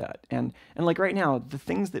would we do that? And like right now, the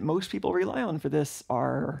things that most people rely on for this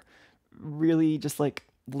are really just like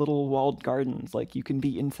little walled gardens. Like, you can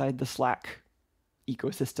be inside the Slack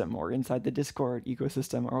ecosystem or inside the Discord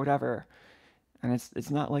ecosystem or whatever, and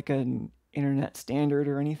it's not like an internet standard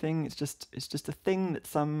or anything. It's just a thing that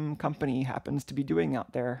some company happens to be doing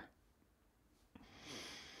out there.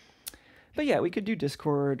 But yeah, we could do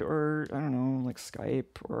Discord, or I don't know, like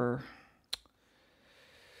Skype, or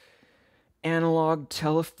analog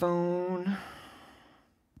telephone.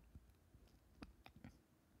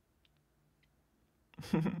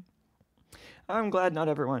 I'm glad not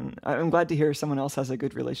everyone. I'm glad to hear someone else has a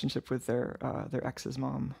good relationship with their ex's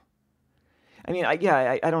mom. I mean, I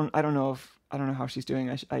don't know how she's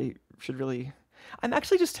doing. I should really. I'm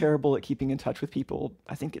actually just terrible at keeping in touch with people.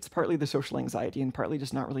 I think it's partly the social anxiety and partly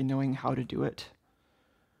just not really knowing how to do it.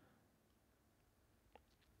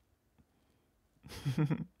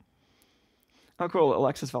 Oh, cool.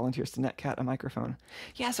 Alexis volunteers to netcat a microphone.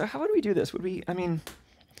 Yeah, so how would we do this? Would we, I mean,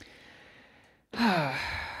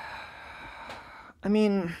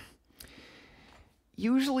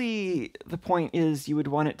 usually the point is you would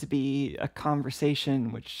want it to be a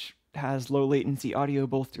conversation which has low latency audio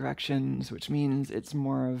both directions, which means it's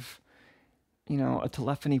more of, you know, a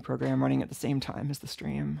telephony program running at the same time as the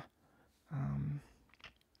stream.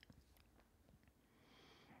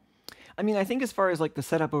 I mean, I think as far as like the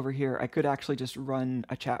setup over here, I could actually just run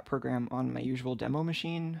a chat program on my usual demo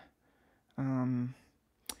machine, and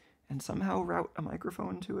somehow route a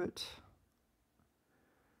microphone to it.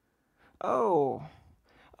 Oh,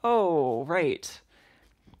 right.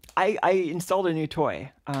 I installed a new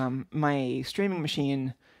toy. My streaming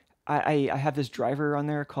machine, I have this driver on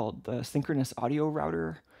there called the Synchronous Audio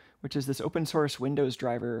Router, which is this open source Windows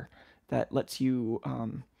driver that lets you,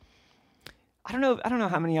 I don't know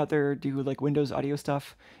how many out there do like Windows audio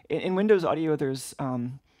stuff. In Windows Audio, there's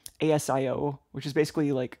ASIO, which is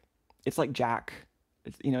basically like, it's like Jack.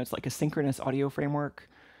 It's like a synchronous audio framework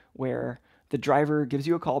where the driver gives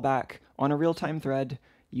you a callback on a real-time thread.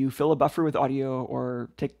 You fill a buffer with audio or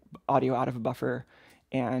take audio out of a buffer,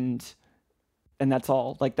 and that's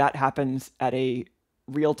all. Like, that happens at a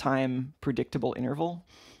real-time predictable interval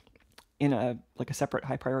in a separate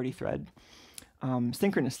high priority thread,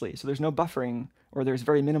 synchronously. So there's no buffering, or there's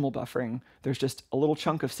very minimal buffering. There's just a little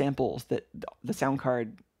chunk of samples that the sound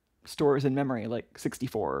card stores in memory, like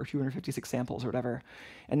 64 or 256 samples or whatever.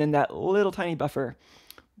 And then that little tiny buffer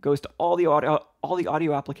goes to all the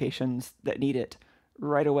audio applications that need it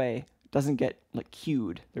right away. Doesn't get like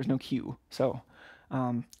queued. There's no queue. So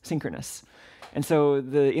synchronous. And so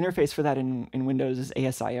the interface for that in Windows is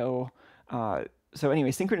ASIO. So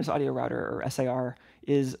anyway, Synchronous Audio Router, or SAR,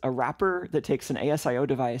 is a wrapper that takes an ASIO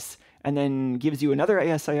device and then gives you another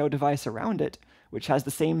ASIO device around it, which has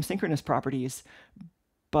the same synchronous properties,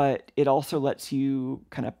 but it also lets you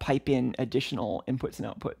kind of pipe in additional inputs and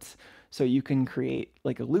outputs. So you can create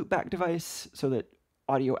like a loopback device so that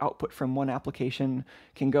audio output from one application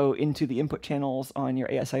can go into the input channels on your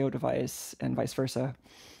ASIO device and vice versa.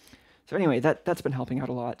 So anyway, that's been helping out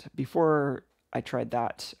a lot. Before I tried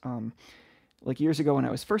that, like years ago when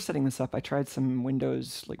I was first setting this up, I tried some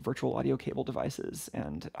Windows like virtual audio cable devices,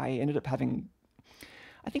 and I ended up having,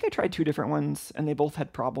 I think I tried 2 different ones, and they both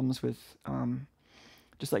had problems with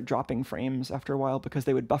just like dropping frames after a while, because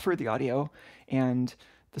they would buffer the audio and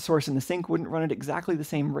the source and the sync wouldn't run at exactly the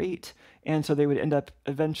same rate, and so they would end up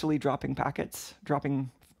eventually dropping packets,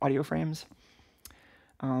 dropping audio frames.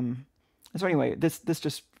 So anyway, this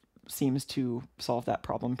just seems to solve that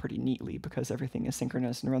problem pretty neatly, because everything is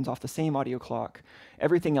synchronous and runs off the same audio clock.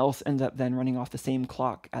 Everything else ends up then running off the same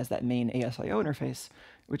clock as that main ASIO interface,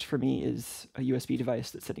 which for me is a USB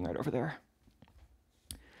device that's sitting right over there.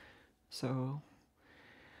 So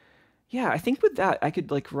Yeah, I think with that, I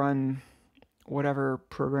could like run whatever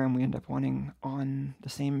program we end up wanting on the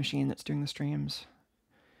same machine that's doing the streams.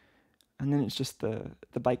 And then it's just the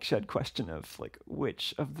bike shed question of like,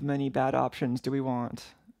 which of the many bad options do we want?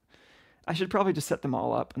 I should probably just set them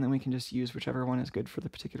all up, and then we can just use whichever one is good for the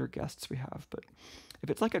particular guests we have. But if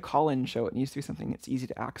it's like a call-in show, it needs to be something that's easy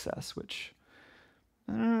to access, which,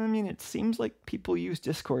 I mean, it seems like people use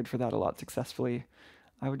Discord for that a lot successfully.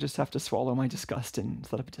 I would just have to swallow my disgust and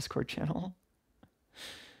set up a Discord channel.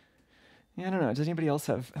 Yeah, I don't know. Does anybody else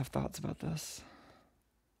have thoughts about this?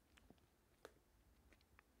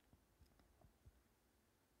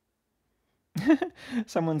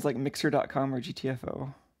 Someone's like Mixer.com or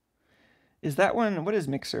GTFO. Is that one? What is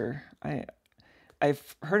Mixer?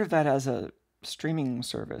 I've heard of that as a streaming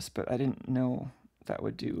service, but I didn't know that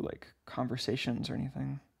would do like conversations or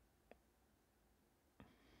anything.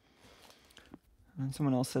 And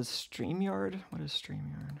someone else says StreamYard. What is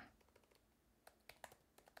StreamYard?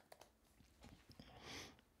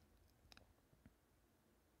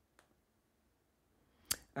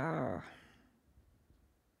 Ah.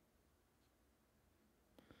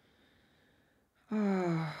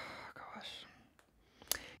 Oh, gosh.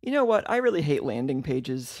 You know what? I really hate landing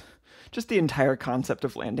pages. Just the entire concept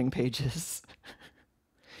of landing pages.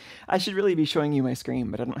 I should really be showing you my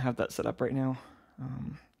screen, but I don't have that set up right now.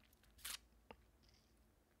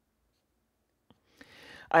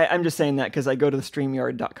 I'm just saying that because I go to the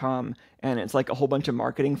StreamYard.com and it's like a whole bunch of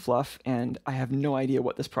marketing fluff, and I have no idea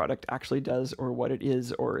what this product actually does or what it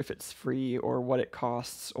is or if it's free or what it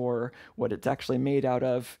costs or what it's actually made out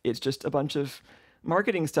of. It's just a bunch of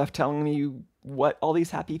marketing stuff telling me what all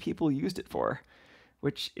these happy people used it for,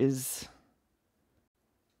 which is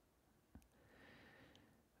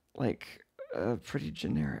like pretty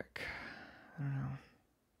generic. I don't know.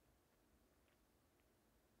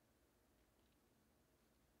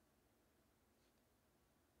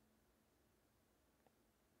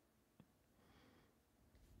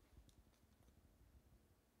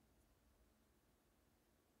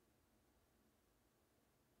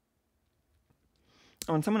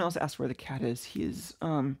 Oh, and someone else asked where the cat is. He is,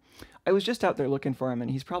 I was just out there looking for him, and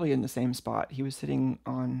he's probably in the same spot. He was sitting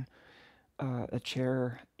on a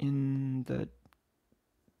chair in the,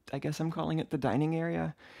 I guess I'm calling it the dining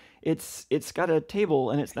area. It's got a table,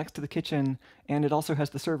 and it's next to the kitchen, and it also has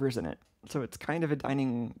the servers in it. So it's kind of a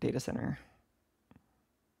dining data center.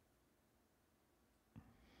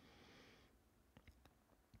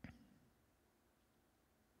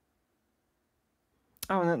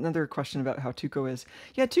 Oh, and another question about how Tuco is.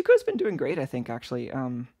 Yeah, Tuco's been doing great, I think, actually.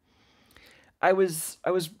 I was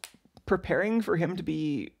preparing for him to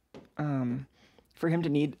be for him to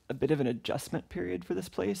need a bit of an adjustment period for this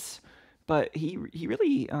place, but he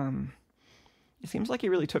really it seems like he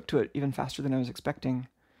really took to it even faster than I was expecting.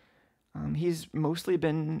 He's mostly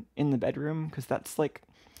been in the bedroom because that's like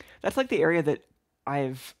the area that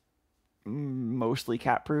I've mostly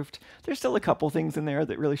cat proofed. There's still a couple things in there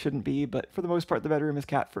that really shouldn't be, but for the most part, the bedroom is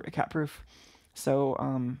cat proof.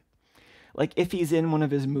 So like if he's in one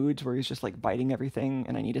of his moods where he's just like biting everything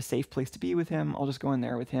and I need a safe place to be with him, I'll just go in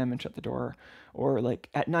there with him and shut the door. Or like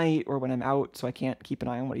at night or when I'm out so I can't keep an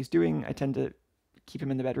eye on what he's doing, I tend to keep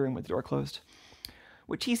him in the bedroom with the door closed,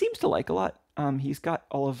 which he seems to like a lot. He's got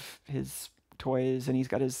all of his toys and he's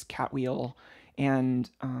got his cat wheel and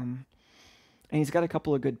he's got a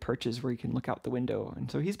couple of good perches where he can look out the window. And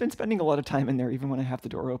so he's been spending a lot of time in there even when I have the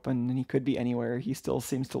door open, and he could be anywhere. He still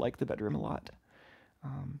seems to like the bedroom a lot.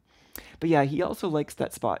 But yeah, he also likes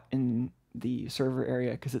that spot in the server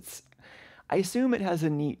area because I assume it has a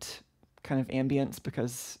neat kind of ambience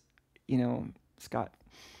because, it's got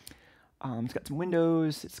some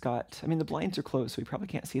windows. I mean, the blinds are closed, so we probably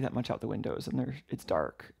can't see that much out the windows, and it's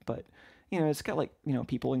dark. But it's got like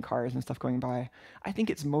people in cars and stuff going by. I think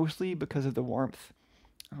it's mostly because of the warmth.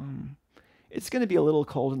 It's going to be a little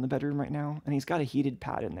cold in the bedroom right now, and he's got a heated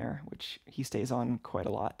pad in there, which he stays on quite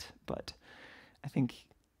a lot. But I think,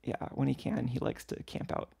 yeah, when he can, he likes to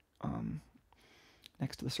camp out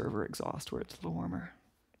next to the server exhaust where it's a little warmer.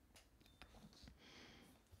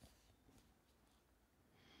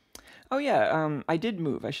 Oh yeah, I did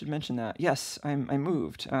move. I should mention that. Yes, I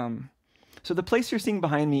moved. So the place you're seeing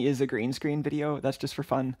behind me is a green screen video. That's just for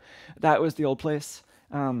fun. That was the old place.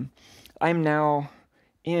 I'm now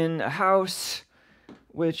in a house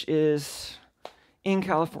which is in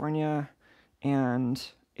California, and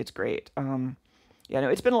it's great. Yeah, no,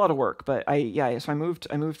 it's been a lot of work, but so I moved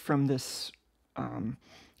from this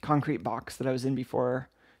concrete box that I was in before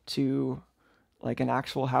to like an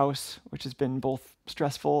actual house, which has been both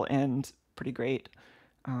stressful and pretty great.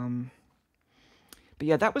 But But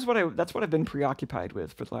yeah, that's what I've been preoccupied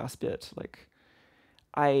with for the last bit. Like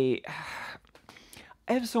I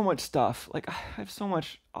I have so much stuff. Like I have so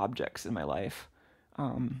much objects in my life.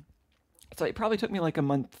 Um, so it probably took me like a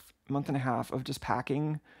month and a half of just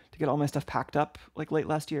packing to get all my stuff packed up like late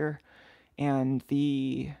last year. And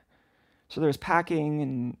the so there's packing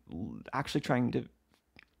and actually trying to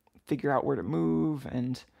figure out where to move,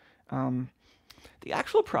 and um, the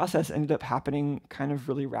actual process ended up happening kind of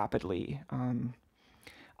really rapidly.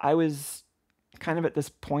 I was kind of at this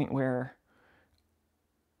point where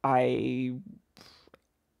I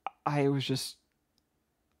I was just,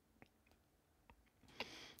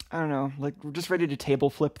 I don't know, like just ready to table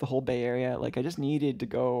flip the whole Bay Area. Like I just needed to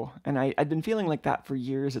go, and I'd been feeling like that for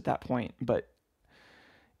years at that point, but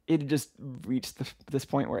it had just reached this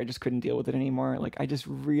point where I just couldn't deal with it anymore. Like I just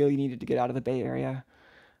really needed to get out of the Bay Area.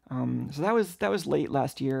 So that was late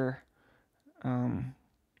last year. Um,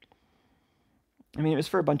 I mean, it was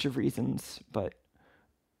for a bunch of reasons, but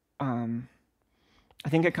um, I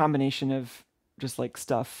think a combination of just like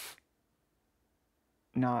stuff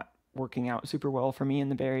not working out super well for me in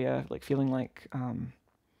the Bay Area, like feeling like a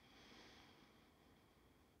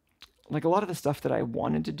lot of the stuff that I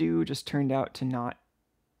wanted to do just turned out to not,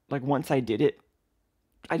 like once I did it,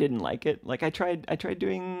 I didn't like it. Like I tried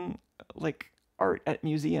doing like art at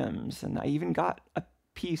museums, and I even got a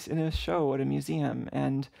piece in a show at a museum,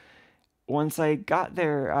 and once I got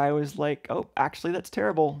there, I was like, "Oh, actually that's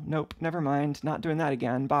terrible. Nope, never mind. Not doing that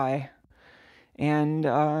again. Bye." And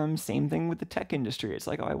same thing with the tech industry. It's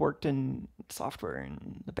like, oh, I worked in software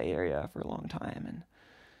in the Bay Area for a long time, and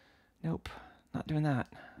nope, not doing that.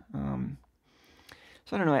 Um,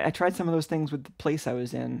 so I don't know. I tried some of those things with the place I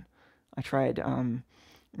was in. I tried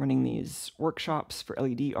running these workshops for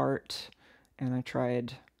LED art, and I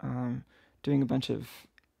tried doing a bunch of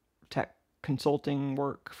tech consulting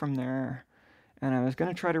work from there. And I was going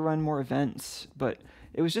to try to run more events, but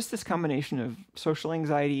it was just this combination of social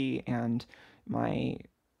anxiety and my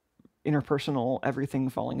interpersonal everything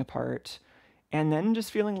falling apart, and then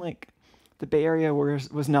just feeling like the Bay Area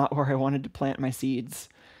was not where I wanted to plant my seeds.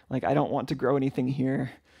 Like I don't want to grow anything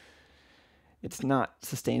here. It's not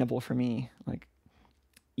sustainable for me. Like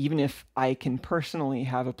even if I can personally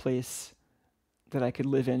have a place that I could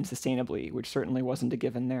live in sustainably, which certainly wasn't a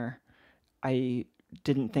given there, I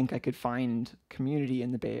didn't think I could find community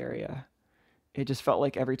in the Bay Area. It just felt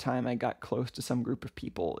like every time I got close to some group of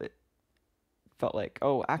people, it felt like,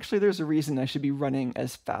 oh, actually, there's a reason I should be running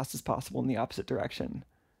as fast as possible in the opposite direction.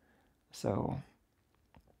 So,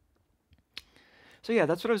 so yeah,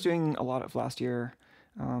 that's what I was doing a lot of last year.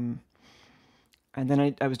 Um, and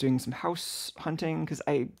then I was doing some house hunting because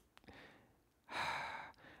I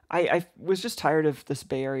was just tired of this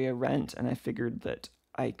Bay Area rent, and I figured that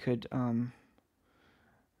I could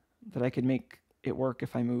make it work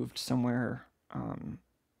if I moved somewhere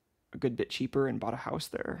a good bit cheaper and bought a house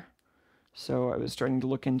there. So I was starting to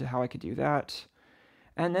look into how I could do that.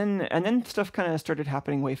 And then stuff kind of started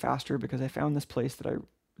happening way faster because I found this place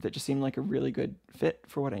that just seemed like a really good fit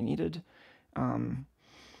for what I needed. Um,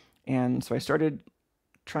 and so I started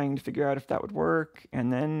trying to figure out if that would work,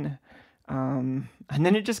 and then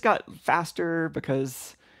it just got faster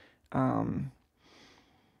because um,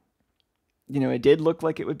 it did look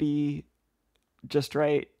like it would be just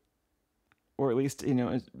right, or at least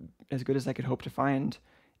as good as I could hope to find,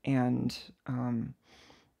 and um,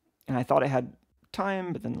 and I thought I had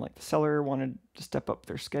time, but then like the seller wanted to step up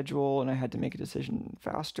their schedule, and I had to make a decision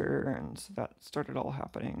faster, and so that started all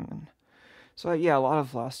happening. And so yeah, a lot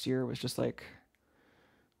of last year was just like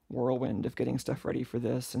whirlwind of getting stuff ready for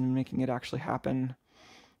this and making it actually happen,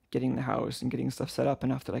 getting the house and getting stuff set up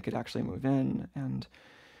enough that I could actually move in, and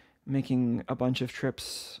making a bunch of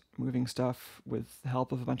trips, moving stuff with the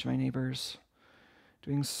help of a bunch of my neighbors,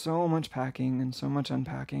 doing so much packing and so much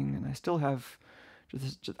unpacking, and I still have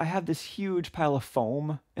I have this huge pile of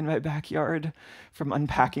foam in my backyard from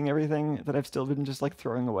unpacking everything that I've still been just like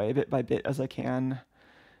throwing away bit by bit as I can.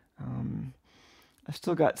 Um, I've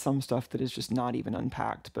still got some stuff that is just not even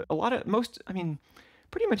unpacked, but I mean,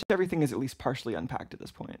 pretty much everything is at least partially unpacked at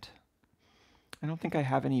this point. I don't think I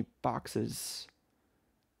have any boxes.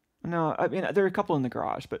 No, I mean, there are a couple in the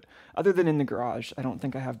garage, but other than in the garage, I don't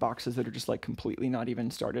think I have boxes that are just like completely not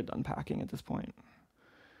even started unpacking at this point.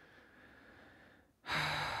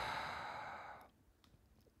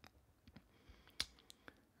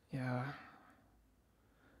 Yeah.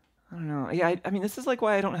 I don't know. Yeah, I mean, this is like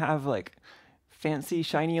why I don't have like fancy,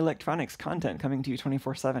 shiny electronics content coming to you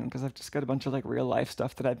 24/7, because I've just got a bunch of like real life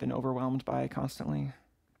stuff that I've been overwhelmed by constantly.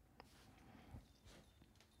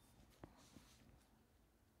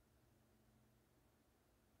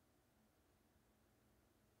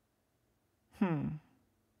 Hmm.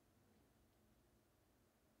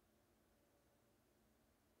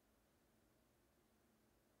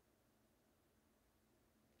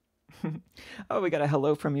 Oh, we got a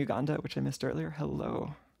hello from Uganda, which I missed earlier.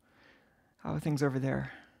 Hello. How are things over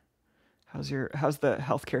there? How's the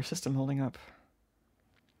healthcare system holding up?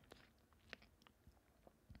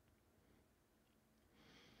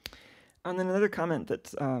 And then another comment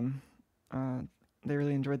that uh, they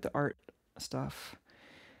really enjoyed the art stuff.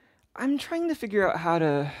 I'm trying to figure out how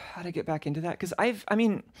to get back into that because I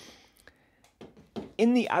mean,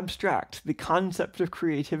 in the abstract, the concept of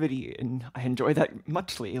creativity, and I enjoy that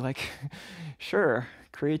muchly. Like, sure,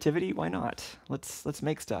 creativity, why not? Let's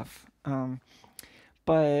make stuff.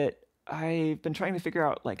 But I've been trying to figure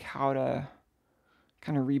out like how to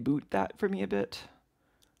kind of reboot that for me a bit.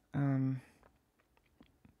 Um,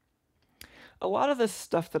 a lot of the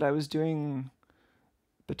stuff that I was doing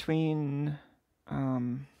between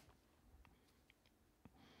um,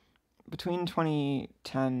 between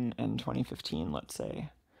 2010 and 2015, let's say,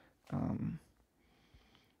 um,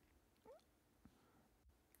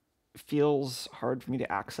 feels hard for me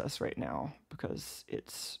to access right now because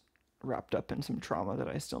it's wrapped up in some trauma that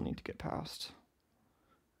I still need to get past.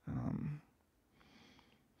 Um,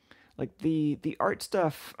 like the art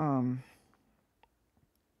stuff,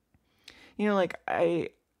 like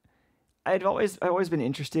I've always been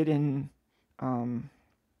interested in um,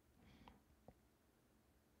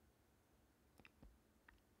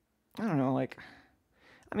 I don't know, like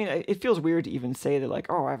I mean, it feels weird to even say that, like,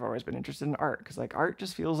 oh, I've always been interested in art, because, like, art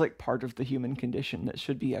just feels like part of the human condition that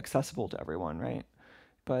should be accessible to everyone, right?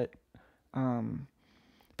 But, um,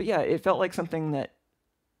 but yeah, it felt like something that,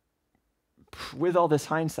 with all this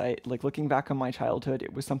hindsight, like, looking back on my childhood,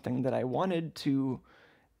 it was something that I wanted to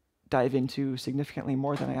dive into significantly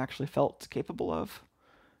more than I actually felt capable of.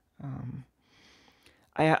 Um,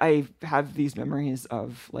 I have these memories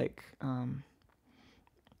of, like,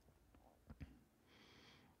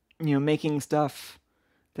 making stuff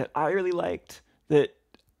that I really liked that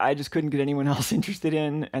I just couldn't get anyone else interested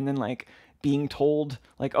in, and then like being told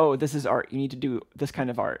like, oh, this is art, you need to do this kind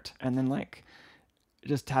of art, and then like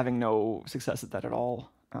just having no success at that at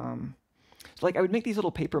all. So like I would make these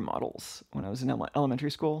little paper models when I was in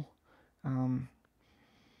elementary school. Um,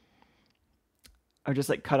 I would just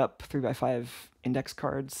like cut up 3x5 index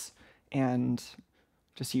cards and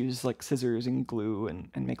just use like scissors and glue and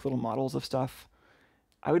make little models of stuff.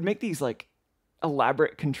 I would make these like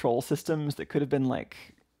elaborate control systems that could have been like,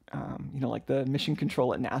 like the mission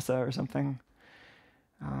control at NASA or something.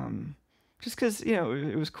 Just because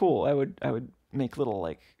it was cool. I would make little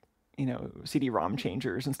like CD-ROM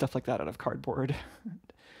changers and stuff like that out of cardboard.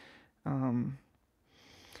 um,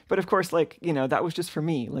 but of course, like that was just for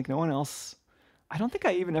me. Like no one else. I don't think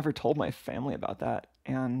I even ever told my family about that,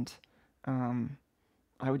 and um,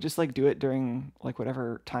 I would just like do it during like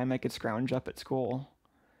whatever time I could scrounge up at school.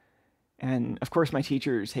 And of course, my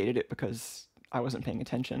teachers hated it because I wasn't paying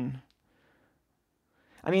attention.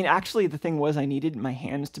 I mean, actually, the thing was I needed my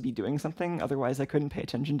hands to be doing something, otherwise I couldn't pay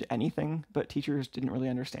attention to anything. But teachers didn't really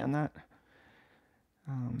understand that.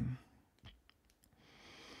 Um,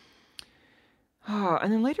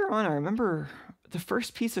 and then later on, I remember the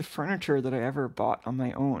first piece of furniture that I ever bought on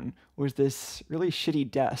my own was this really shitty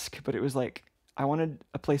desk, but it was like I wanted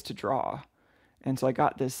a place to draw. And so I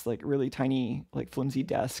got this like really tiny, like flimsy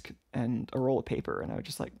desk and a roll of paper, and I would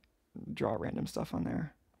just like draw random stuff on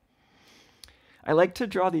there. I like to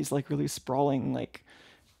draw these like really sprawling, like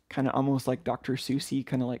kind of almost like Dr. Seussy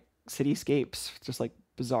kind of like cityscapes, just like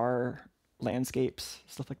bizarre landscapes,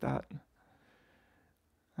 stuff like that.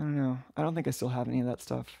 I don't know. I don't think I still have any of that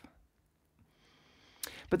stuff.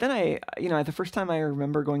 But then the first time I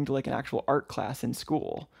remember going to like an actual art class in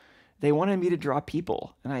school, they wanted me to draw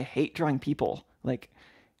people, and I hate drawing people. Like,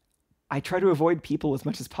 I try to avoid people as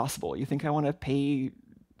much as possible. You think I want to pay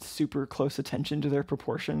super close attention to their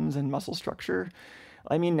proportions and muscle structure?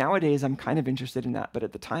 I mean, nowadays I'm kind of interested in that, but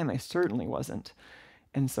at the time I certainly wasn't.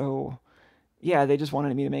 And so, yeah, they just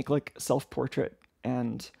wanted me to make like self-portrait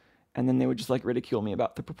and then they would just like ridicule me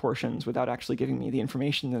about the proportions without actually giving me the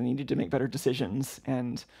information that I needed to make better decisions.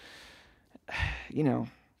 And you know,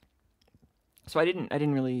 so I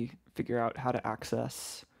didn't really figure out how to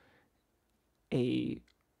access a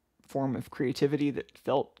form of creativity that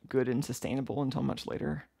felt good and sustainable until much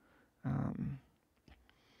later. Um,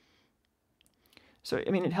 so I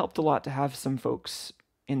mean, it helped a lot to have some folks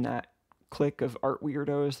in that clique of art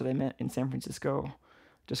weirdos that I met in San Francisco.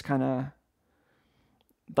 Just kind of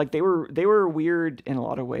like they were weird in a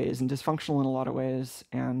lot of ways and dysfunctional in a lot of ways,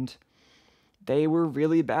 and they were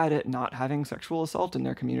really bad at not having sexual assault in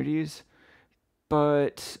their communities.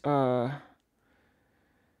 But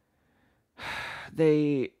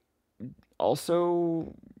they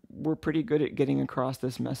also were pretty good at getting across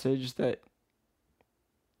this message that,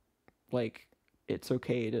 like, it's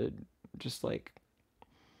okay to just, like,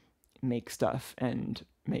 make stuff and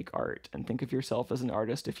make art and think of yourself as an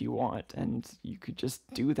artist if you want, and you could just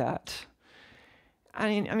do that. I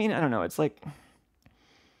don't know. It's like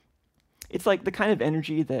the kind of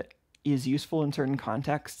energy that is useful in certain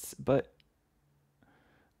contexts, but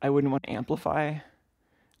I wouldn't want to amplify.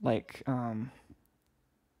 Like, I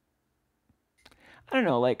don't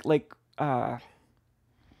know, like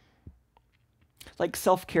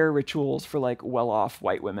self-care rituals for like well-off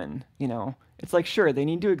white women, you know? It's like, sure, they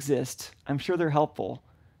need to exist. I'm sure they're helpful,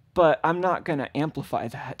 but I'm not going to amplify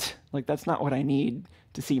that. Like, that's not what I need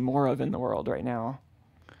to see more of in the world right now.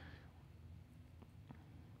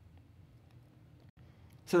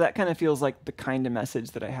 So that kind of feels like the kind of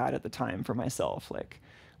message that I had at the time for myself, like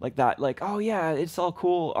that, like, oh yeah, it's all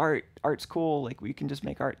cool, art's cool, like we can just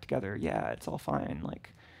make art together. Yeah, it's all fine.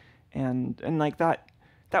 Like, and like that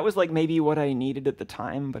was like maybe what I needed at the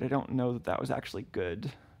time, but I don't know that that was actually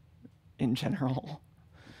good in general.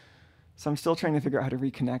 So I'm still trying to figure out how to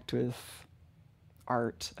reconnect with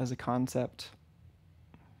art as a concept.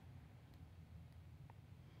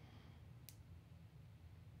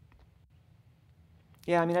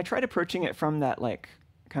 Yeah, I mean, I tried approaching it from that like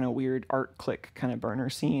kind of weird art click kind of burner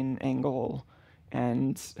scene angle,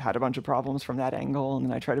 and had a bunch of problems from that angle. And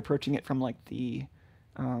then I tried approaching it from like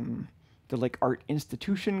um, the like art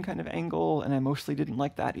institution kind of angle, and I mostly didn't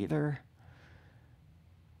like that either.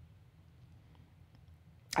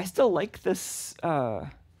 I still like this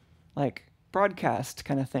like broadcast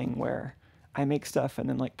kind of thing where I make stuff and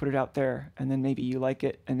then like put it out there, and then maybe you like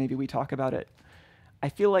it and maybe we talk about it. I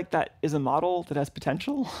feel like that is a model that has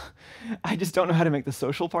potential. I just don't know how to make the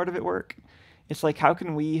social part of it work. It's like, how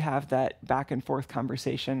can we have that back and forth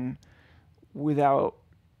conversation without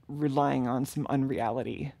relying on some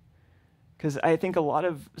unreality? Because I think a lot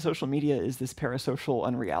of social media is this parasocial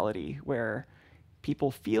unreality where people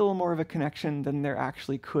feel more of a connection than there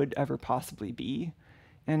actually could ever possibly be.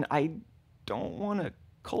 And I don't want to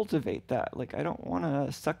cultivate that. Like, I don't want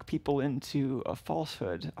to suck people into a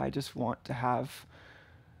falsehood. I just want to have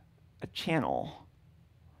a channel.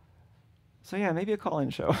 So yeah, maybe a call-in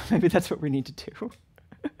show. Maybe that's what we need to do.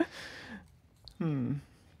 Hmm.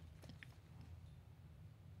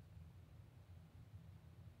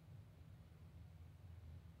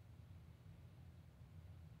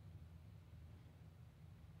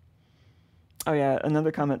 Oh yeah,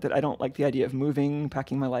 another comment that I don't like the idea of moving,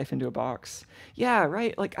 packing my life into a box. Yeah,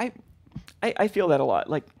 right. Like I feel that a lot.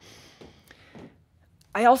 Like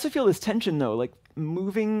I also feel this tension though, like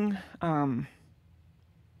moving.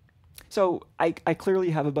 So I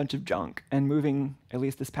clearly have a bunch of junk, and moving, at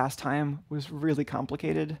least this past time, was really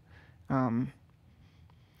complicated. Um,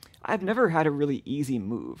 I've never had a really easy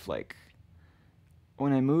move. Like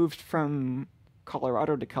when I moved from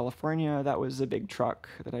Colorado to California, that was a big truck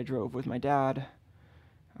that I drove with my dad.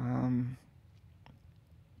 Um,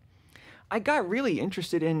 I got really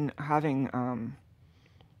interested in having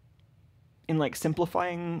in like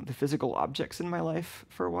simplifying the physical objects in my life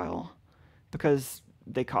for a while because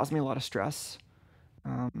they cause me a lot of stress.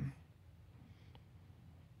 Um,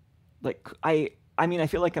 like I mean, I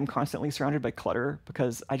feel like I'm constantly surrounded by clutter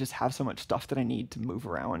because I just have so much stuff that I need to move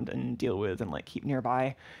around and deal with and like keep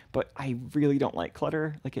nearby. But I really don't like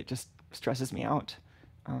clutter. Like it just stresses me out.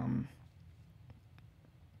 Um,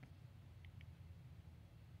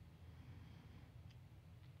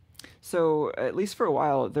 so at least for a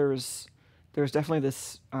while, there's definitely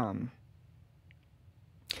this.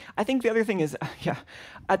 I think the other thing is, yeah,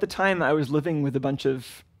 at the time I was living with a bunch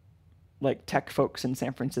of like tech folks in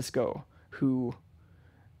San Francisco who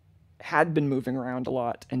had been moving around a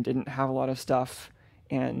lot and didn't have a lot of stuff,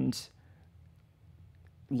 and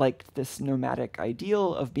liked this nomadic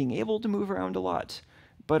ideal of being able to move around a lot,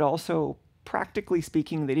 but also practically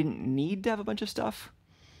speaking, they didn't need to have a bunch of stuff.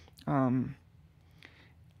 Um,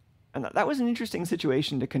 and that was an interesting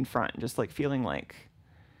situation to confront, just like feeling like,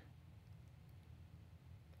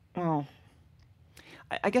 well,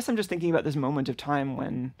 I guess I'm just thinking about this moment of time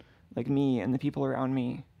when, like, me and the people around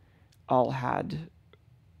me all had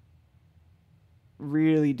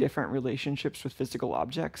really different relationships with physical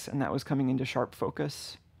objects, and that was coming into sharp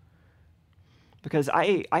focus. Because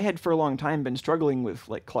I had for a long time been struggling with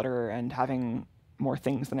like clutter and having more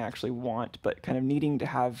things than I actually want, but kind of needing to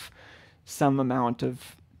have some amount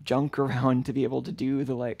of junk around to be able to do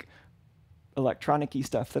the like electronic-y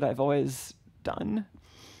stuff that I've always done.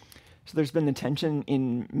 So there's been the tension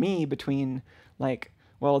in me between like,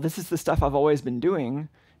 well, this is the stuff I've always been doing,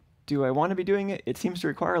 do I want to be doing it? It seems to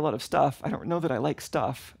require a lot of stuff. I don't know that I like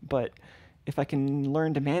stuff, but if I can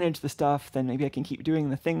learn to manage the stuff, then maybe I can keep doing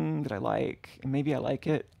the thing that I like, and maybe I like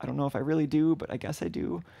it. I don't know if I really do, but I guess I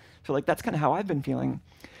do. So like that's kind of how I've been feeling.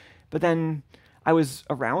 But then I was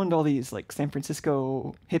around all these like San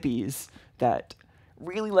Francisco hippies that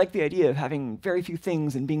really like the idea of having very few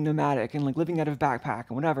things and being nomadic and like living out of a backpack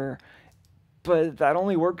and whatever. But that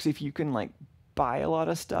only works if you can like buy a lot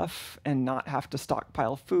of stuff and not have to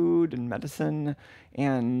stockpile food and medicine,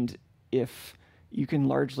 and if you can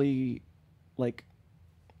largely like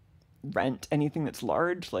rent anything that's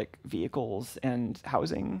large, like vehicles and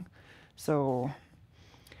housing. So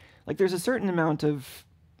like there's a certain amount of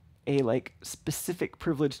a like specific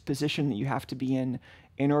privileged position that you have to be in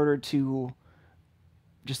order to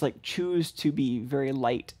just like choose to be very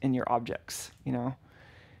light in your objects, you know?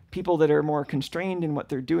 People that are more constrained in what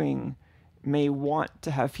they're doing may want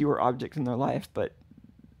to have fewer objects in their life, but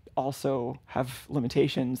also have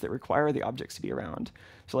limitations that require the objects to be around.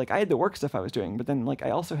 So like I had the work stuff I was doing, but then like I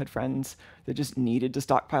also had friends that just needed to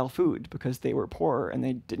stockpile food because they were poor and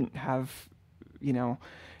they didn't have, you know,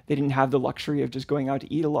 they didn't have the luxury of just going out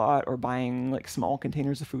to eat a lot or buying like small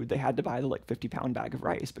containers of food. They had to buy the like 50-pound bag of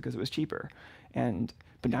rice because it was cheaper.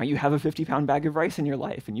 But now you have a 50-pound bag of rice in your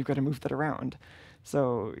life and you've got to move that around.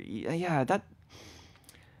 So yeah,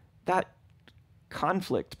 that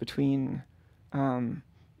conflict between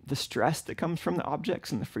the stress that comes from the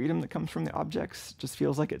objects and the freedom that comes from the objects just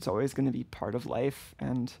feels like it's always going to be part of life.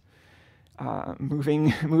 And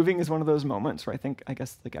moving is one of those moments where I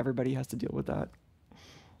guess like everybody has to deal with that.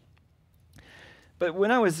 But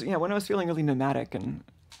when I was feeling really nomadic, and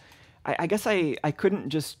I guess I couldn't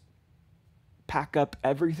just pack up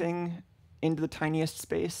everything into the tiniest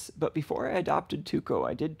space. But before I adopted Tuco,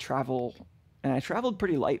 I did travel, and I traveled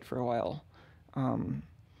pretty light for a while.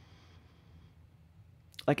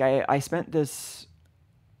 Like I spent this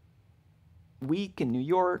week in New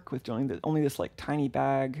York with only this like tiny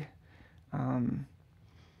bag.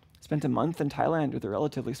 Spent a month in Thailand with a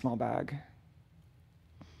relatively small bag.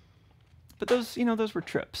 But those were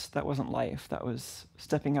trips. That wasn't life. That was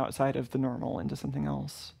stepping outside of the normal into something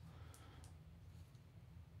else.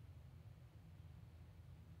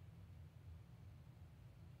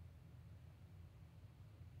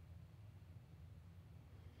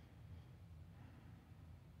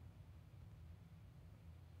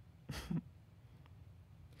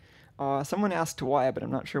 Someone asked why, but I'm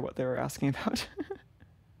not sure what they were asking about.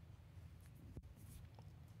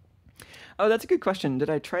 Oh, that's a good question. Did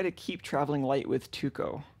I try to keep traveling light with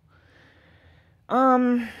Tuco?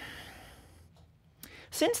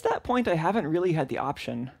 Since that point, I haven't really had the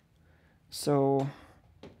option. So,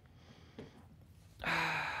 I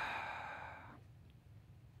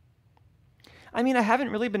mean, I haven't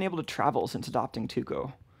really been able to travel since adopting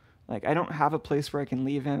Tuco. Like, I don't have a place where I can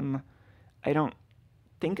leave him. I don't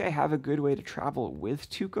think I have a good way to travel with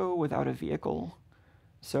Tuco without a vehicle.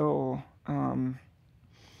 So,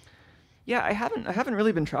 yeah, I haven't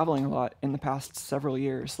really been traveling a lot in the past several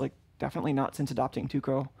years. Like, definitely not since adopting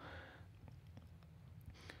Tuco.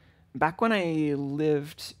 Back when I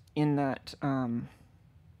lived in that,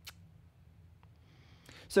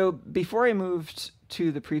 so before I moved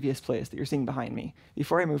to the previous place that you're seeing behind me,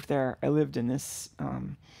 before I moved there, I lived in this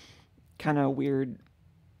kind of weird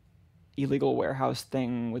illegal warehouse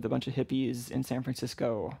thing with a bunch of hippies in San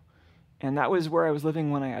Francisco. And that was where I was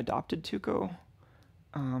living when I adopted Tuco.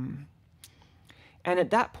 And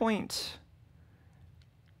at that point,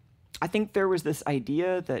 I think there was this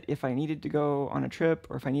idea that if I needed to go on a trip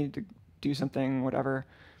or if I needed to do something, whatever,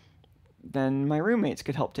 then my roommates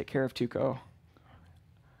could help take care of Tuco.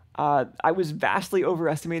 I was vastly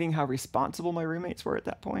overestimating how responsible my roommates were at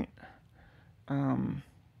that point.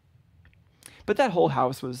 But that whole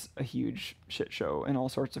house was a huge shit show in all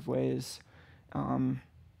sorts of ways.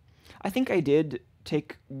 I think I did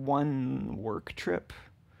take one work trip.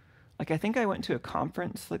 Like, I think I went to a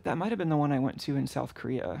conference. Like, that might have been the one I went to in South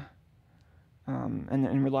Korea.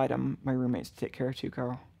 And relied on my roommates to take care of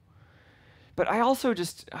Tuco. But I also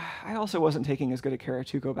wasn't taking as good a care of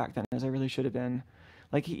Tuco back then as I really should have been.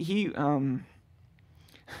 Like, he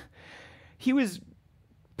was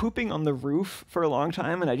pooping on the roof for a long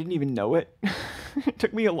time, and I didn't even know it. It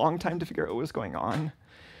took me a long time to figure out what was going on.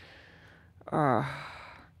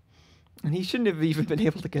 And he shouldn't have even been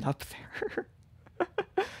able to get up there.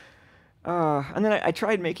 And then I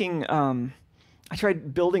tried I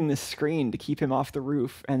tried building this screen to keep him off the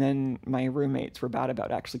roof, and then my roommates were bad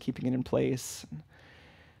about actually keeping it in place.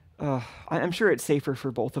 I'm sure it's safer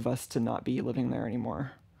for both of us to not be living there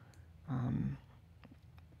anymore.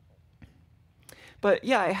 But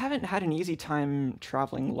yeah, I haven't had an easy time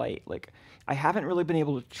traveling light. Like, I haven't really been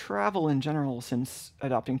able to travel in general since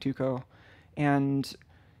adopting Tuco. And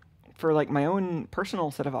for like my own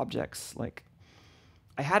personal set of objects, like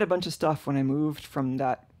I had a bunch of stuff when I moved from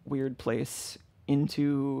that weird place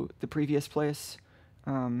into the previous place.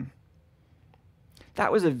 Um,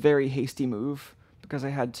 that was a very hasty move because I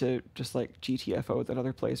had to just like GTFO that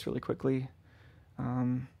other place really quickly.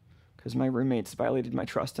 Because my roommates violated my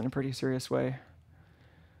trust in a pretty serious way.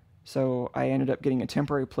 So I ended up getting a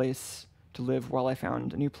temporary place to live while I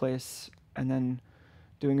found a new place, and then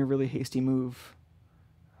doing a really hasty move.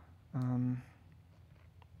 And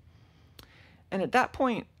at that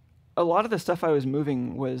point, a lot of the stuff I was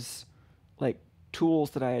moving was like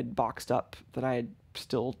tools that I had boxed up that I had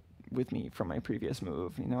still with me from my previous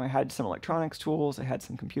move. You know, I had some electronics tools, I had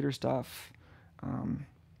some computer stuff.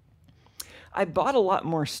 I bought a lot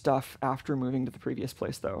more stuff after moving to the previous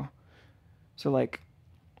place, though. So, like,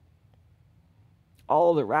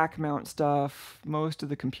 all the rack mount stuff, most of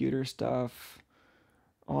the computer stuff,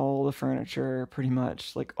 all the furniture, pretty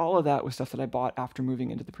much. Like, all of that was stuff that I bought after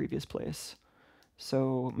moving into the previous place.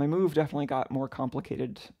 So my move definitely got more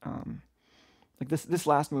complicated. Like this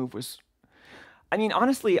last move was, I mean,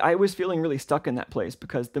 honestly, I was feeling really stuck in that place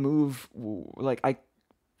because the move, like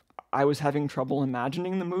I was having trouble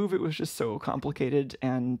imagining the move. It was just so complicated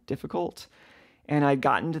and difficult. And I'd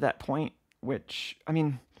gotten to that point, which, I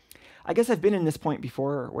mean, I guess I've been in this point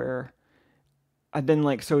before where I've been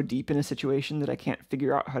like so deep in a situation that I can't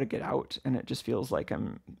figure out how to get out, and it just feels like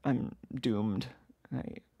I'm doomed.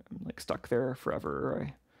 I'm like stuck there forever.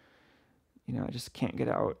 I just can't get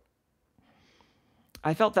out.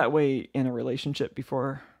 I felt that way in a relationship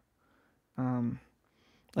before.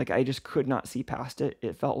 Like I just could not see past it.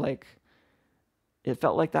 It felt like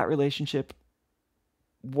that relationship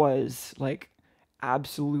was like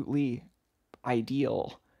absolutely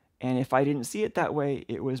ideal. And if I didn't see it that way,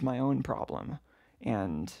 it was my own problem.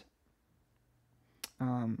 And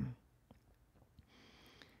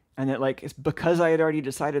that like it's because I had already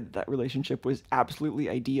decided that relationship was absolutely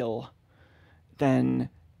ideal, then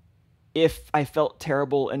if I felt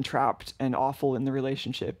terrible and trapped and awful in the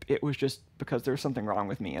relationship, it was just because there was something wrong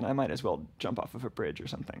with me and I might as well jump off of a bridge or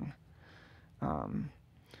something.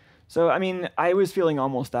 So, I mean, I was feeling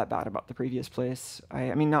almost that bad about the previous place.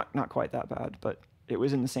 I mean, not quite that bad, but it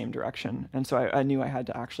was in the same direction. And so I knew I had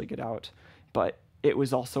to actually get out. But it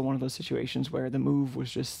was also one of those situations where the move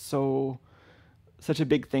was just such a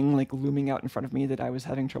big thing, like looming out in front of me, that I was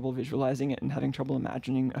having trouble visualizing it and having trouble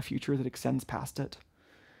imagining a future that extends past it.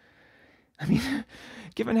 I mean,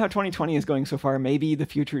 given how 2020 is going so far, maybe the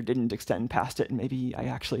future didn't extend past it, and maybe I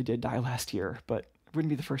actually did die last year, but it wouldn't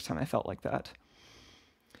be the first time I felt like that.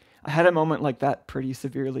 I had a moment like that pretty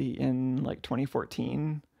severely in like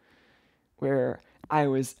 2014, where I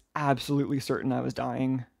was absolutely certain I was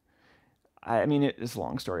dying. I mean, it is a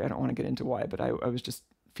long story. I don't want to get into why, but I was just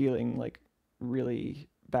feeling like really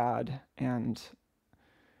bad, and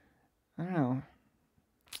I don't know.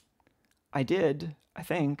 I did, I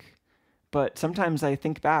think. But sometimes I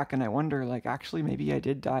think back and I wonder, like, actually, maybe I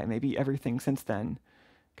did die. Maybe everything since then,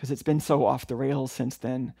 because it's been so off the rails since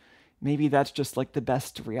then. Maybe that's just like the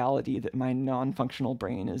best reality that my non-functional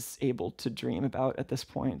brain is able to dream about at this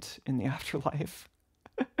point in the afterlife.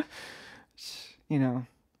 You know,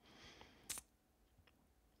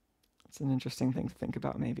 it's an interesting thing to think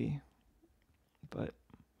about, maybe. But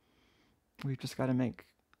we've just got to make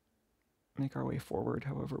our way forward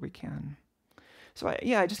however we can. So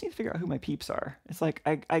I just need to figure out who my peeps are. It's like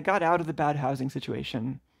I got out of the bad housing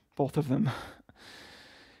situation, both of them.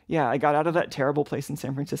 Yeah, I got out of that terrible place in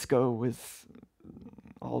San Francisco with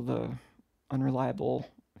all the unreliable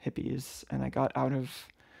hippies, and I got out of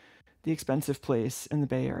the expensive place in the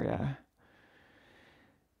Bay Area.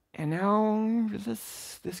 And now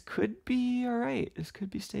this could be all right. This could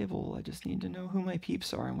be stable. I just need to know who my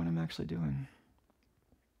peeps are and what I'm actually doing.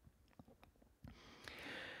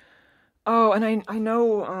 Oh, and I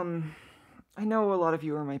know a lot of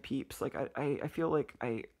you are my peeps. Like I feel like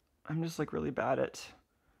I'm just like really bad at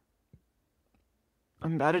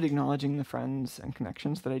acknowledging the friends and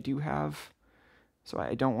connections that I do have. So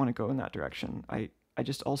I don't want to go in that direction. I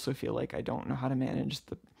just also feel like I don't know how to manage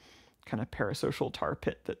the kind of parasocial tar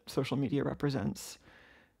pit that social media represents.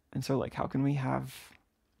 And so like how can we have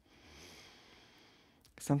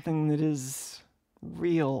something that is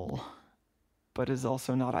real but is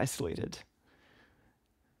also not isolated?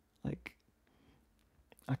 Like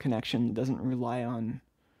a connection that doesn't rely on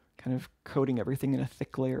kind of coating everything in a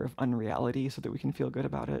thick layer of unreality so that we can feel good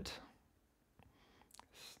about it.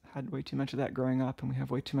 Had way too much of that growing up, and we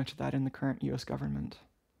have way too much of that in the current US government.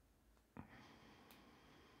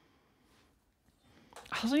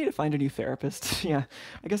 also need to find a new therapist. Yeah,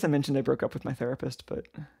 I guess I mentioned I broke up with my therapist, but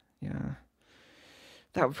yeah,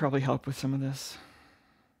 that would probably help with some of this.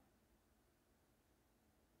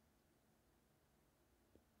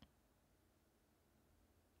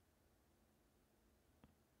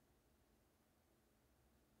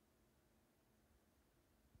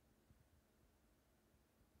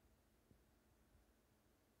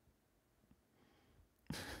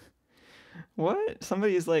 What?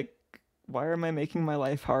 Somebody's like, why am I making my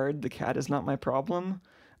life hard? The cat is not my problem.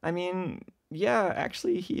 I mean, yeah,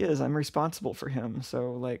 actually, he is. I'm responsible for him.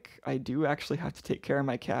 So, like, I do actually have to take care of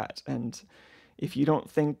my cat. And if you don't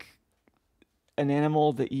think an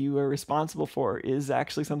animal that you are responsible for is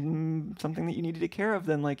actually something that you need to take care of,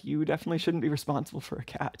 then, like, you definitely shouldn't be responsible for a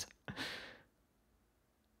cat.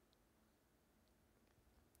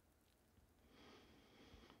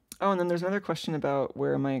 Oh, and then there's another question about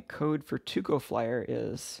where my code for Tuco Flyer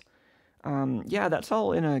is. Yeah, that's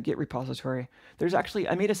all in a Git repository. There's actually,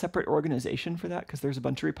 I made a separate organization for that because there's a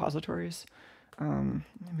bunch of repositories. Let me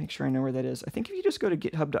make sure I know where that is. I think if you just go to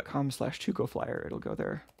github.com/tucoflyer, it'll go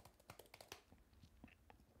there.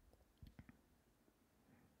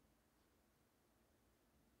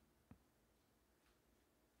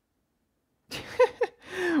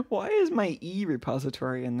 Why is my E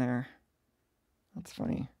repository in there? That's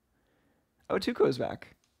funny. Oh, Tuco's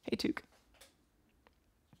back. Hey, Tuc.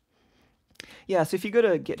 Yeah, so if you go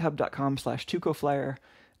to github.com/tucoflyer,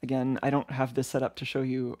 again, I don't have this set up to show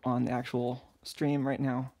you on the actual stream right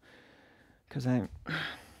now because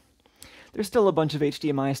there's still a bunch of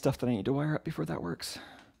HDMI stuff that I need to wire up before that works.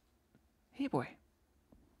 Hey, boy.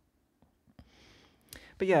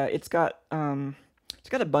 But yeah, it's got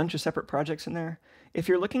a bunch of separate projects in there. If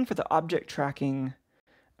you're looking for the object tracking,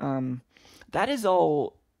 that is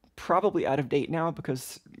all probably out of date now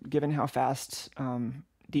because given how fast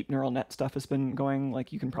deep neural net stuff has been going,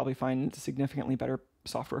 like you can probably find significantly better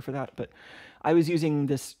software for that. But I was using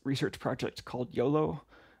this research project called YOLO.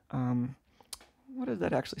 What does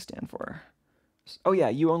that actually stand for? Oh yeah,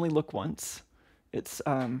 you only look once. It's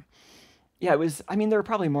yeah, it was. I mean, there are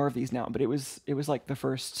probably more of these now, but it was like the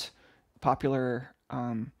first popular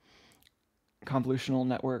convolutional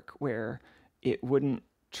network where it wouldn't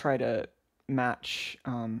try to match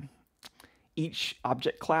each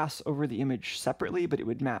object class over the image separately, but it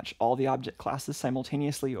would match all the object classes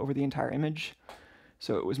simultaneously over the entire image.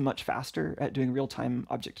 So it was much faster at doing real-time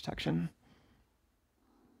object detection.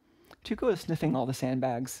 Tuco is sniffing all the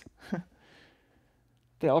sandbags.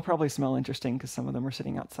 They all probably smell interesting because some of them are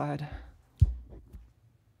sitting outside.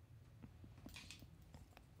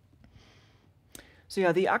 So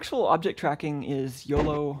yeah, the actual object tracking is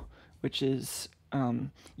YOLO, which is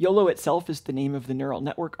YOLO itself is the name of the neural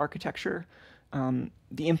network architecture.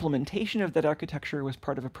 The implementation of that architecture was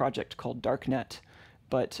part of a project called Darknet,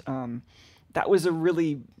 but that was a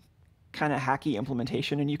really kind of hacky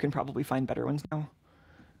implementation, and you can probably find better ones now.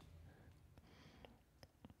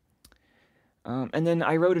 And then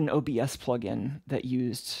I wrote an OBS plugin that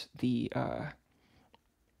used the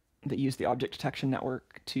object detection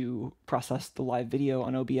network to process the live video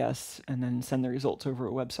on OBS and then send the results over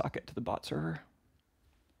a WebSocket to the bot server.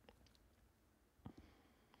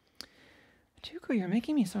 Tuco, you're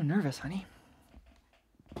making me so nervous, honey.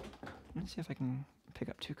 Let's see if I can pick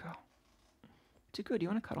up Tuco. Tuco, do you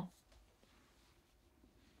want to cuddle?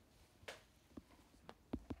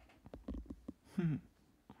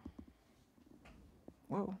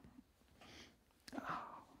 Whoa. Oh.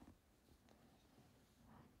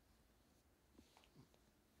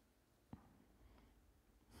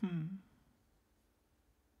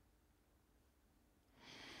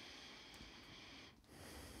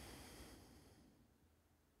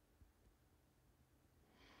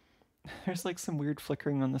 There's like some weird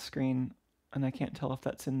flickering on the screen, and I can't tell if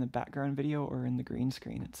that's in the background video or in the green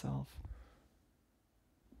screen itself.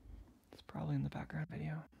 It's probably in the background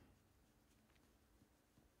video.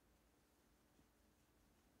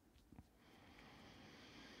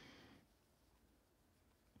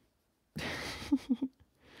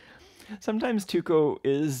 Sometimes Tuco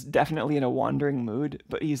is definitely in a wandering mood,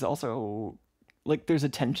 but he's also, like, there's a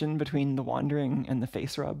tension between the wandering and the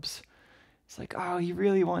face rubs. It's like, oh, he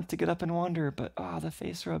really wants to get up and wander, but oh, the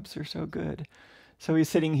face rubs are so good. So he's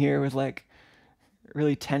sitting here with like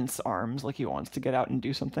really tense arms, like he wants to get out and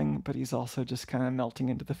do something, but he's also just kind of melting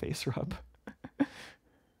into the face rub.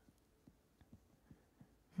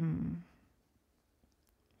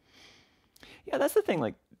 Yeah, that's the thing,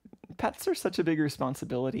 like, pets are such a big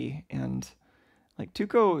responsibility, and like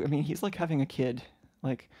Tuco, I mean, he's like having a kid.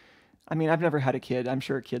 Like, I mean, I've never had a kid. I'm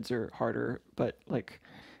sure kids are harder, but like,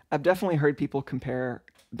 I've definitely heard people compare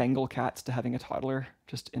Bengal cats to having a toddler,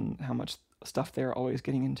 just in how much stuff they're always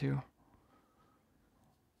getting into.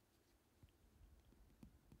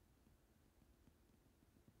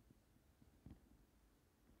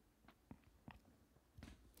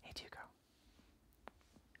 Hey, Tuco.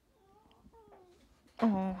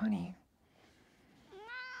 Oh, honey.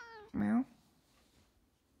 Meow.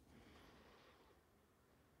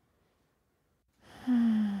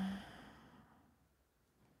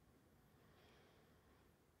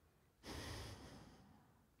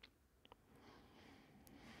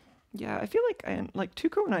 Yeah, I feel like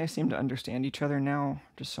Tuco and I seem to understand each other now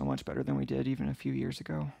just so much better than we did even a few years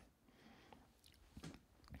ago.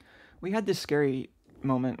 We had this scary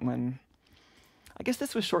moment when I guess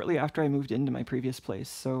this was shortly after I moved into my previous place,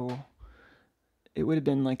 so it would have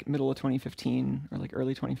been like middle of 2015 or like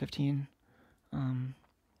early 2015. Um,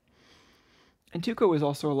 and Tuco was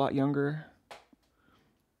also a lot younger.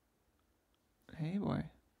 Hey, boy.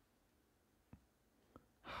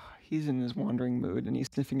 He's in his wandering mood and he's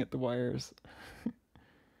sniffing at the wires.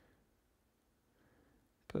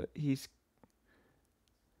 But yeah,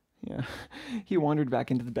 he wandered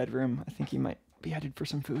back into the bedroom. I think he might be headed for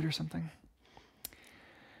some food or something.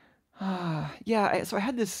 Yeah, so I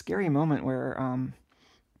had this scary moment where,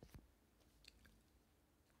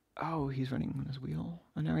 oh, he's running on his wheel.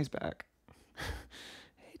 Oh, now he's back.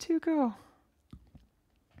 Hey, Tuco.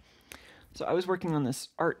 So I was working on this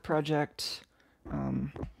art project.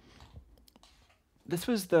 This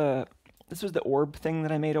was the orb thing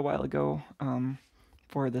that I made a while ago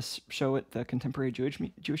for this show at the Contemporary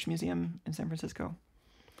Jewish Museum in San Francisco.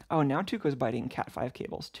 Oh, now Tuco's biting Cat 5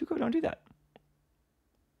 cables. Tuco, don't do that.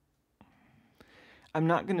 I'm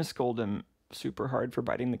not going to scold him super hard for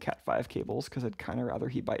biting the Cat 5 cables because I'd kind of rather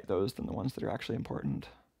he bite those than the ones that are actually important.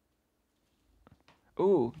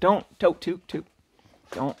 Ooh, don't. Toot.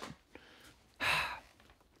 Don't.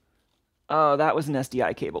 Oh, that was an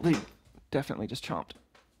SDI cable. He definitely just chomped.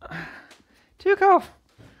 Tuco!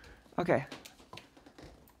 Okay.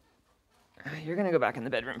 You're going to go back in the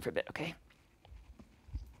bedroom for a bit, okay?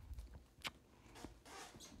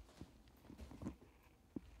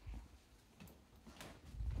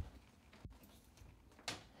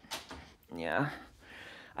 Yeah.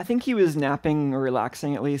 I think he was napping or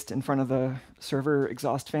relaxing at least in front of the server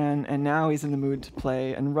exhaust fan, and now he's in the mood to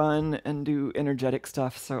play and run and do energetic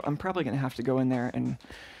stuff, so I'm probably going to have to go in there and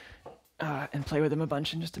play with him a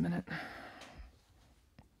bunch in just a minute.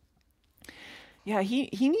 Yeah,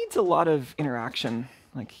 he needs a lot of interaction.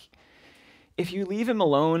 Like, if you leave him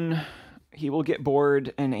alone, he will get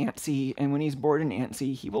bored and antsy, and when he's bored and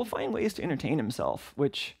antsy, he will find ways to entertain himself,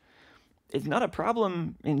 which is not a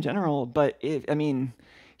problem in general, but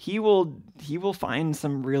he will find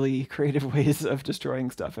some really creative ways of destroying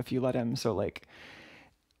stuff if you let him. So like,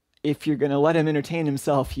 if you're gonna let him entertain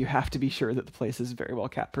himself, you have to be sure that the place is very well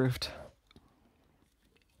cat proofed.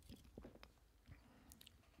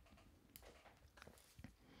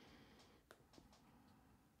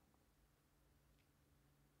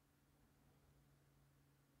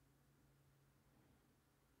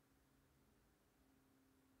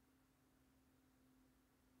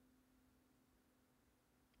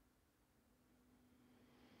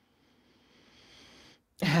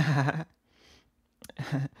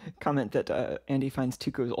 Comment that Andy finds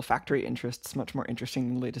Tuco's olfactory interests much more interesting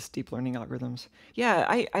than the latest deep learning algorithms. Yeah,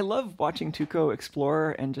 I love watching Tuco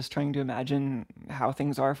explore and just trying to imagine how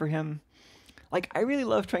things are for him. Like, I really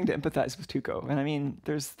love trying to empathize with Tuco, and I mean,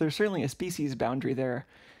 there's certainly a species boundary there,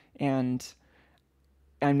 and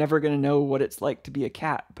I'm never gonna know what it's like to be a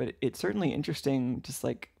cat, but it's certainly interesting, just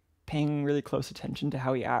like paying really close attention to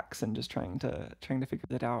how he acts and just trying to figure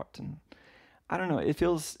that out. And I don't know, it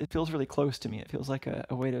feels really close to me. It feels like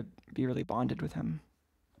a way to be really bonded with him.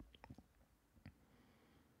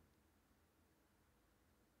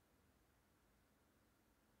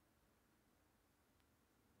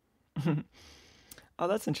 Oh,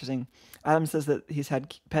 that's interesting. Adam says that he's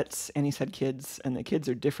had pets and he's had kids, and the kids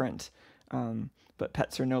are different, but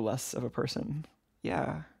pets are no less of a person.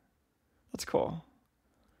 Yeah, that's cool.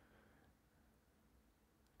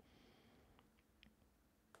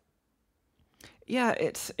 Yeah,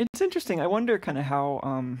 it's interesting. I wonder kind of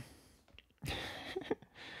how.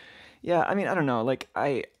 Yeah, I mean, I don't know. Like,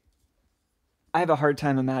 I have a hard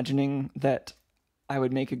time imagining that I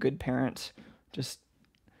would make a good parent. Just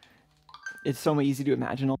it's so easy to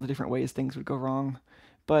imagine all the different ways things would go wrong,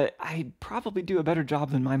 but I'd probably do a better job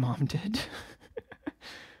than my mom did.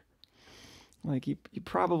 Like, you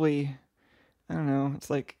probably, I don't know. It's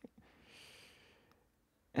like,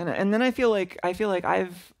 and then I feel like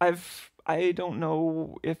I don't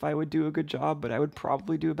know if I would do a good job, but I would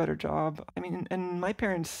probably do a better job. I mean, and my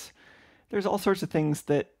parents, there's all sorts of things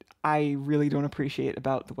that I really don't appreciate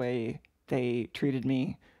about the way they treated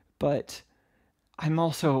me, but I'm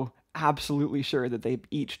also absolutely sure that they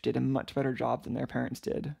each did a much better job than their parents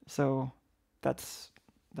did. So that's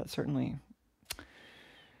that's certainly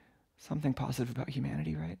something positive about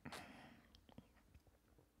humanity, right?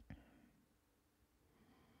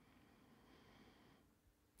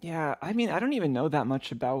 Yeah, I mean, I don't even know that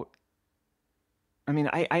much about. I mean,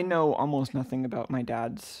 I know almost nothing about my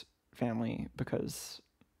dad's family because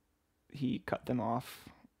he cut them off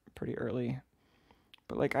pretty early.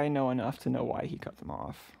 But like, I know enough to know why he cut them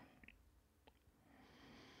off.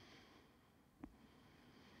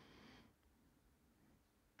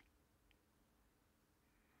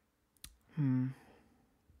 Hmm.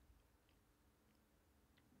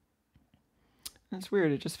 It's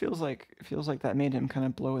weird. It just feels like that made him kind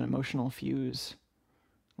of blow an emotional fuse.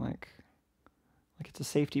 Like like it's a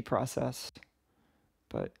safety process,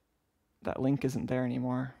 but that link isn't there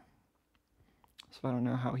anymore. So I don't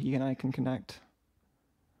know how he and I can connect.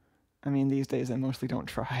 I mean, these days I mostly don't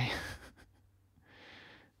try.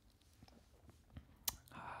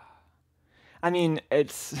 I mean,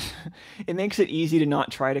 it's it makes it easy to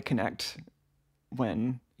not try to connect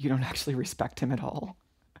when you don't actually respect him at all.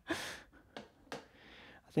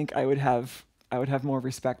 I think I would have more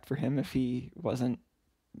respect for him if he wasn't,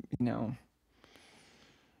 you know,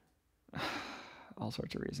 all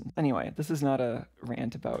sorts of reasons. Anyway, this is not a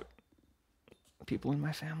rant about people in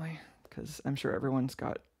my family because I'm sure everyone's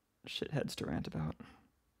got shitheads to rant about.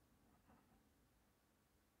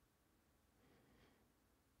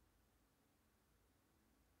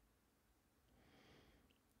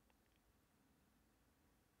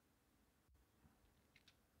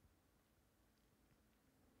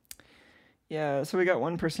 Yeah, so we got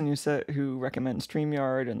one person who recommends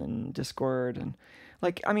StreamYard and then Discord and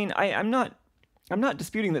like I mean I'm not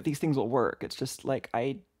disputing that these things will work. It's just like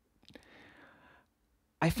I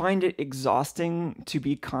find it exhausting to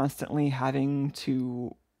be constantly having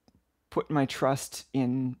to put my trust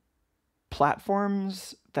in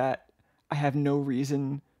platforms that I have no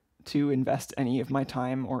reason to invest any of my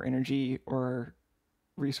time or energy or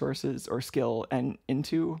resources or skill and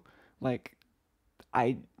into. Like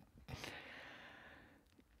I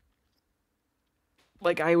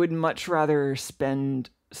I would much rather spend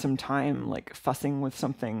some time like fussing with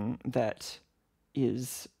something that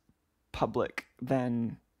is public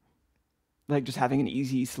than like just having an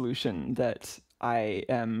easy solution that I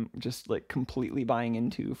am just like completely buying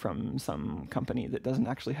into from some company that doesn't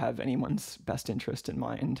actually have anyone's best interest in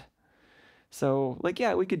mind. So like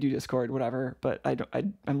yeah, we could do Discord, whatever, but I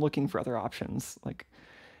don't. I'm looking for other options. Like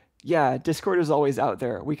yeah, Discord is always out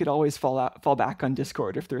there. We could always fall back on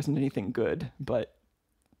Discord if there isn't anything good. But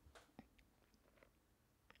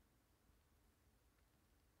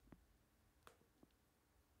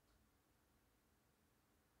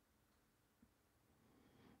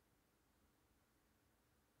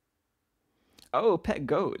oh, pet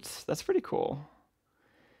goats. That's pretty cool.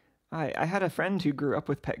 I had a friend who grew up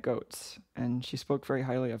with pet goats, and she spoke very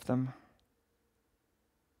highly of them.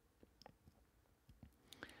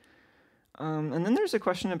 And then there's a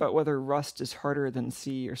question about whether Rust is harder than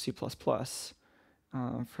C or C++,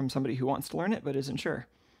 from somebody who wants to learn it but isn't sure.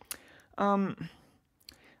 Um,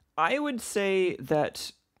 I would say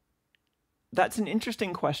that that's an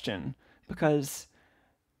interesting question because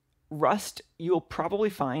Rust, you'll probably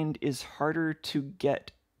find, is harder to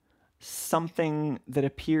get something that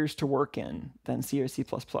appears to work in than C or C++.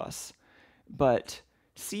 But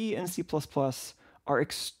C and C++ are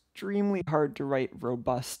extremely hard to write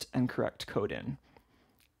robust and correct code in.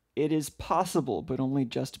 It is possible, but only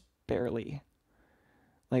just barely.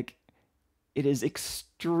 Like, it is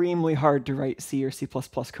extremely hard to write C or C++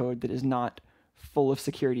 code that is not full of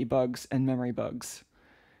security bugs and memory bugs.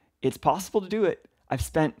 It's possible to do it. I've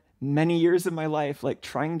spent many years of my life like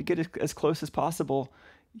trying to get as close as possible.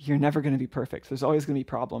 You're never going to be perfect. There's always going to be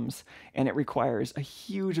problems, and it requires a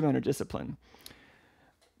huge amount of discipline.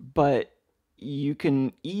 But you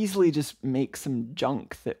can easily just make some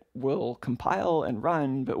junk that will compile and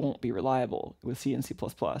run but won't be reliable with C and C++.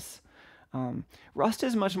 Rust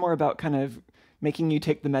is much more about kind of making you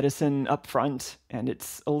take the medicine up front, and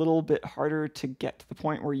it's a little bit harder to get to the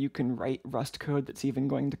point where you can write Rust code that's even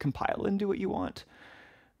going to compile and do what you want.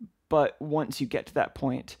 But once you get to that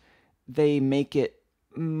point, they make it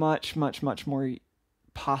much, much, much more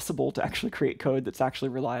possible to actually create code that's actually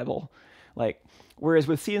reliable. Like, whereas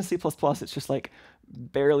with C and C++, it's just like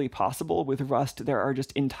barely possible. With Rust, there are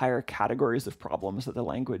just entire categories of problems that the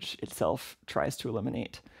language itself tries to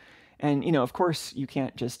eliminate. And, of course, you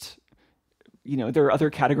can't just, there are other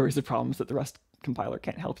categories of problems that the Rust compiler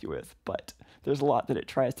can't help you with, but there's a lot that it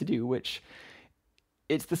tries to do, which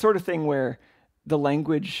it's the sort of thing where the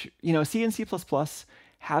language, C and C++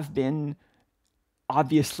 have been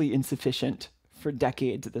obviously insufficient for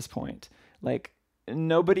decades at this point. Like,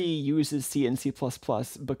 nobody uses C and C++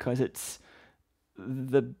 because it's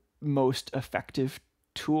the most effective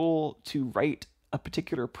tool to write a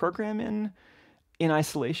particular program in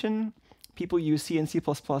isolation. People use C and C++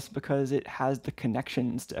 because it has the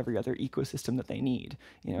connections to every other ecosystem that they need.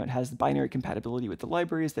 It has binary compatibility with the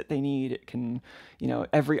libraries that they need. It can,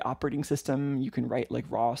 every operating system, you can write like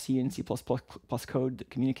raw C and C++ code that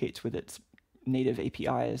communicates with its native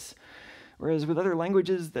APIs. Whereas with other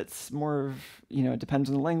languages, that's more of, it depends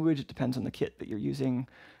on the language, it depends on the kit that you're using.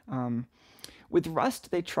 With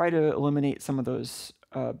Rust, they try to eliminate some of those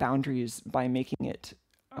boundaries by making it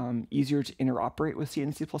easier to interoperate with C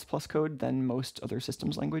and C++ code than most other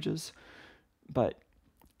systems languages. But,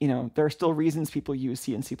 there are still reasons people use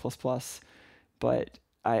C and C++, but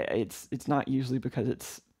it's not usually because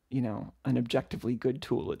it's, an objectively good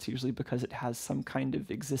tool. It's usually because it has some kind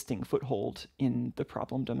of existing foothold in the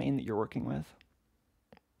problem domain that you're working with.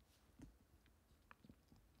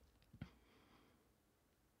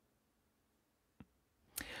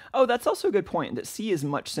 Oh, that's also a good point, that C is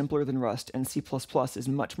much simpler than Rust and C++ is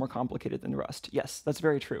much more complicated than Rust. Yes, that's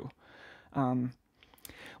very true.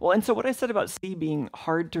 Well, and so what I said about C being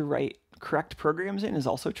hard to write correct programs in is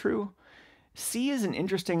also true. C is an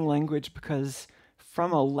interesting language because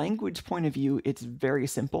from a language point of view, it's very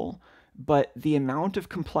simple, but the amount of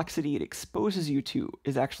complexity it exposes you to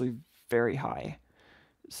is actually very high.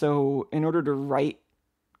 So in order to write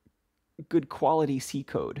good quality C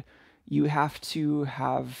code, you have to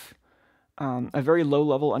have a very low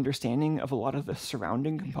level understanding of a lot of the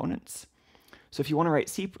surrounding components. So if you want to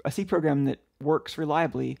write a C program that works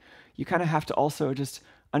reliably, you kind of have to also just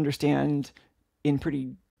understand in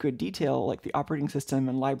pretty good detail like the operating system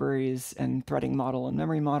and libraries and threading model and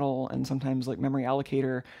memory model and sometimes like memory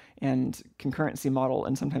allocator and concurrency model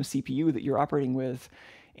and sometimes CPU that you're operating with.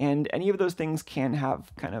 And any of those things can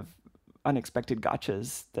have kind of unexpected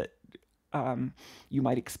gotchas that you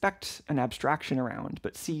might expect an abstraction around,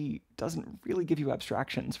 but C doesn't really give you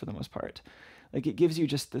abstractions for the most part. Like, it gives you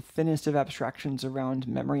just the thinnest of abstractions around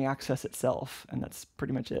memory access itself, and that's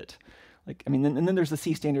pretty much it. Like, I mean, and then there's the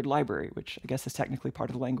C standard library, which I guess is technically part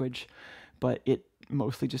of the language, but it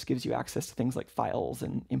mostly just gives you access to things like files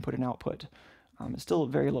and input and output. It's still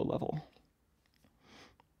very low level.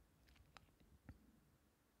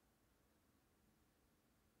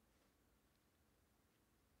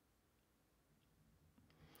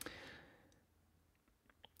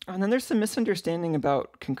 And then there's some misunderstanding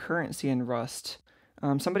about concurrency in Rust.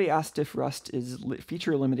 Somebody asked if Rust is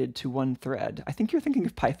feature limited to one thread. I think you're thinking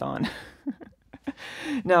of Python.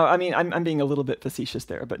 No, I mean, I'm being a little bit facetious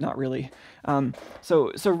there, but not really.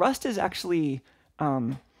 So Rust is actually,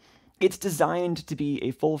 it's designed to be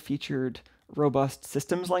a full-featured, robust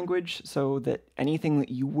systems language so that anything that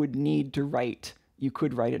you would need to write, you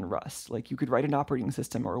could write in Rust. Like, you could write an operating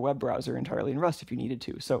system or a web browser entirely in Rust if you needed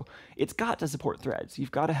to. So it's got to support threads.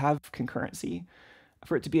 You've got to have concurrency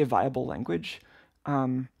for it to be a viable language.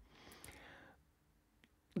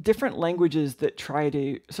 Different languages that try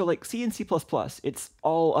to, so like C and C++, it's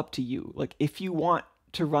all up to you. Like, if you want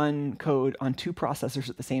to run code on two processors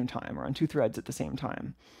at the same time, or on two threads at the same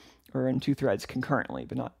time, or in two threads concurrently,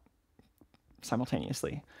 but not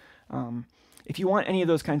simultaneously. If you want any of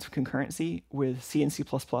those kinds of concurrency with C and C++,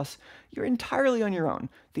 you're entirely on your own.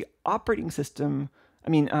 The operating system,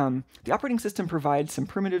 the operating system provides some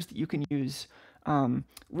primitives that you can use.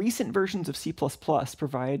 Recent versions of C++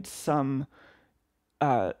 provide some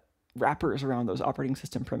wrappers around those operating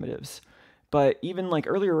system primitives. But even like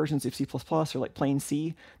earlier versions of C++ or like plain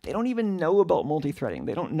C, they don't even know about multi-threading.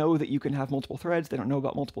 They don't know that you can have multiple threads. They don't know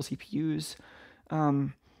about multiple CPUs,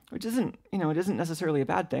 which isn't, it isn't necessarily a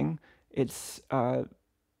bad thing. It's,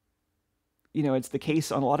 it's the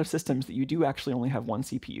case on a lot of systems that you do actually only have one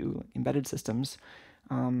CPU, embedded systems.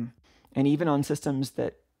 And even on systems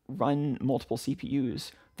that run multiple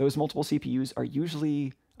CPUs, those multiple CPUs are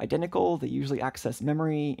usually identical. They usually access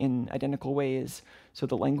memory in identical ways, so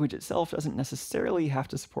the language itself doesn't necessarily have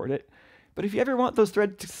to support it. But if you ever want those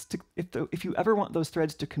threads to, if you ever want those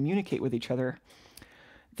threads to communicate with each other,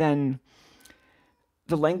 then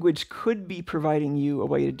the language could be providing you a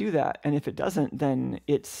way to do that. And if it doesn't, then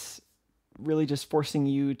it's really just forcing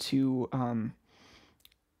you to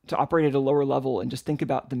operate at a lower level and just think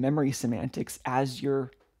about the memory semantics as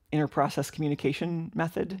your interprocess communication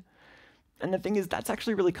method. And the thing is, that's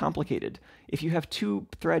actually really complicated. If you have two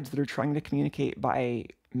threads that are trying to communicate by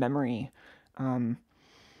memory, um,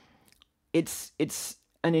 it's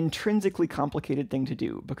an intrinsically complicated thing to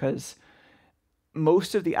do, because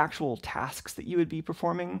most of the actual tasks that you would be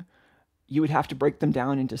performing, you would have to break them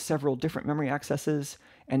down into several different memory accesses,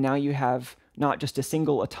 and now you have not just a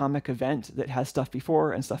single atomic event that has stuff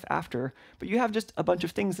before and stuff after, but you have just a bunch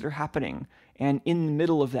of things that are happening. And in the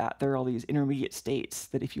middle of that, there are all these intermediate states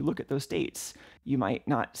that if you look at those states, you might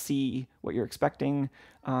not see what you're expecting.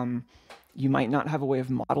 You might not have a way of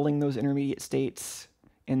modeling those intermediate states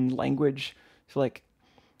in language. So like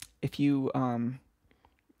if you, an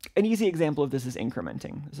easy example of this is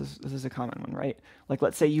incrementing. This is a common one, right? Like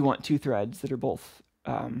let's say you want two threads that are both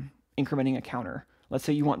incrementing a counter. Let's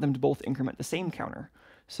say you want them to both increment the same counter.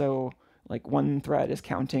 So like one thread is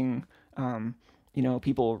counting,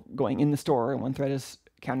 people going in the store, and one thread is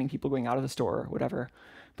counting people going out of the store, whatever.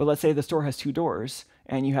 But let's say the store has two doors,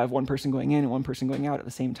 and you have one person going in and one person going out at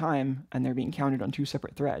the same time, and they're being counted on two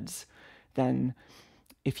separate threads. Then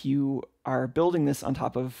if you are building this on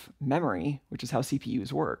top of memory, which is how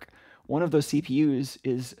CPUs work, one of those CPUs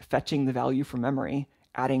is fetching the value from memory,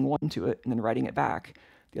 adding one to it, and then writing it back.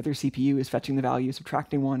 The other CPU is fetching the value,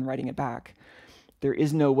 subtracting one, writing it back. There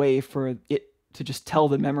is no way for it to just tell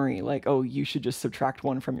the memory, like, oh, you should just subtract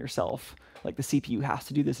one from yourself. Like the CPU has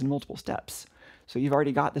to do this in multiple steps. So you've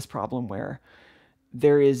already got this problem where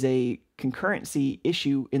there is a concurrency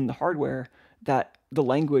issue in the hardware that the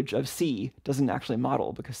language of C doesn't actually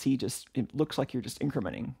model, because C it looks like you're just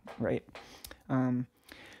incrementing, right?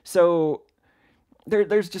 So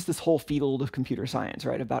there's just this whole field of computer science,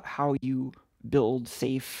 right, about how you build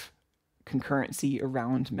safe concurrency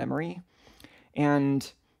around memory. And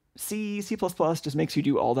C++ just makes you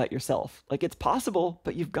do all that yourself. Like it's possible,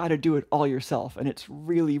 but you've got to do it all yourself. And it's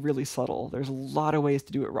really, really subtle. There's a lot of ways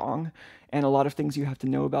to do it wrong, and a lot of things you have to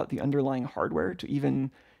know about the underlying hardware to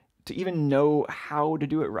even know how to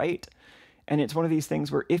do it right. And it's one of these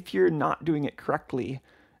things where if you're not doing it correctly,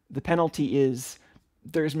 the penalty is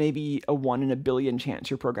there's maybe a 1 in a billion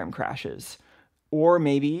chance your program crashes. Or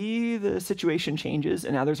maybe the situation changes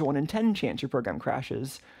and now there's a 1 in 10 chance your program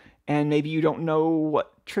crashes. And maybe you don't know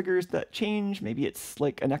what triggers that change. Maybe it's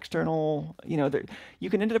like an external, you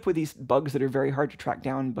can end up with these bugs that are very hard to track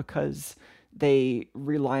down because they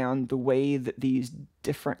rely on the way that these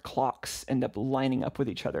different clocks end up lining up with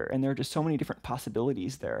each other. And there are just so many different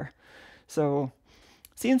possibilities there. So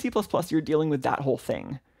C and C++, you're dealing with that whole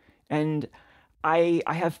thing. And I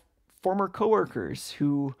have former coworkers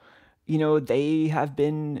who, they have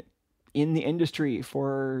been in the industry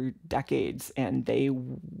for decades, and they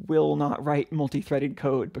will not write multi-threaded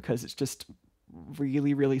code because it's just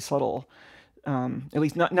really, really subtle. At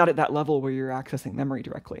least not at that level where you're accessing memory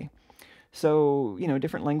directly. So,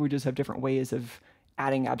 different languages have different ways of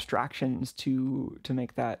adding abstractions to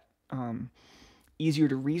make that easier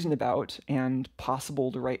to reason about and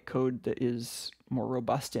possible to write code that is more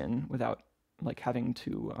robust in without like having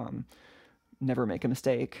to never make a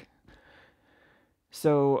mistake.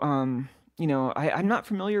 So, I'm not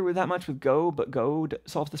familiar with that much with Go, but Go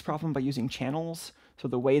solves this problem by using channels. So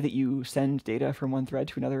the way that you send data from one thread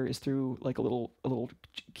to another is through like a little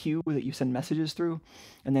queue that you send messages through,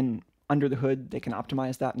 and then under the hood they can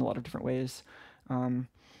optimize that in a lot of different ways.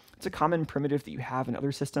 It's a common primitive that you have in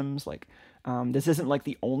other systems. Like this isn't like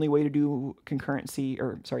the only way to do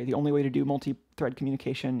the only way to do multi-thread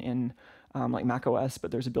communication in like macOS, but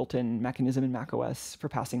there's a built-in mechanism in macOS for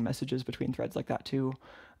passing messages between threads like that too.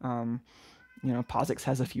 POSIX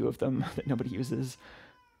has a few of them that nobody uses.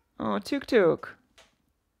 Oh, Tuco.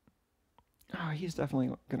 Oh, he's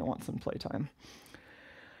definitely gonna want some playtime.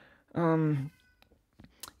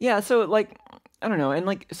 Yeah, so like, I don't know, and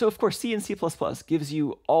like, so of course C and C++ gives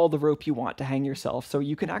you all the rope you want to hang yourself, so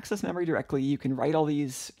you can access memory directly, you can write all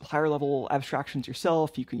these higher level abstractions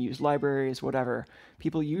yourself, you can use libraries, whatever.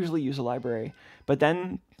 People usually use a library, but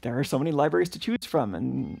then there are so many libraries to choose from,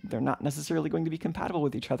 and they're not necessarily going to be compatible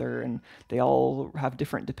with each other, and they all have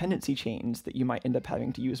different dependency chains that you might end up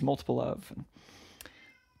having to use multiple of.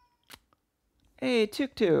 Hey,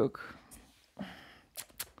 Tuco.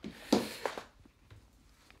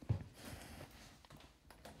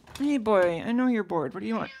 Hey, boy, I know you're bored. What do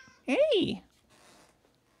you want? Hey!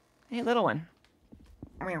 Hey, little one.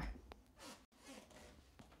 Meow.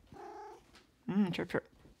 Chirp, chirp.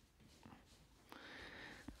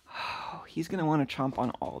 Oh, he's going to want to chomp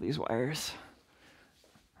on all these wires.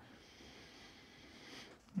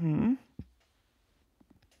 So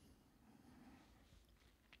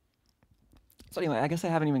anyway, I guess I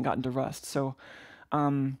haven't even gotten to Rust. So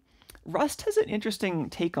Rust has an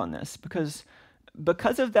interesting take on this because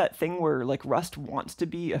because of that thing where like Rust wants to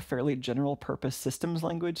be a fairly general purpose systems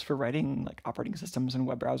language for writing like operating systems and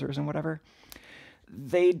web browsers and whatever,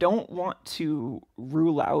 they don't want to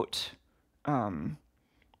rule out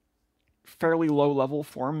fairly low level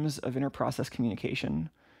forms of interprocess communication.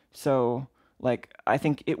 So like I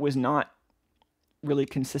think it was not really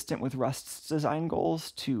consistent with Rust's design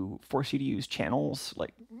goals to force you to use channels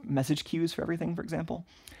like message queues for everything, for example.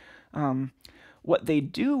 What they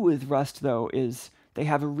do with Rust, though, is they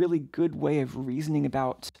have a really good way of reasoning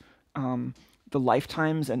about the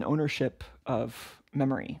lifetimes and ownership of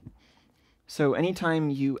memory. So anytime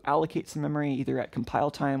you allocate some memory, either at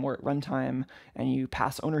compile time or at runtime, and you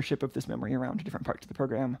pass ownership of this memory around to different parts of the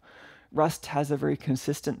program, Rust has a very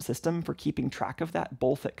consistent system for keeping track of that,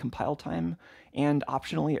 both at compile time and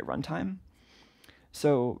optionally at runtime.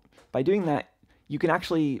 So by doing that, you can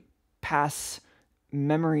actually pass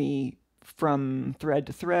memory from thread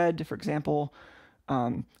to thread, for example,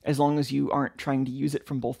 as long as you aren't trying to use it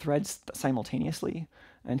from both threads simultaneously.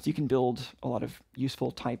 And so you can build a lot of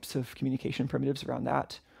useful types of communication primitives around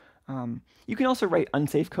that. You can also write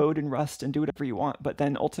unsafe code in Rust and do whatever you want, but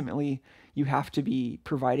then ultimately you have to be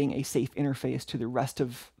providing a safe interface to the rest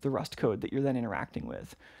of the Rust code that you're then interacting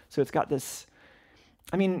with. So it's got this,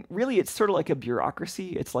 I mean, really it's sort of like a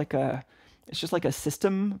bureaucracy. It's just like a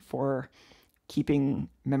system for keeping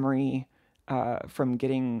memory from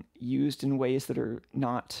getting used in ways that are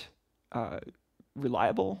not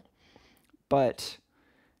reliable. But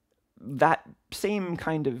that same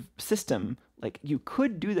kind of system, like you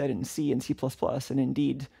could do that in C and C++, and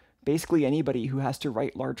indeed, basically anybody who has to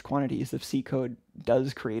write large quantities of C code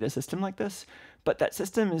does create a system like this, but that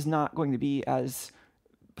system is not going to be as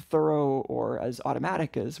thorough or as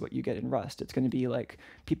automatic as what you get in Rust. It's going to be like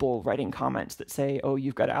people writing comments that say, oh,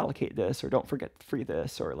 you've got to allocate this, or don't forget to free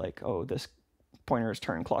this, or like, oh, this pointer is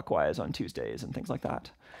turned clockwise on Tuesdays, and things like that.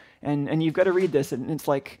 And you've got to read this, and it's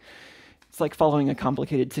like following a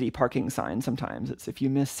complicated city parking sign sometimes. It's if you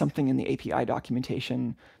miss something in the API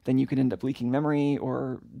documentation, then you can end up leaking memory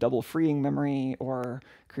or double freeing memory or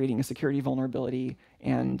creating a security vulnerability.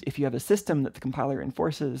 And if you have a system that the compiler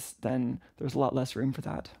enforces, then there's a lot less room for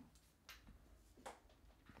that.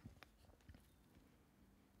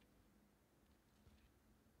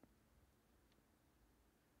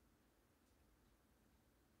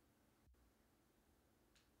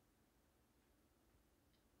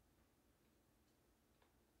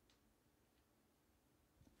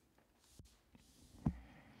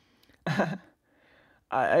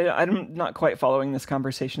 I'm not quite following this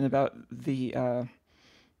conversation about the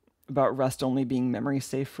about Rust only being memory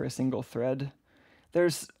safe for a single thread.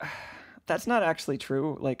 That's not actually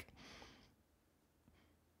true. Like,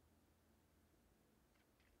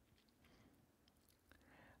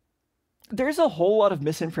 there's a whole lot of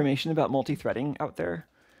misinformation about multi-threading out there.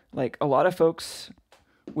 Like, a lot of folks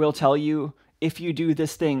will tell you, if you do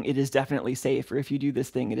this thing, it is definitely safe, or if you do this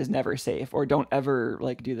thing, it is never safe, or don't ever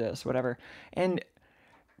like do this, whatever. And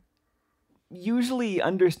usually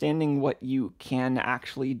understanding what you can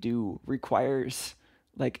actually do requires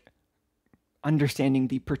like understanding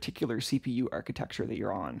the particular CPU architecture that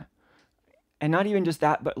you're on. And not even just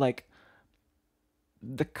that, but like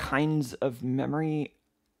the kinds of memory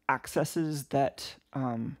accesses that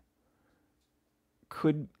or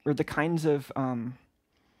the kinds of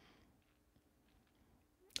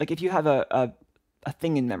like if you have a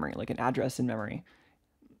thing in memory, like an address in memory,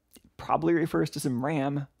 probably refers to some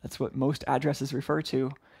RAM. That's what most addresses refer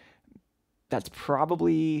to. That's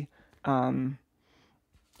probably,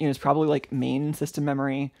 it's probably like main system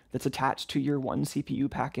memory that's attached to your one CPU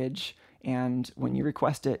package. And when you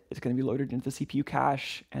request it, it's going to be loaded into the CPU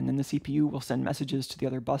cache, and then the CPU will send messages to the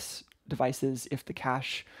other bus devices if the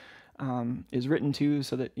cache is written to,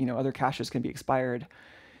 so that other caches can be expired.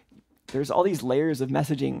 There's all these layers of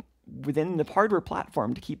messaging within the hardware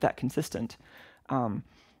platform to keep that consistent.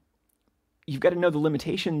 You've got to know the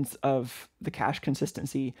limitations of the cache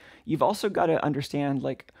consistency. You've also got to understand,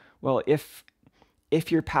 like, well, if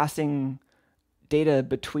you're passing data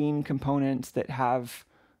between components that have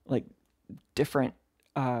like different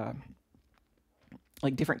caching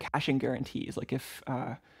guarantees, like if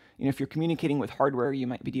you're communicating with hardware, you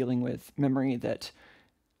might be dealing with memory that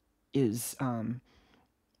is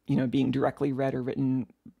being directly read or written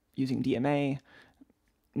using DMA.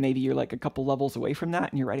 Maybe you're like a couple levels away from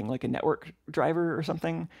that and you're writing like a network driver or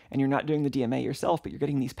something, and you're not doing the DMA yourself, but you're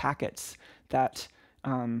getting these packets that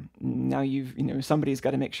now somebody's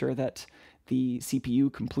got to make sure that the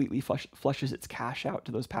CPU completely flushes its cache out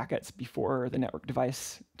to those packets before the network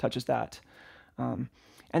device touches that.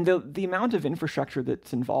 And the amount of infrastructure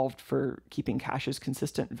that's involved for keeping caches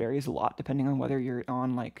consistent varies a lot depending on whether you're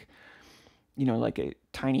on like, like a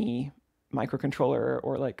tiny microcontroller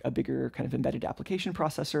or like a bigger kind of embedded application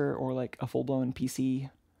processor or like a full-blown PC.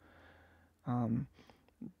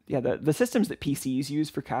 Yeah, the systems that PCs use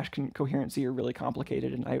for cache coherency are really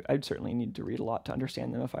complicated, and I'd certainly need to read a lot to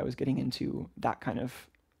understand them if I was getting into that kind of,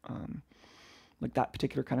 like that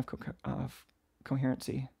particular kind of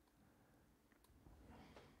coherency.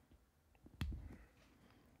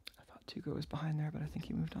 I thought Tuco was behind there, but I think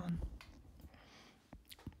he moved on.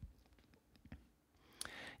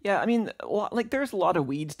 Yeah, I mean, like there's a lot of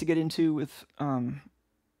weeds to get into with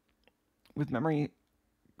memory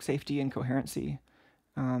safety and coherency.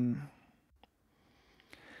 A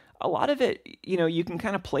lot of it, you can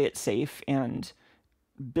kind of play it safe and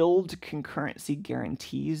build concurrency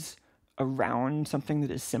guarantees around something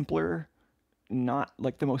that is simpler, not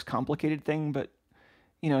like the most complicated thing, but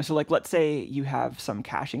so like let's say you have some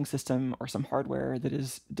caching system or some hardware that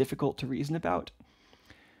is difficult to reason about.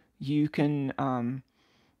 You can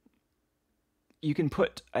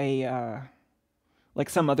put a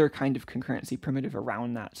like some other kind of concurrency primitive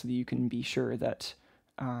around that so that you can be sure that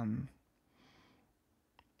yeah,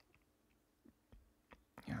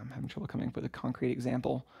 I'm having trouble coming up with a concrete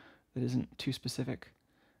example that isn't too specific.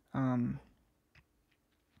 But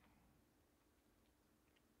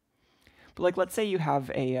like, let's say you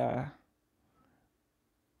have a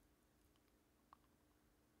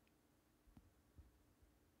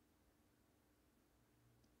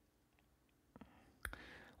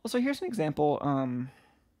well, so here's an example.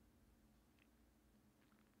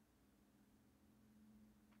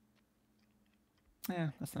 Yeah,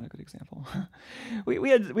 that's not a good example.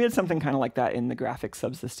 we had something kind of like that in the graphics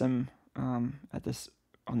subsystem on this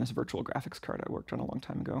virtual graphics card I worked on a long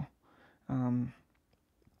time ago.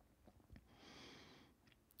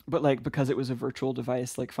 But like because it was a virtual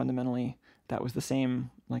device, like fundamentally that was the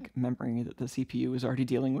same like memory that the CPU was already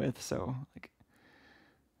dealing with. So like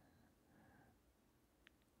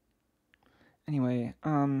anyway,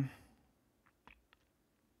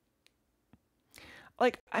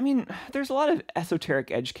 like, I mean, there's a lot of esoteric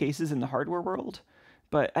edge cases in the hardware world,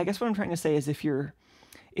 but I guess what I'm trying to say is if you're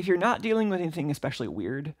not dealing with anything especially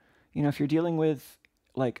weird, if you're dealing with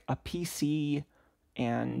like a PC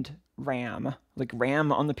and RAM, like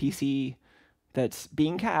RAM on the PC that's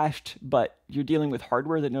being cached, but you're dealing with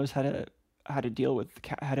hardware that knows how to deal with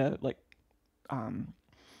how to like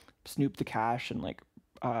snoop the cache and like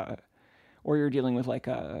or you're dealing with like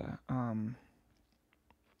a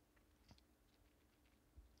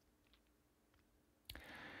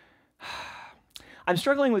I'm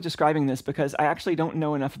struggling with describing this because I actually don't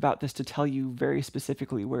know enough about this to tell you very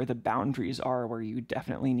specifically where the boundaries are, where you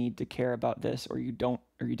definitely need to care about this or you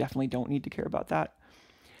definitely don't need to care about that.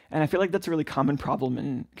 And I feel like that's a really common problem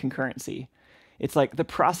in concurrency. It's like the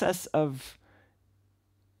process of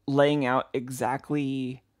laying out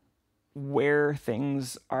exactly where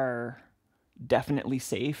things are definitely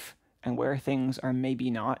safe and where things are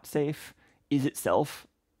maybe not safe is itself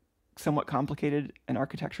somewhat complicated and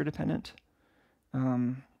architecture dependent.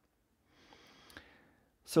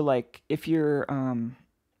 So like if you're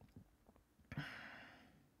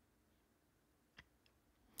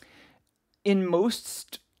in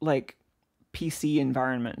most like PC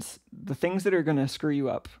environments, the things that are going to screw you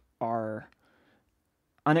up are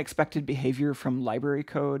unexpected behavior from library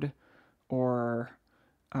code or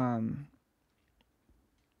oh,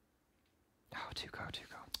 Tuco.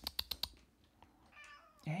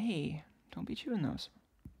 Hey, don't be chewing those.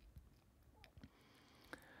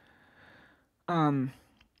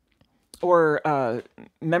 Or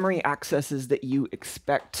memory accesses that you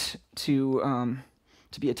expect to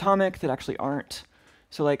be atomic that actually aren't.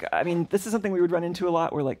 So like, I mean, this is something we would run into a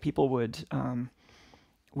lot where like people would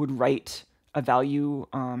write a value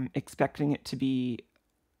expecting it to be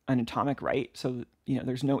an atomic write. So,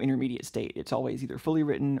 there's no intermediate state. It's always either fully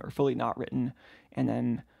written or fully not written. And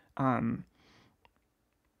then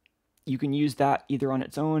you can use that either on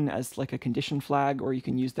its own as like a condition flag, or you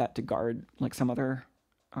can use that to guard like some other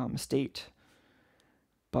state.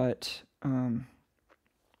 But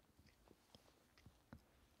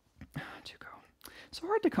Tuco. So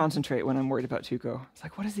hard to concentrate when I'm worried about Tuco. It's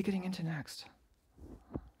like, what is he getting into next?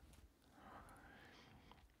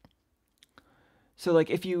 So like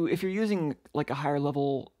if you're using like a higher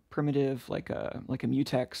level primitive like a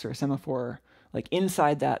mutex or a semaphore, like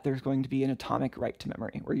inside that there's going to be an atomic write to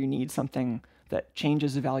memory where you need something that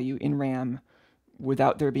changes a value in RAM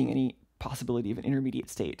without there being any possibility of an intermediate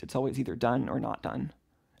state. It's always either done or not done.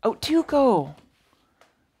 Oh, Tuco!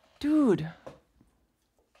 Dude!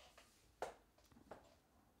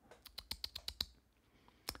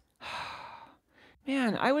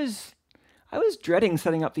 Man, I was dreading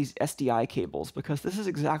setting up these SDI cables because this is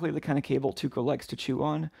exactly the kind of cable Tuco likes to chew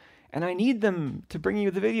on, and I need them to bring you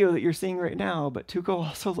the video that you're seeing right now, but Tuco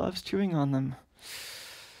also loves chewing on them.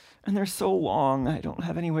 And they're so long, I don't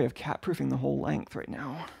have any way of cat-proofing the whole length right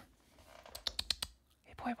now.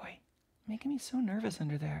 Hey, boy, making me so nervous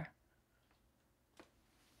under there.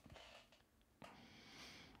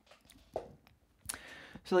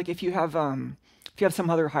 So like if you have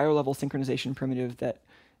some other higher level synchronization primitive that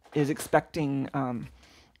is expecting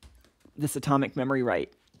this atomic memory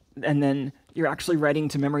write, and then you're actually writing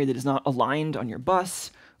to memory that is not aligned on your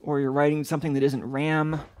bus, or you're writing something that isn't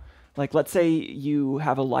RAM. Like let's say you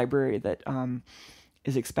have a library that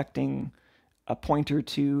is expecting a pointer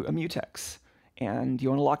to a mutex, and you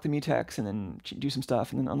want to lock the mutex and then do some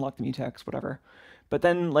stuff and then unlock the mutex, whatever. But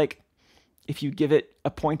then like if you give it a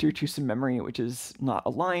pointer to some memory which is not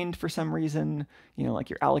aligned for some reason, you know, like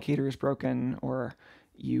your allocator is broken, or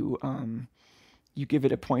you give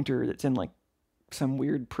it a pointer that's in like some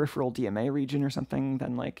weird peripheral DMA region or something,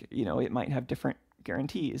 then like, you know, it might have different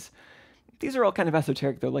guarantees. These are all kind of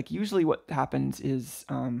esoteric though. Like usually what happens is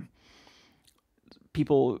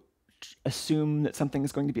people assume that something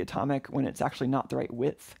is going to be atomic when it's actually not the right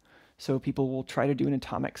width. So people will try to do an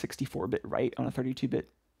atomic 64-bit write on a 32-bit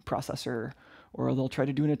processor, or they'll try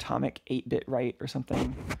to do an atomic 8-bit write or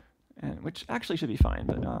something, and which actually should be fine,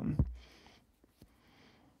 but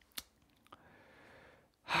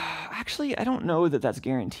actually I don't know that that's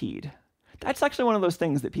guaranteed. That's actually one of those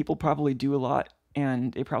things that people probably do a lot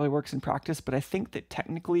and it probably works in practice, but I think that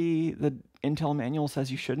technically the Intel manual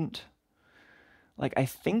says you shouldn't. Like I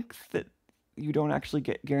think that you don't actually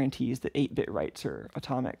get guarantees that 8-bit writes are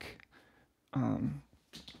atomic.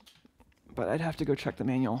 But I'd have to go check the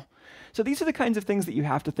manual. So these are the kinds of things that you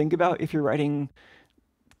have to think about if you're writing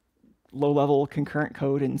low-level concurrent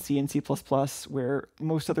code in C and C++, where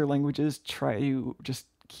most other languages try to just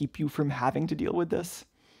keep you from having to deal with this.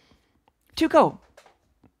 Tuco!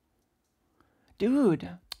 Dude,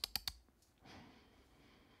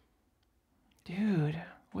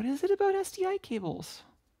 what is it about SDI cables?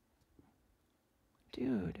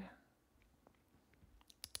 Dude.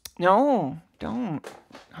 No, don't.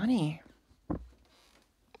 Honey.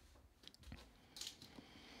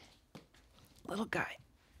 Little guy.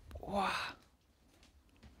 Wow.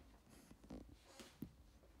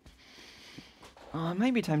 It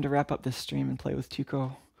might be time to wrap up this stream and play with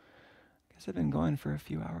Tuco. Guess I've been going for a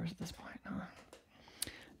few hours at this point.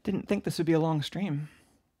 Didn't think this would be a long stream.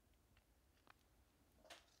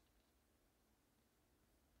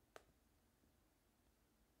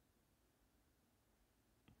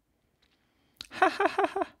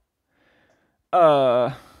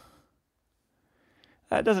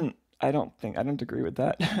 That doesn't, I don't agree with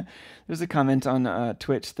that. There's a comment on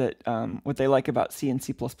Twitch that what they like about C and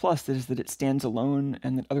C++ is that it stands alone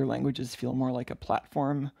and that other languages feel more like a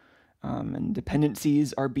platform, and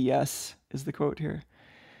dependencies are BS is the quote here.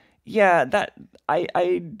 Yeah, that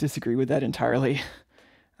I disagree with that entirely.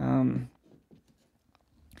 I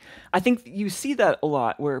think you see that a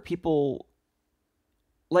lot where people,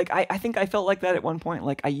 like, I think I felt like that at one point.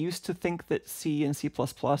 Like, I used to think that C and C++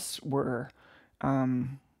 were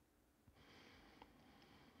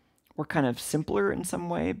kind of simpler in some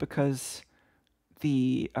way because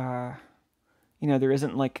the, you know, there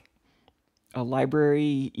isn't like a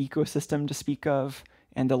library ecosystem to speak of,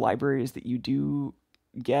 and the libraries that you do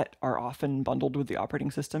get are often bundled with the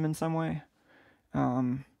operating system in some way.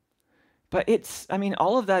 But it's, I mean,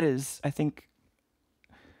 all of that is, I think,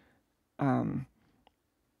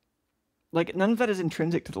 like, none of that is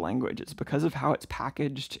intrinsic to the language. It's because of how it's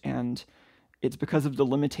packaged, and it's because of the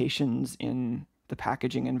limitations in the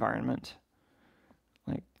packaging environment.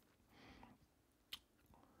 Like,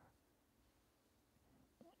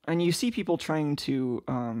 and you see people trying to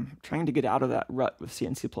get out of that rut with C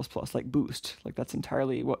and C++, like Boost. Like, that's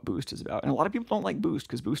entirely what Boost is about. And a lot of people don't like Boost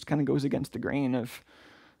because Boost kind of goes against the grain of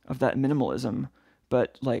that minimalism.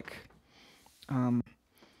 But, like,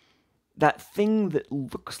 that thing that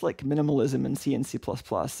looks like minimalism in C and C++,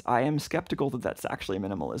 I am skeptical that that's actually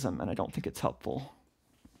minimalism, and I don't think it's helpful.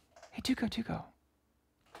 Hey, Tuco.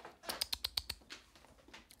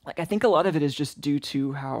 Like, I think a lot of it is just due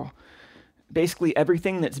to how basically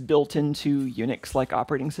everything that's built into Unix-like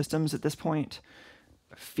operating systems at this point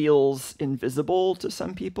feels invisible to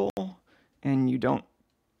some people, and you don't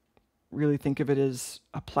really think of it as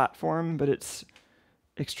a platform, but it's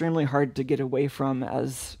extremely hard to get away from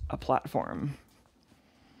as a platform.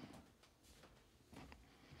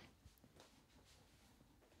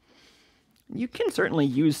 You can certainly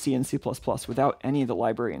use C and C++ without any of the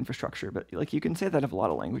library infrastructure, but like you can say that of a lot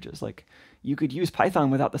of languages. Like you could use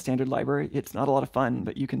Python without the standard library. It's not a lot of fun,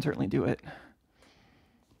 but you can certainly do it.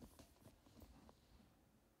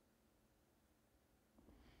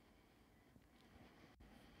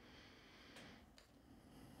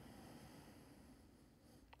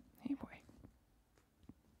 Hey boy.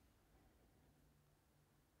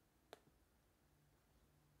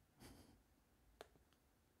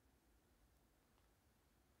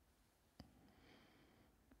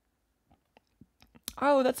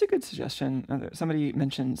 Oh, that's a good suggestion. Somebody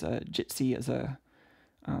mentions Jitsi as a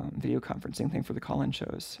video conferencing thing for the call-in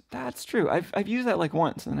shows. That's true. I've used that like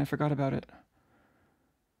once and then I forgot about it.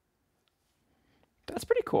 That's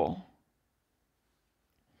pretty cool.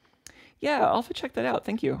 Yeah, I'll have to check that out.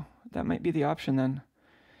 Thank you. That might be the option then.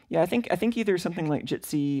 Yeah, I think either something like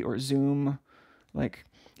Jitsi or Zoom. Like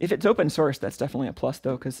if it's open source, that's definitely a plus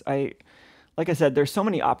though, because like I said, there's so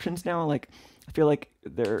many options now. Like I feel like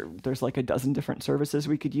there's like a dozen different services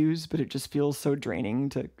we could use, but it just feels so draining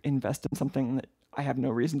to invest in something that I have no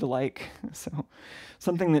reason to like. So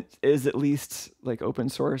something that is at least like open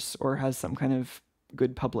source or has some kind of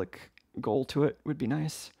good public goal to it would be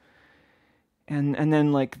nice. And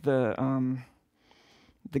then like the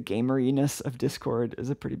gameriness of Discord is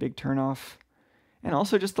a pretty big turnoff. And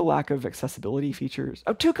also just the lack of accessibility features.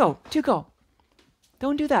 Oh, Tuco,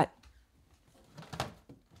 don't do that.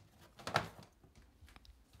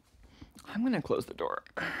 I'm gonna close the door.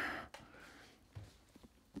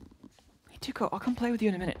 Hey, Tuco, I'll come play with you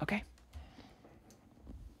in a minute, okay?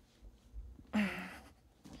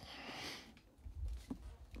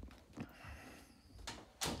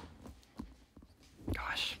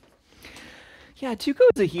 Gosh. Yeah, Tuco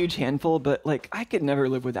is a huge handful, but like I could never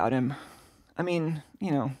live without him. I mean,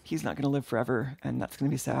 he's not gonna live forever, and that's gonna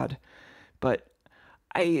be sad. But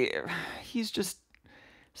I, he's just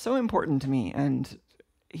so important to me, and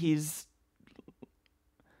he's,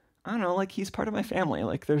 I don't know, like he's part of my family.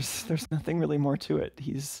 Like there's nothing really more to it.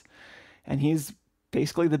 He's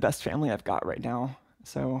basically the best family I've got right now.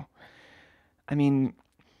 So, I mean,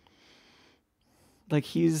 like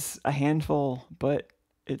he's a handful, but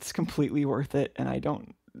it's completely worth it. And I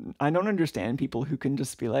don't understand people who can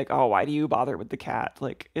just be like, "Oh, why do you bother with the cat?"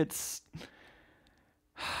 Like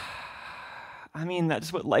I mean,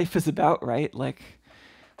 that's what life is about, right? Like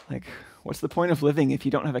what's the point of living if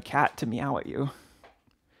you don't have a cat to meow at you?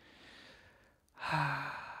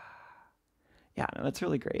 Yeah, no, that's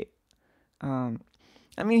really great. Um,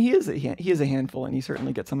 I mean, he is a handful, and he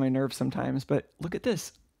certainly gets on my nerves sometimes. But look at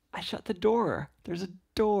this. I shut the door. There's a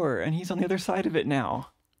door, and he's on the other side of it now.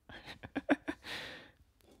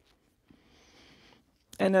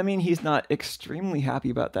 And I mean, he's not extremely happy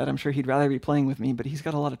about that. I'm sure he'd rather be playing with me, but he's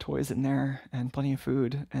got a lot of toys in there and plenty of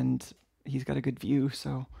food, and he's got a good view.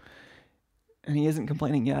 So, and he isn't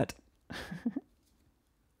complaining yet.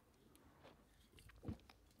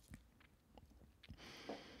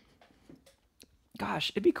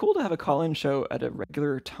 Gosh, it'd be cool to have a call-in show at a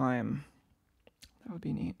regular time. That would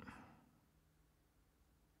be neat.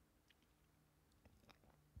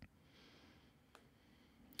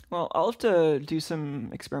 Well, I'll have to do some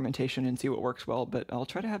experimentation and see what works well, but I'll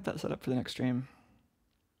try to have that set up for the next stream.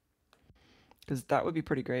 Because that would be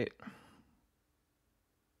pretty great.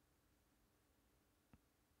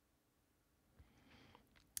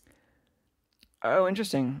 Oh,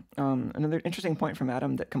 interesting. Another interesting point from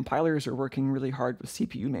Adam that compilers are working really hard with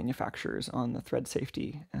CPU manufacturers on the thread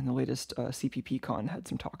safety, and the latest CPPCon had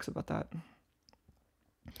some talks about that.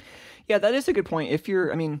 Yeah, that is a good point.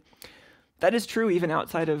 I mean, that is true even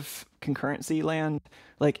outside of concurrency land.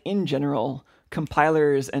 Like in general,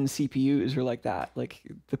 compilers and CPUs are like that. Like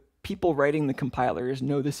the people writing the compilers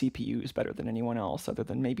know the CPUs better than anyone else, other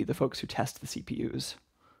than maybe the folks who test the CPUs.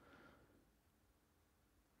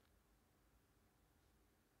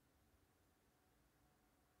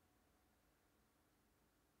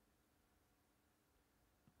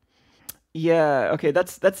 Yeah, okay,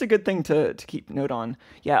 that's a good thing to keep note on.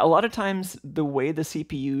 Yeah, a lot of times the way the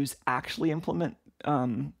CPUs actually implement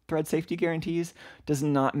thread safety guarantees does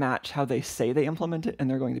not match how they say they implement it, and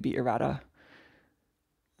they're going to be errata.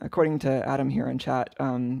 According to Adam here in chat,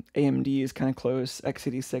 AMD is kind of close.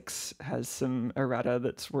 x86 has some errata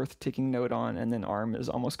that's worth taking note on, and then ARM is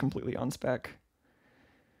almost completely on spec.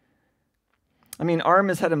 I mean, ARM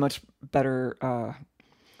has had a much better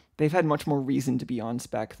they've had much more reason to be on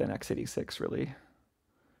spec than x86, really.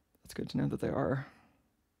 It's good to know that they are.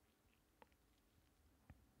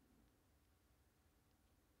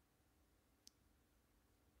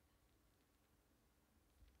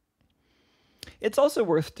 It's also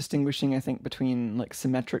worth distinguishing, I think, between like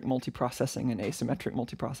symmetric multiprocessing and asymmetric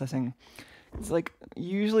multiprocessing. It's like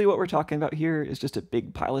usually what we're talking about here is just a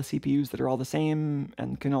big pile of CPUs that are all the same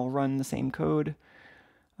and can all run the same code.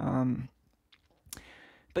 Um,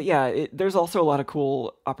 but yeah, there's also a lot of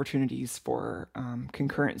cool opportunities for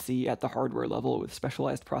concurrency at the hardware level with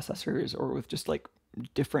specialized processors or with just like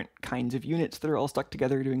different kinds of units that are all stuck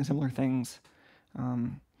together doing similar things.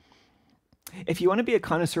 Um, if you want to be a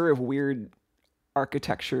connoisseur of weird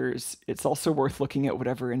architectures, it's also worth looking at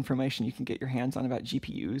whatever information you can get your hands on about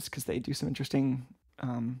GPUs because they do some interesting.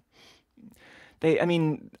 I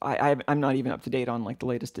mean, I'm not even up to date on like the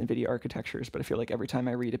latest NVIDIA architectures, but I feel like every time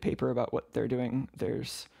I read a paper about what they're doing,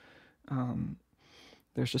 there's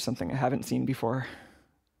just something I haven't seen before.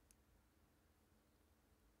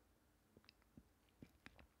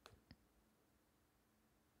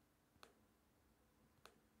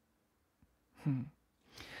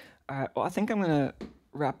 Well, I think I'm gonna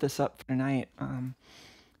wrap this up for tonight.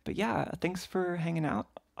 But yeah, thanks for hanging out.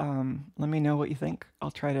 Let me know what you think. I'll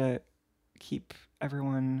try to keep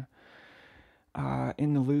everyone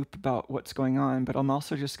in the loop about what's going on, but I'm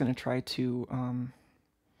also just going to try to,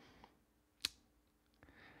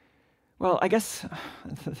 well, I guess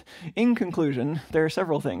in conclusion, there are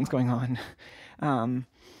several things going on.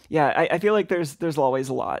 Yeah, I feel like there's always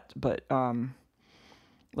a lot, but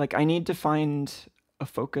like I need to find a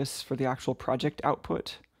focus for the actual project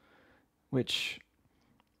output, which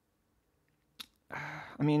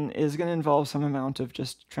I mean, is going to involve some amount of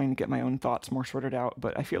just trying to get my own thoughts more sorted out.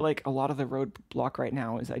 But I feel like a lot of the roadblock right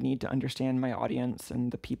now is I need to understand my audience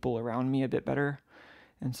and the people around me a bit better.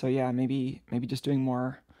 And so, yeah, maybe just doing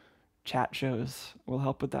more chat shows will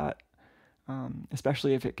help with that,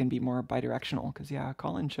 especially if it can be more bidirectional. Because, yeah,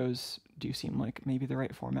 call-in shows do seem like maybe the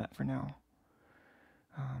right format for now.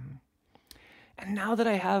 And now that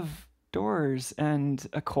I have doors and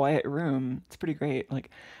a quiet room, it's pretty great. Like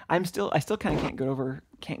I still kind of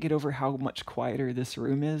can't get over how much quieter this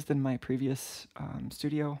room is than my previous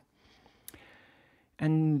studio.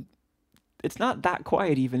 And it's not that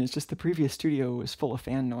quiet even. It's just the previous studio was full of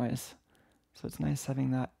fan noise, so it's nice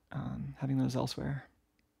having that having those elsewhere.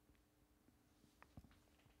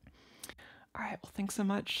 All right. Well, thanks so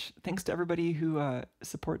much. Thanks to everybody who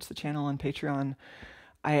supports the channel on Patreon.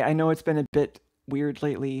 I know it's been a bit weird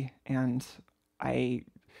lately, and I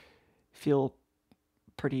feel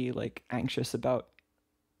pretty like anxious about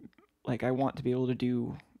like I want to be able to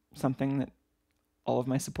do something that all of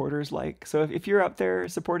my supporters like. So if you're out there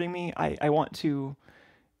supporting me, I want to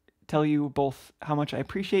tell you both how much I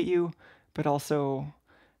appreciate you, but also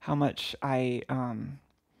how much I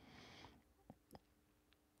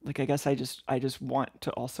like I guess I just want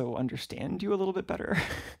to also understand you a little bit better.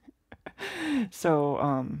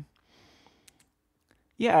 So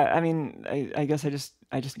yeah, I mean, I guess I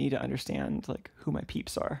just need to understand like who my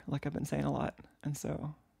peeps are, like I've been saying a lot. And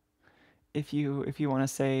so if you want to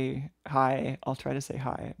say hi, I'll try to say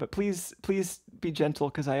hi. But please be gentle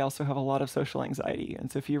because I also have a lot of social anxiety.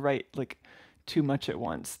 And so if you write like too much at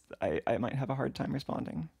once, I might have a hard time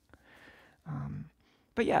responding.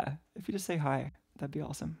 But yeah, if you just say hi, that'd be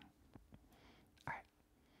awesome. All right.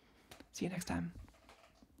 See you next time.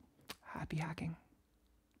 Happy hacking.